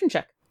a perception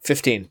check.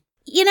 15.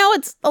 You know,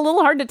 it's a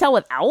little hard to tell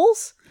with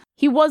owls.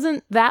 He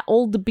wasn't that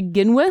old to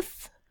begin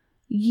with.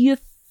 You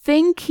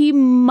think he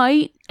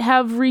might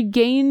have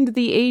regained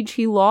the age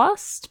he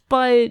lost,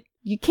 but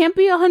you can't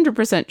be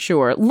 100%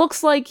 sure. It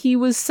looks like he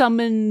was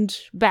summoned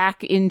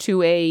back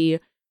into a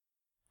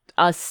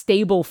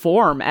stable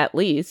form, at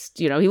least.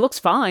 You know, he looks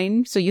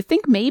fine, so you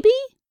think maybe?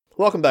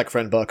 Welcome back,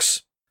 friend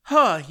Bucks.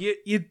 Huh,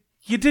 you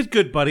did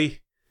good, buddy.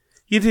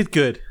 You did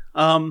good.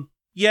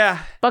 Yeah.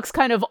 Bucks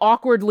kind of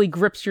awkwardly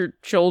grips your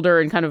shoulder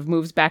and kind of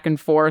moves back and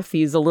forth.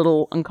 He's a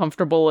little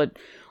uncomfortable at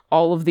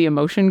all of the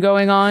emotion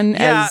going on.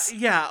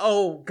 Yeah.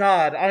 Oh,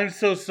 God, I'm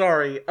so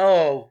sorry.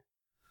 Oh.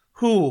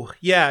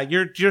 Yeah,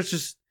 you're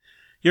just...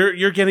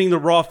 You're getting the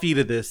raw feed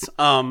of this.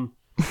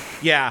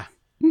 Yeah.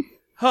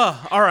 Huh,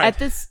 all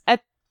right.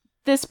 At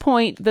this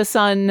point, the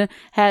sun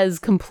has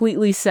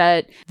completely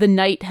set. The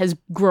night has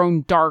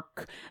grown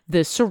dark.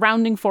 The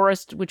surrounding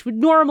forest, which would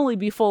normally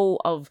be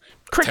full of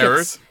crickets...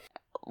 Terrors?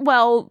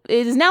 Well,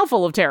 it is now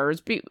full of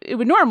terrors. It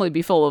would normally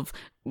be full of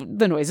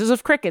the noises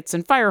of crickets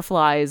and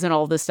fireflies and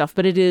all this stuff,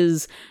 but it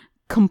is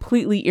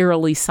completely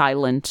eerily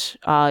silent,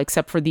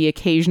 except for the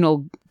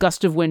occasional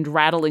gust of wind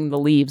rattling the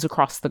leaves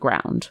across the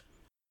ground.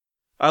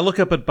 I look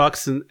up at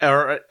Bucks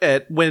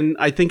when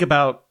I think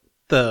about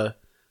the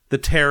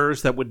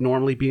terrors that would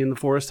normally be in the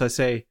forest, I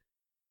say,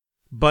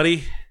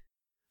 buddy,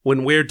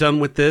 when we're done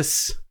with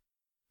this,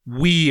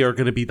 we are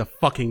going to be the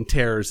fucking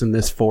terrors in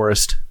this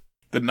forest.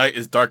 The night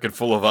is dark and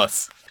full of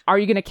us. Are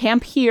you going to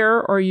camp here,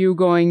 or are you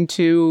going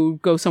to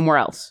go somewhere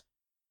else?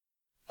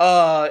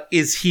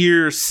 Is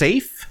here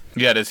safe?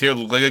 Yeah, does here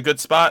look like a good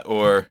spot,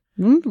 or?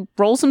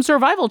 Roll some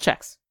survival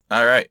checks.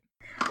 All right.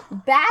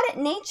 Bad at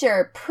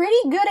nature, pretty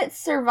good at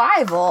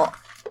survival.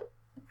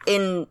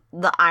 In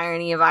the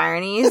irony of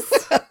ironies.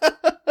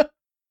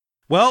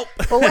 Well,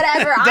 but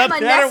whatever, I'm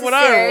doesn't matter what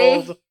I unnecessary.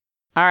 rolled.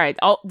 All right.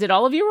 Did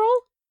all of you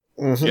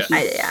roll? Mm-hmm. Yeah.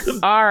 I did, yeah.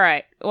 All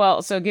right.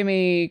 Well, so give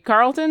me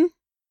Carlton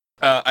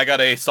I got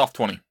a soft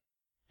 20.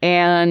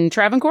 and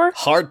Travancore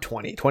Hard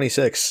 20,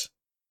 26.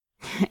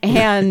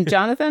 and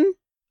Jonathan.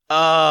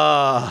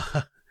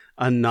 A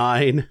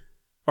 9.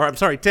 Or, I'm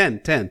sorry,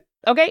 10.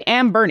 Okay,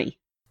 and Bernie.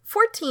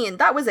 14.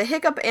 That was a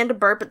hiccup and a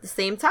burp at the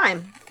same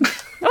time.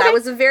 That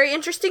was a very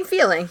interesting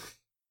feeling.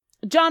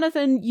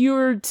 Jonathan,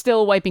 you're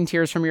still wiping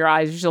tears from your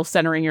eyes. You're still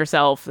centering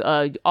yourself.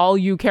 All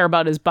you care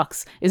about is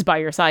Bucks is by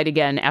your side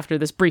again after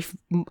this brief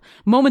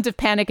moment of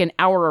panic and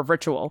hour of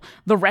ritual.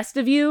 The rest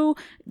of you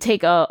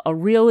take a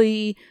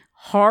really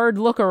hard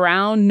look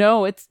around.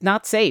 No, it's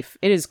not safe.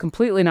 It is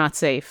completely not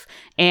safe.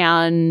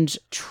 And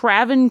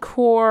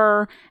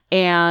Travancore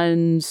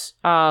and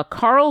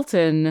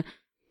Carlton,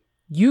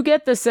 you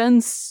get the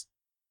sense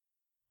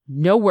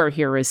nowhere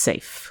here is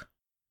safe.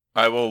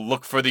 I will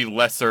look for the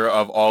lesser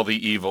of all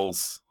the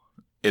evils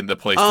in the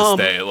place to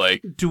stay.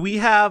 Like, Do we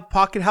have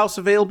Pocket House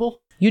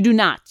available? You do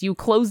not. You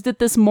closed it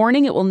this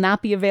morning. It will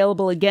not be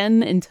available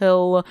again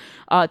until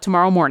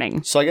tomorrow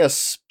morning. So I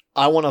guess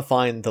I want to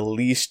find the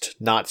least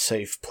not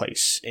safe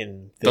place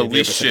in The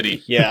least vicinity.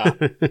 shitty. Yeah.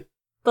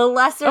 The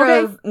lesser Okay.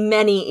 of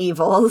many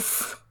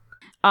evils.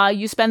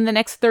 You spend the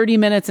next 30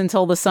 minutes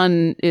until the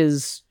sun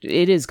is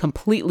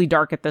completely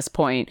dark at this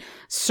point,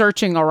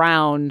 searching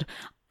around.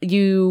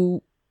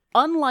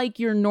 Unlike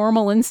your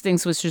normal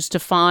instincts, which is to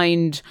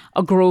find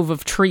a grove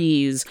of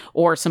trees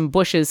or some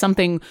bushes,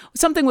 something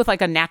with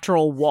like a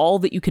natural wall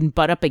that you can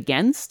butt up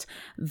against,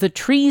 the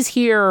trees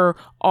here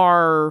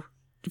are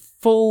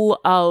full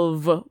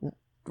of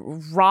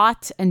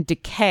rot and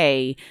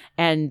decay,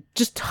 and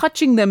just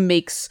touching them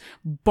makes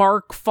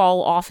bark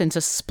fall off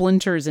into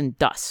splinters and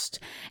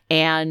dust.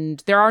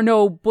 And there are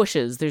no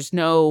bushes. There's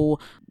no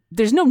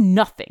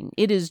nothing.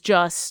 It is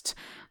just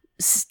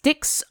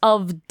sticks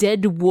of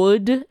dead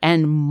wood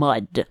and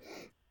mud.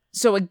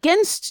 So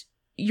against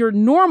your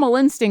normal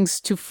instincts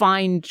to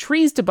find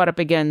trees to butt up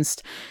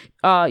against,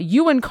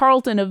 you and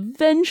Carlton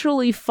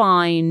eventually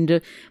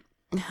find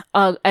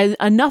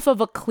enough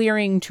of a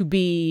clearing to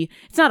be,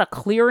 it's not a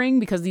clearing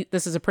because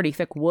this is a pretty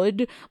thick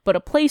wood, but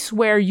a place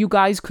where you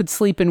guys could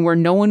sleep and where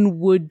no one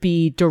would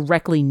be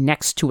directly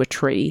next to a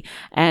tree.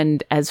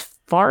 And as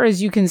far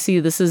as you can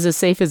see, this is as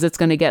safe as it's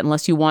going to get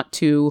unless you want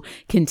to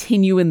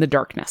continue in the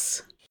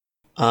darkness.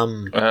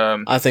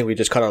 I think we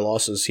just cut our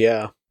losses,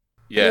 yeah.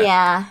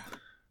 yeah.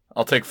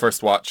 I'll take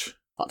first watch.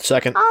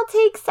 Second. I'll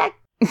take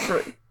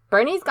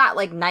Bernie's got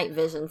like night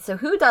vision, so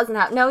who doesn't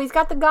have? No, he's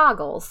got the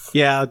goggles.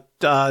 Yeah,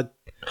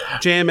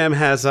 JMM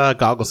has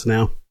goggles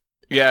now.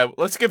 Yeah,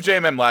 let's give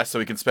JMM last so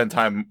we can spend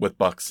time with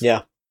Bucks.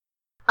 Yeah.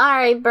 All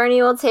right,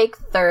 Bernie will take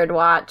third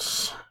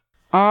watch.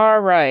 All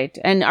right.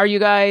 And are you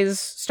guys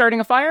starting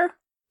a fire?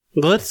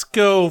 Let's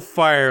go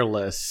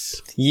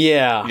fireless.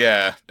 Yeah.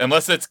 Yeah,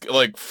 unless it's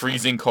like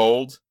freezing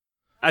cold.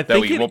 I That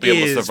think we it won't be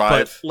able to is,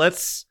 survive. but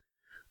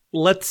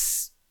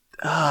let's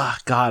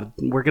God,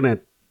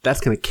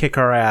 that's gonna kick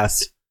our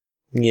ass.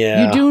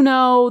 Yeah. You do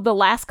know the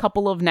last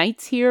couple of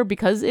nights here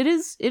because it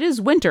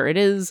is winter.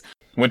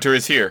 Winter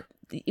is here.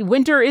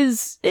 Winter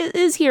is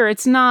here.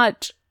 It's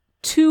not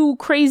too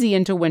crazy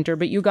into winter,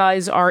 but you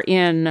guys are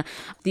in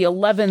the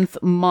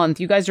 11th month.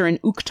 You guys are in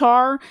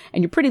Uktar,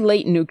 and you're pretty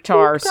late in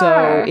Uktar,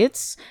 so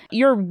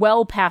you're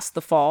well past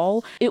the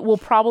fall. It will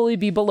probably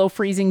be below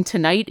freezing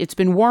tonight. It's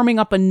been warming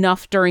up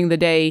enough during the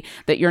day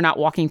that you're not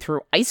walking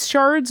through ice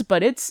shards,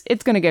 but it's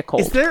going to get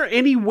cold. Is there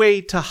any way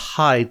to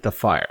hide the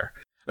fire?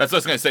 That's what I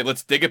was gonna say.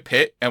 Let's dig a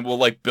pit and we'll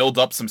like build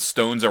up some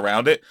stones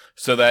around it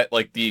so that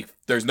like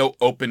there's no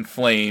open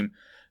flame.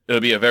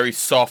 It'll be a very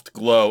soft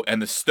glow,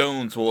 and the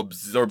stones will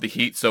absorb the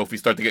heat. So if we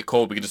start to get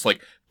cold, we can just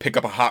like pick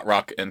up a hot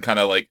rock and kind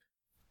of like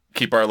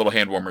keep our little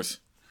hand warmers.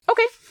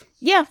 Okay.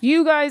 Yeah,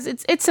 you guys,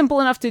 it's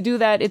simple enough to do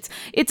that. It's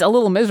a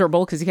little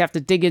miserable because you have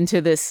to dig into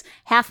this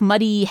half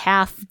muddy,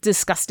 half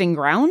disgusting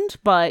ground.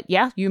 But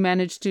yeah, you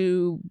managed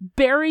to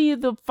bury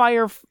the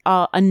fire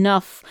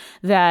enough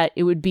that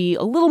it would be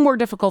a little more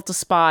difficult to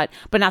spot,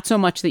 but not so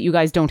much that you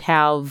guys don't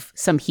have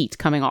some heat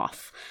coming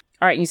off.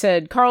 All right, you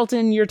said,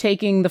 Carlton, you're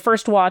taking the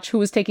first watch. Who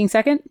was taking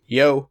second?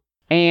 Yo.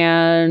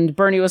 And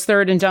Bernie was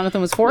third and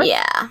Jonathan was fourth?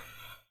 Yeah.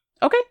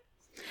 Okay.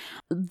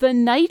 The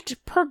night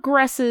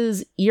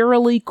progresses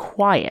eerily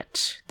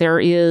quiet. There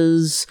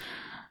is,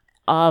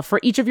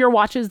 for each of your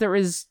watches, there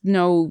is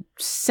no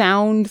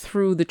sound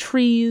through the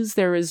trees.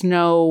 There is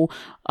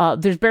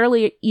there's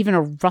barely even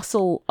a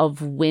rustle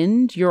of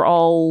wind. You're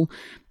all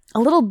a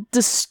little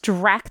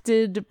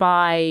distracted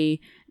by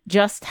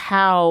just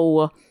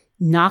how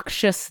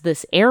noxious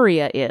this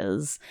area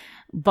is,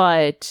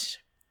 but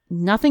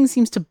nothing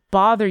seems to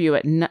bother you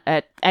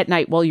at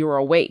night while you're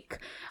awake.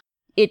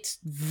 It's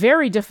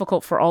very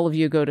difficult for all of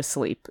you to go to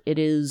sleep. It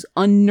is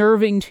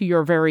unnerving to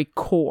your very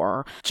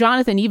core.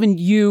 Jonathan, even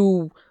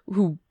you,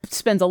 who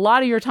spends a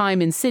lot of your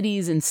time in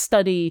cities and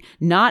study,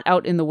 not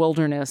out in the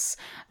wilderness,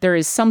 there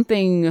is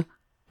something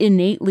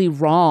innately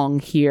wrong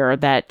here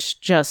that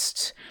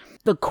just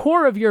the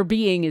core of your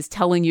being is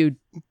telling you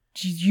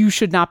you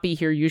should not be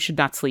here, you should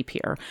not sleep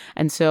here.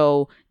 And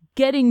so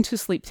getting to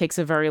sleep takes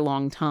a very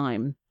long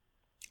time.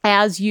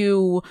 As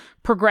you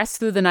progress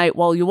through the night,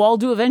 while you all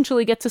do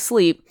eventually get to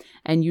sleep,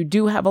 and you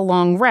do have a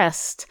long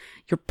rest,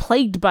 you're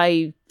plagued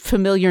by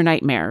familiar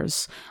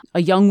nightmares.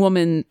 A young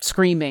woman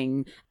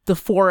screaming, the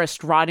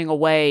forest rotting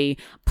away,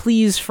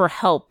 pleas for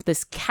help,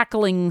 this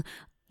cackling,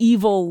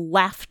 evil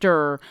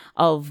laughter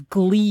of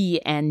glee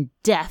and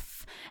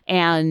death.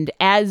 And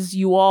as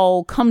you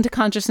all come to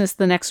consciousness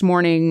the next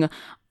morning,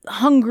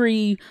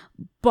 hungry,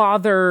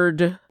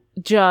 bothered,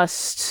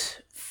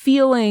 just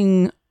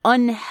feeling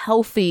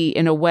unhealthy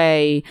in a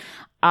way,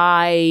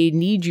 I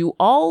need you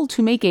all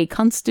to make a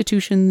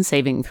Constitution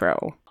saving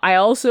throw. I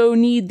also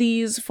need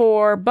these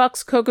for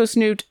Bucks, Coco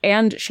Snoot,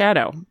 and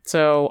Shadow.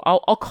 So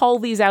I'll call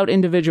these out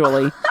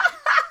individually.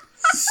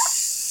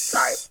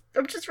 Sorry.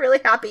 I'm just really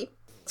happy.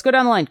 Let's go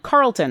down the line.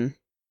 Carlton.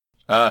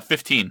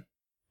 15.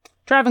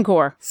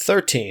 Travancore.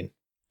 13.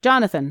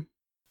 Jonathan.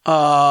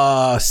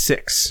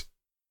 6.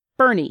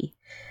 Bernie.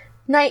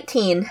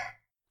 19.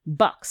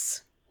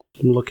 Bucks.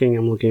 I'm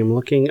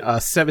looking.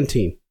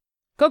 17.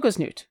 Coco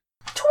Snoot.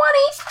 20.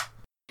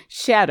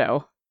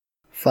 Shadow.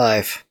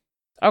 5.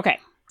 Okay.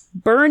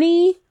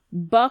 Bernie,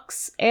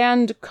 Bucks,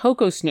 and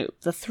Coco Snoot.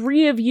 The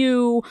three of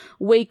you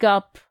wake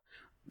up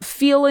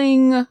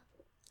feeling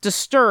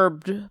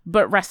disturbed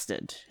but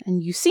rested.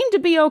 And you seem to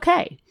be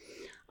okay.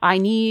 I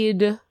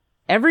need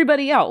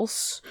everybody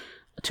else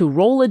to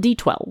roll a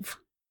d12.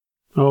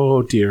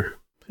 Oh, dear.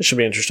 This should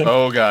be interesting.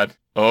 Oh, God.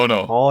 Oh,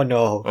 no. Oh,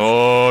 no.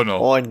 Oh, no.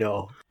 Oh,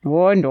 no.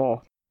 Oh,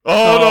 no.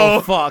 Oh,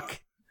 no. Fuck.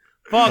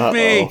 Fuck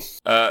me.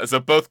 So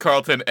both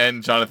Carlton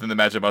and Jonathan the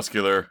Magic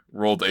Muscular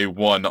rolled a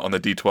 1 on the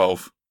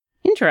D12.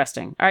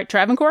 Interesting. All right,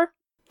 Travancore?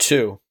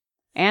 2.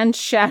 And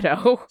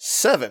Shadow.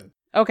 7.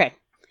 Okay.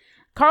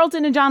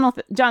 Carlton and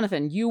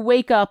Jonathan, you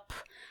wake up.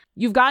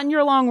 You've gotten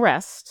your long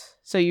rest,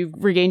 so you've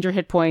regained your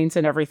hit points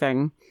and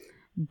everything.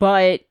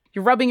 But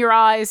you're rubbing your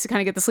eyes to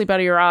kind of get the sleep out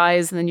of your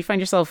eyes, and then you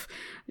find yourself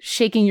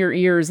shaking your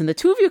ears, and the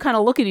two of you kind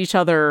of look at each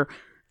other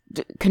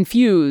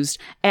confused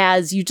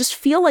as you just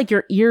feel like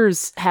your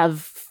ears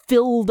have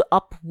filled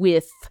up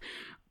with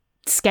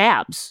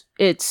scabs.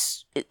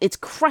 It's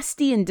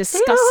crusty and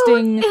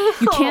disgusting. Ew.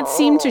 You can't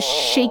seem to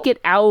shake it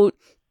out.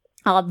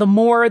 The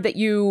more that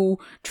you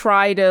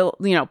try to,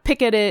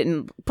 pick at it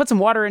and put some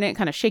water in it,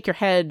 kind of shake your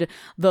head,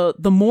 the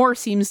more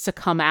seems to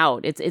come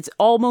out. It's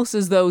almost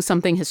as though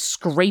something has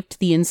scraped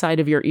the inside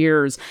of your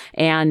ears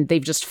and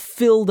they've just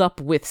filled up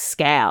with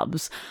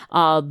scabs.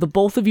 The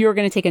both of you are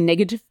going to take a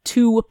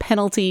 -2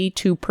 penalty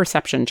to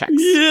perception checks.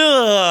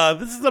 Yeah,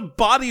 this is a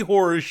body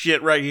horror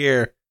shit right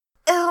here.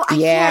 Oh, I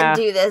can't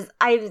do this.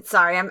 I'm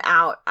sorry, I'm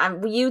out.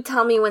 You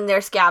tell me when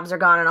their scabs are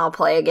gone and I'll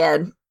play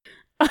again.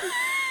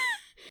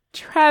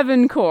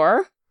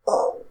 Travancore,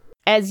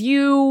 as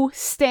you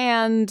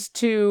stand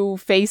to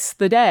face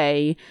the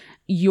day,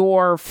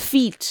 your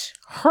feet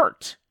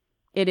hurt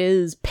It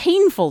is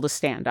painful to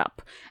stand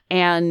up.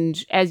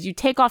 And as you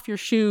take off your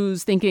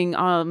shoes, thinking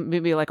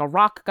maybe like a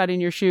rock got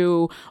in your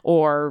shoe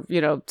or,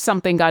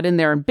 something got in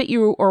there and bit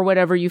you or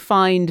whatever, you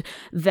find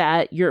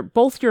that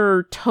both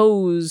your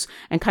toes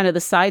and kind of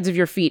the sides of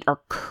your feet are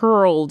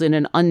curled in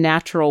an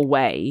unnatural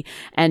way.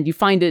 And you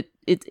find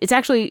it's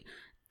actually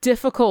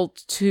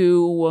difficult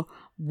to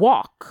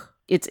walk.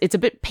 It's a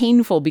bit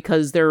painful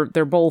because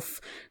they're both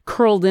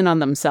curled in on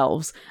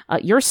themselves.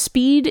 Your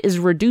speed is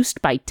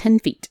reduced by 10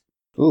 feet.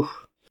 Ooh.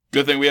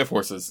 Good thing we have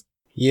horses.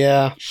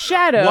 Yeah.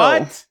 Shadow.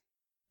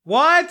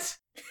 What?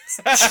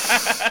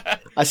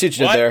 I see what you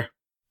did there.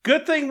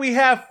 Good thing we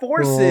have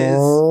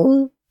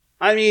forces.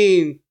 I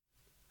mean,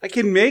 I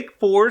can make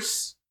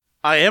force.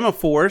 I am a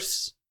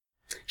force.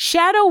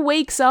 Shadow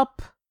wakes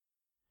up,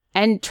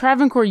 and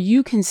Travancore,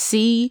 you can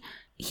see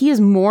he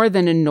is more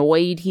than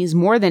annoyed. He's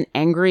more than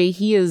angry.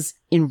 He is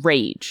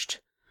enraged.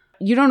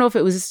 You don't know if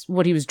it was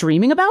what he was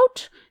dreaming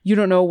about. You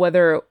don't know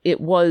whether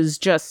it was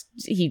just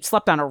he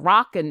slept on a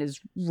rock and is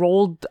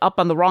rolled up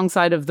on the wrong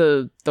side of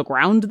the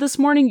ground this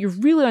morning. You're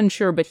really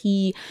unsure, but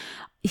he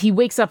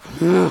wakes up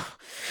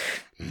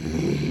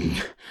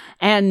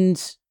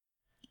and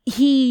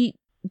he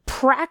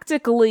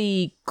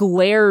practically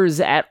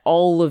glares at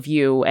all of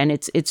you, and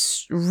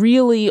it's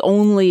really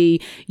only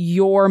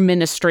your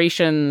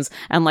ministrations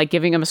and like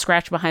giving him a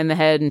scratch behind the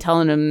head and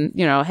telling him,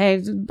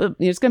 hey,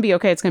 it's gonna be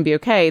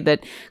okay,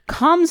 that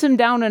calms him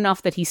down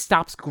enough that he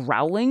stops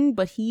growling,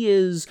 but he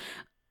is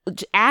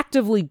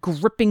actively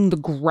gripping the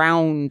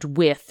ground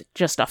with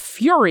just a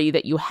fury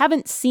that you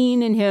haven't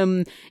seen in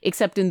him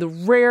except in the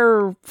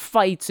rare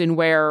fights in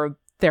where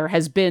there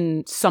has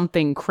been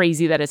something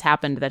crazy that has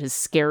happened that has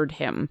scared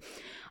him.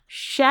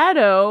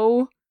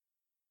 Shadow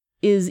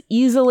is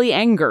easily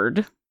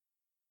angered.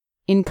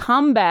 In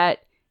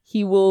combat,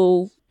 he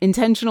will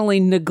intentionally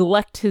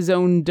neglect his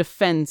own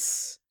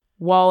defense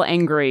while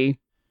angry,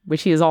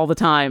 which he is all the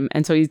time,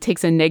 and so he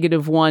takes a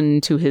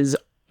 -1 to his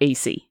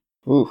AC.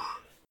 Ooh.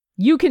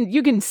 You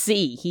can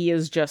see he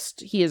is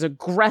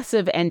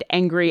aggressive and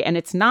angry, and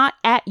it's not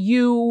at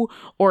you,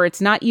 or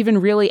it's not even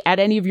really at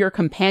any of your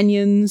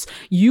companions.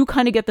 You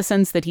kind of get the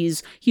sense that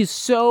he's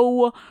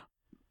so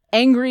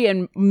angry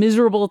and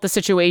miserable at the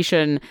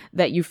situation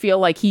that you feel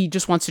like he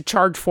just wants to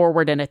charge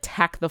forward and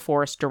attack the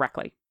forest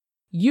directly.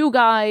 You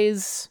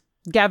guys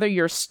gather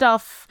your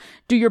stuff,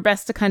 do your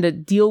best to kind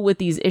of deal with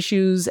these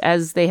issues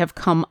as they have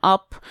come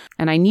up,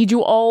 and I need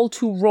you all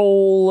to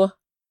roll.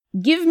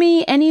 Give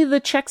me any of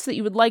the checks that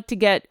you would like to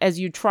get as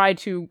you try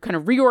to kind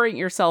of reorient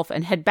yourself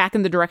and head back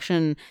in the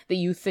direction that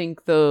you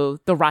think the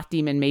rot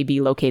demon may be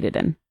located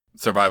in.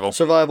 Survival.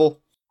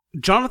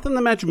 Jonathan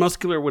the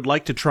Magimuscular would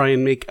like to try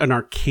and make an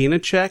Arcana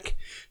check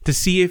to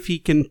see if he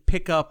can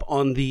pick up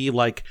on the,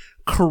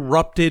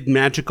 corrupted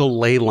magical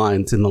ley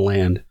lines in the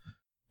land.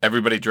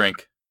 Everybody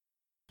drink.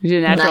 You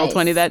did a natural Nice.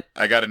 20 that?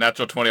 I got a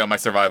natural 20 on my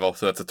survival,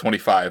 so that's a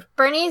 25.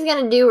 Bernie's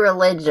gonna do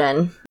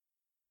religion.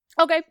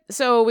 Okay,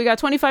 so we got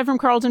 25 from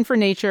Carlton for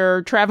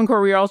nature.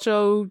 Travancore, we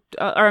also...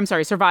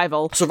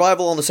 survival.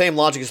 Survival on the same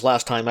logic as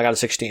last time. I got a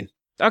 16.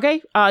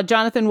 Okay,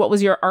 Jonathan, what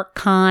was your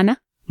Arcana?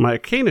 My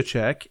Arcana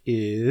check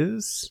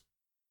is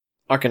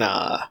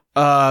Arcana.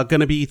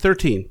 gonna be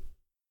 13.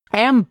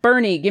 And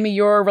Bernie, give me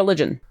your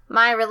religion.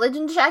 My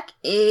religion check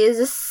is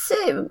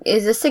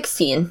a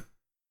 16.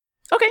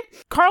 Okay.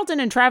 Carlton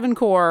and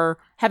Travancore,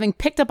 having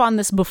picked up on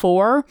this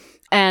before,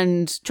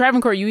 and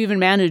Travancore, you even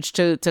managed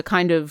to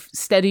kind of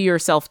steady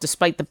yourself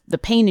despite the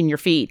pain in your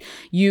feet.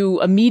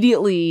 You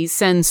immediately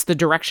sense the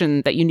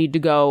direction that you need to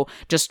go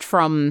just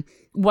from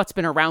what's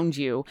been around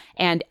you.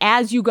 And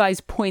as you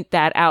guys point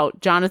that out,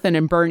 Jonathan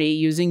and Bernie,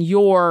 using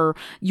your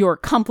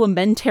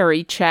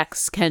complementary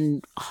checks,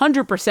 can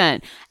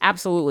 100%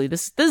 absolutely,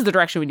 this is the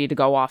direction we need to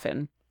go off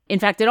in. In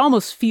fact, it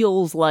almost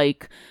feels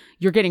like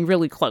you're getting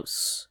really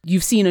close.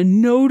 You've seen a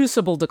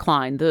noticeable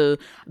decline. The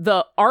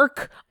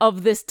arc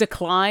of this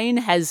decline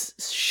has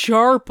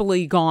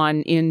sharply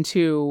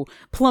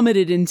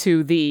plummeted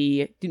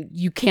into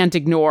you can't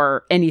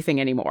ignore anything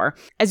anymore.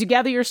 As you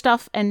gather your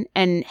stuff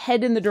and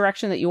head in the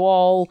direction that you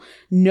all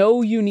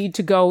know you need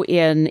to go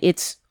in,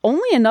 it's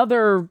only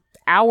another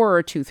hour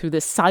or two through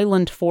this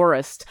silent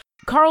forest.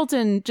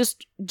 Carlton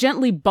just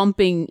gently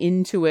bumping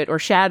into it, or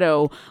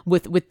Shadow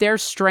with their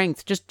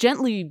strength, just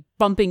gently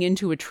bumping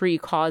into a tree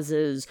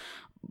causes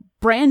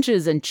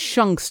branches and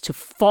chunks to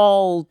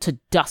fall to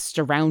dust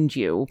around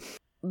you.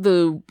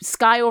 The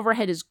sky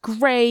overhead is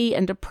gray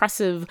and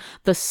oppressive.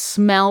 The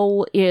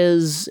smell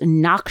is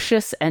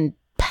noxious and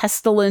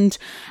pestilent,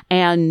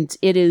 and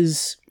it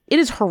is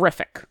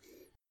horrific.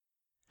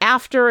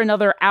 After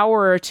another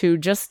hour or two,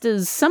 just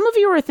as some of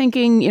you are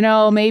thinking,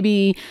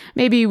 maybe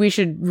we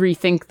should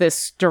rethink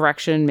this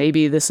direction,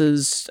 maybe this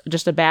is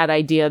just a bad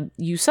idea,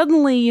 you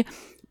suddenly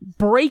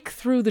break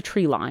through the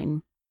tree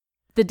line.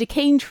 The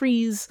decaying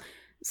trees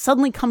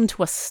suddenly come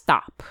to a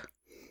stop,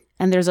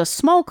 and there's a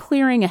small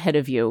clearing ahead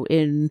of you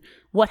in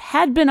what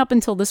had been up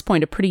until this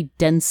point a pretty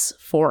dense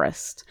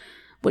forest.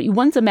 What you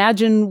once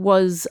imagined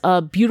was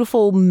a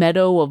beautiful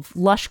meadow of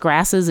lush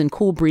grasses and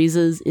cool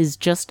breezes is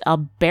just a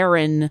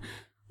barren,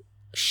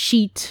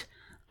 sheet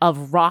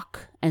of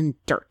rock and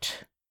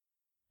dirt.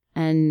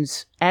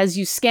 And as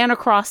you scan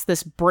across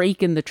this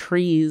break in the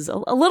trees,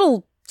 a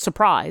little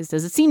surprised,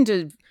 as it seemed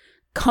to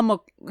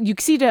you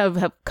seem to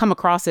have come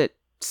across it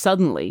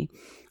suddenly,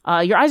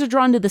 your eyes are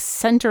drawn to the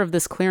center of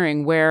this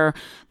clearing where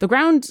the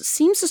ground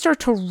seems to start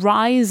to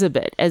rise a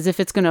bit, as if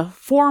it's going to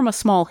form a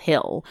small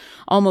hill,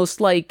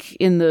 almost like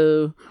in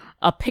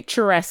a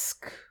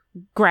picturesque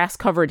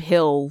grass-covered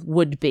hill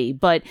would be.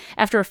 But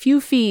after a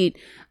few feet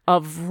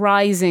of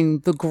rising,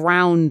 the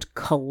ground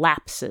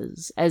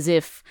collapses, as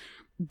if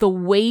the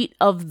weight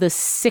of the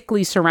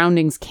sickly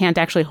surroundings can't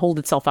actually hold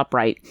itself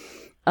upright.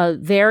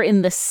 There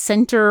in the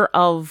center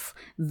of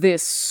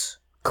this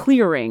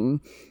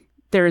clearing,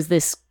 there's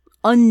this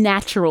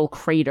unnatural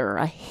crater,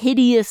 a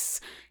hideous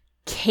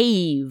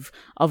cave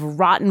of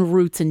rotten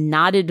roots and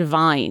knotted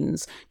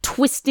vines,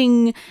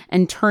 twisting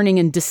and turning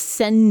and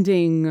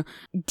descending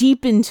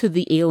deep into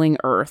the ailing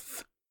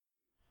earth.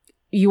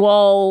 You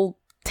all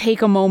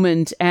take a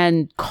moment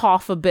and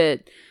cough a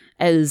bit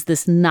as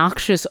this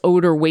noxious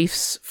odor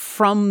wafts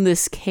from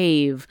this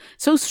cave,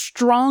 so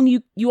strong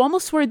you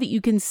almost swear that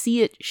you can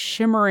see it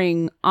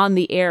shimmering on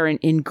the air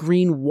in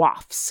green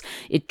wafts.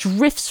 It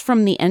drifts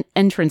from the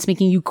entrance,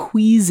 making you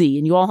queasy,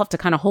 and you all have to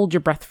kind of hold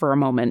your breath for a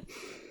moment.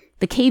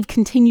 The cave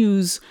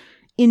continues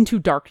into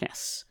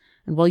darkness,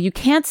 and while you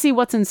can't see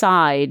what's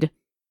inside,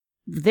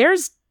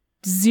 there's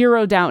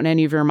zero doubt in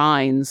any of your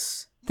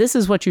minds this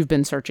is what you've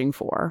been searching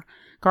for.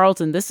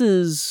 Carlton, this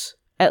is,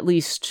 at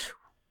least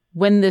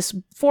when this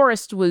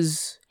forest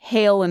was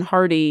hale and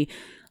hardy,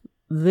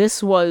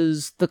 this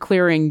was the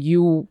clearing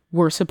you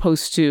were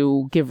supposed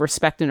to give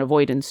respect and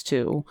avoidance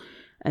to.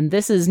 And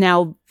this is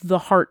now the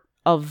heart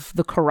of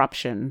the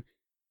corruption.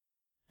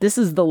 This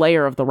is the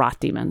lair of the rot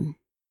demon.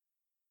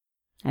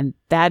 And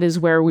that is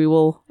where we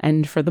will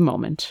end for the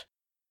moment.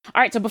 All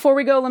right, so before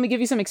we go, let me give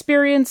you some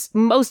experience.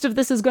 Most of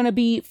this is going to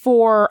be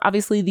for,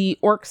 obviously, the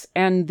orcs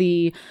and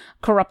the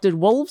corrupted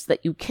wolves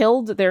that you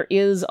killed. There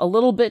is a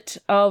little bit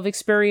of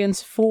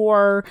experience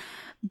for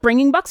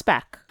bringing Bucks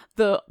back.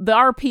 The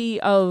RP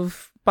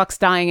of Bucks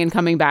dying and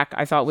coming back,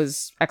 I thought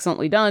was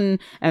excellently done.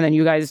 And then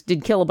you guys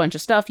did kill a bunch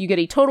of stuff. You get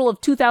a total of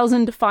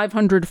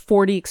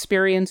 2,540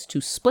 experience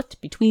to split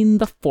between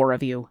the four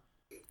of you.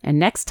 And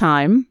next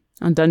time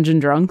on Dungeon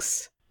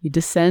Drunks, you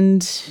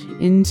descend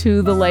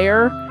into the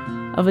lair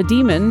of a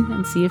demon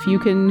and see if you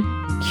can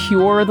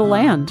cure the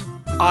land.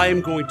 I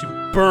am going to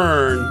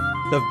burn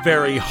the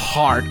very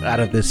heart out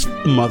of this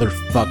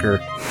motherfucker.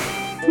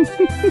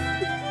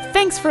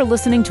 Thanks for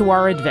listening to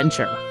our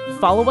adventure.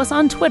 Follow us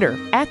on Twitter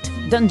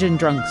 @Dungeon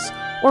Drunks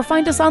or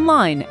find us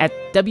online at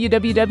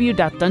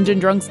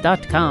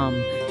www.dungeondrunks.com.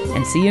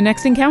 And see you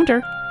next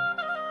encounter.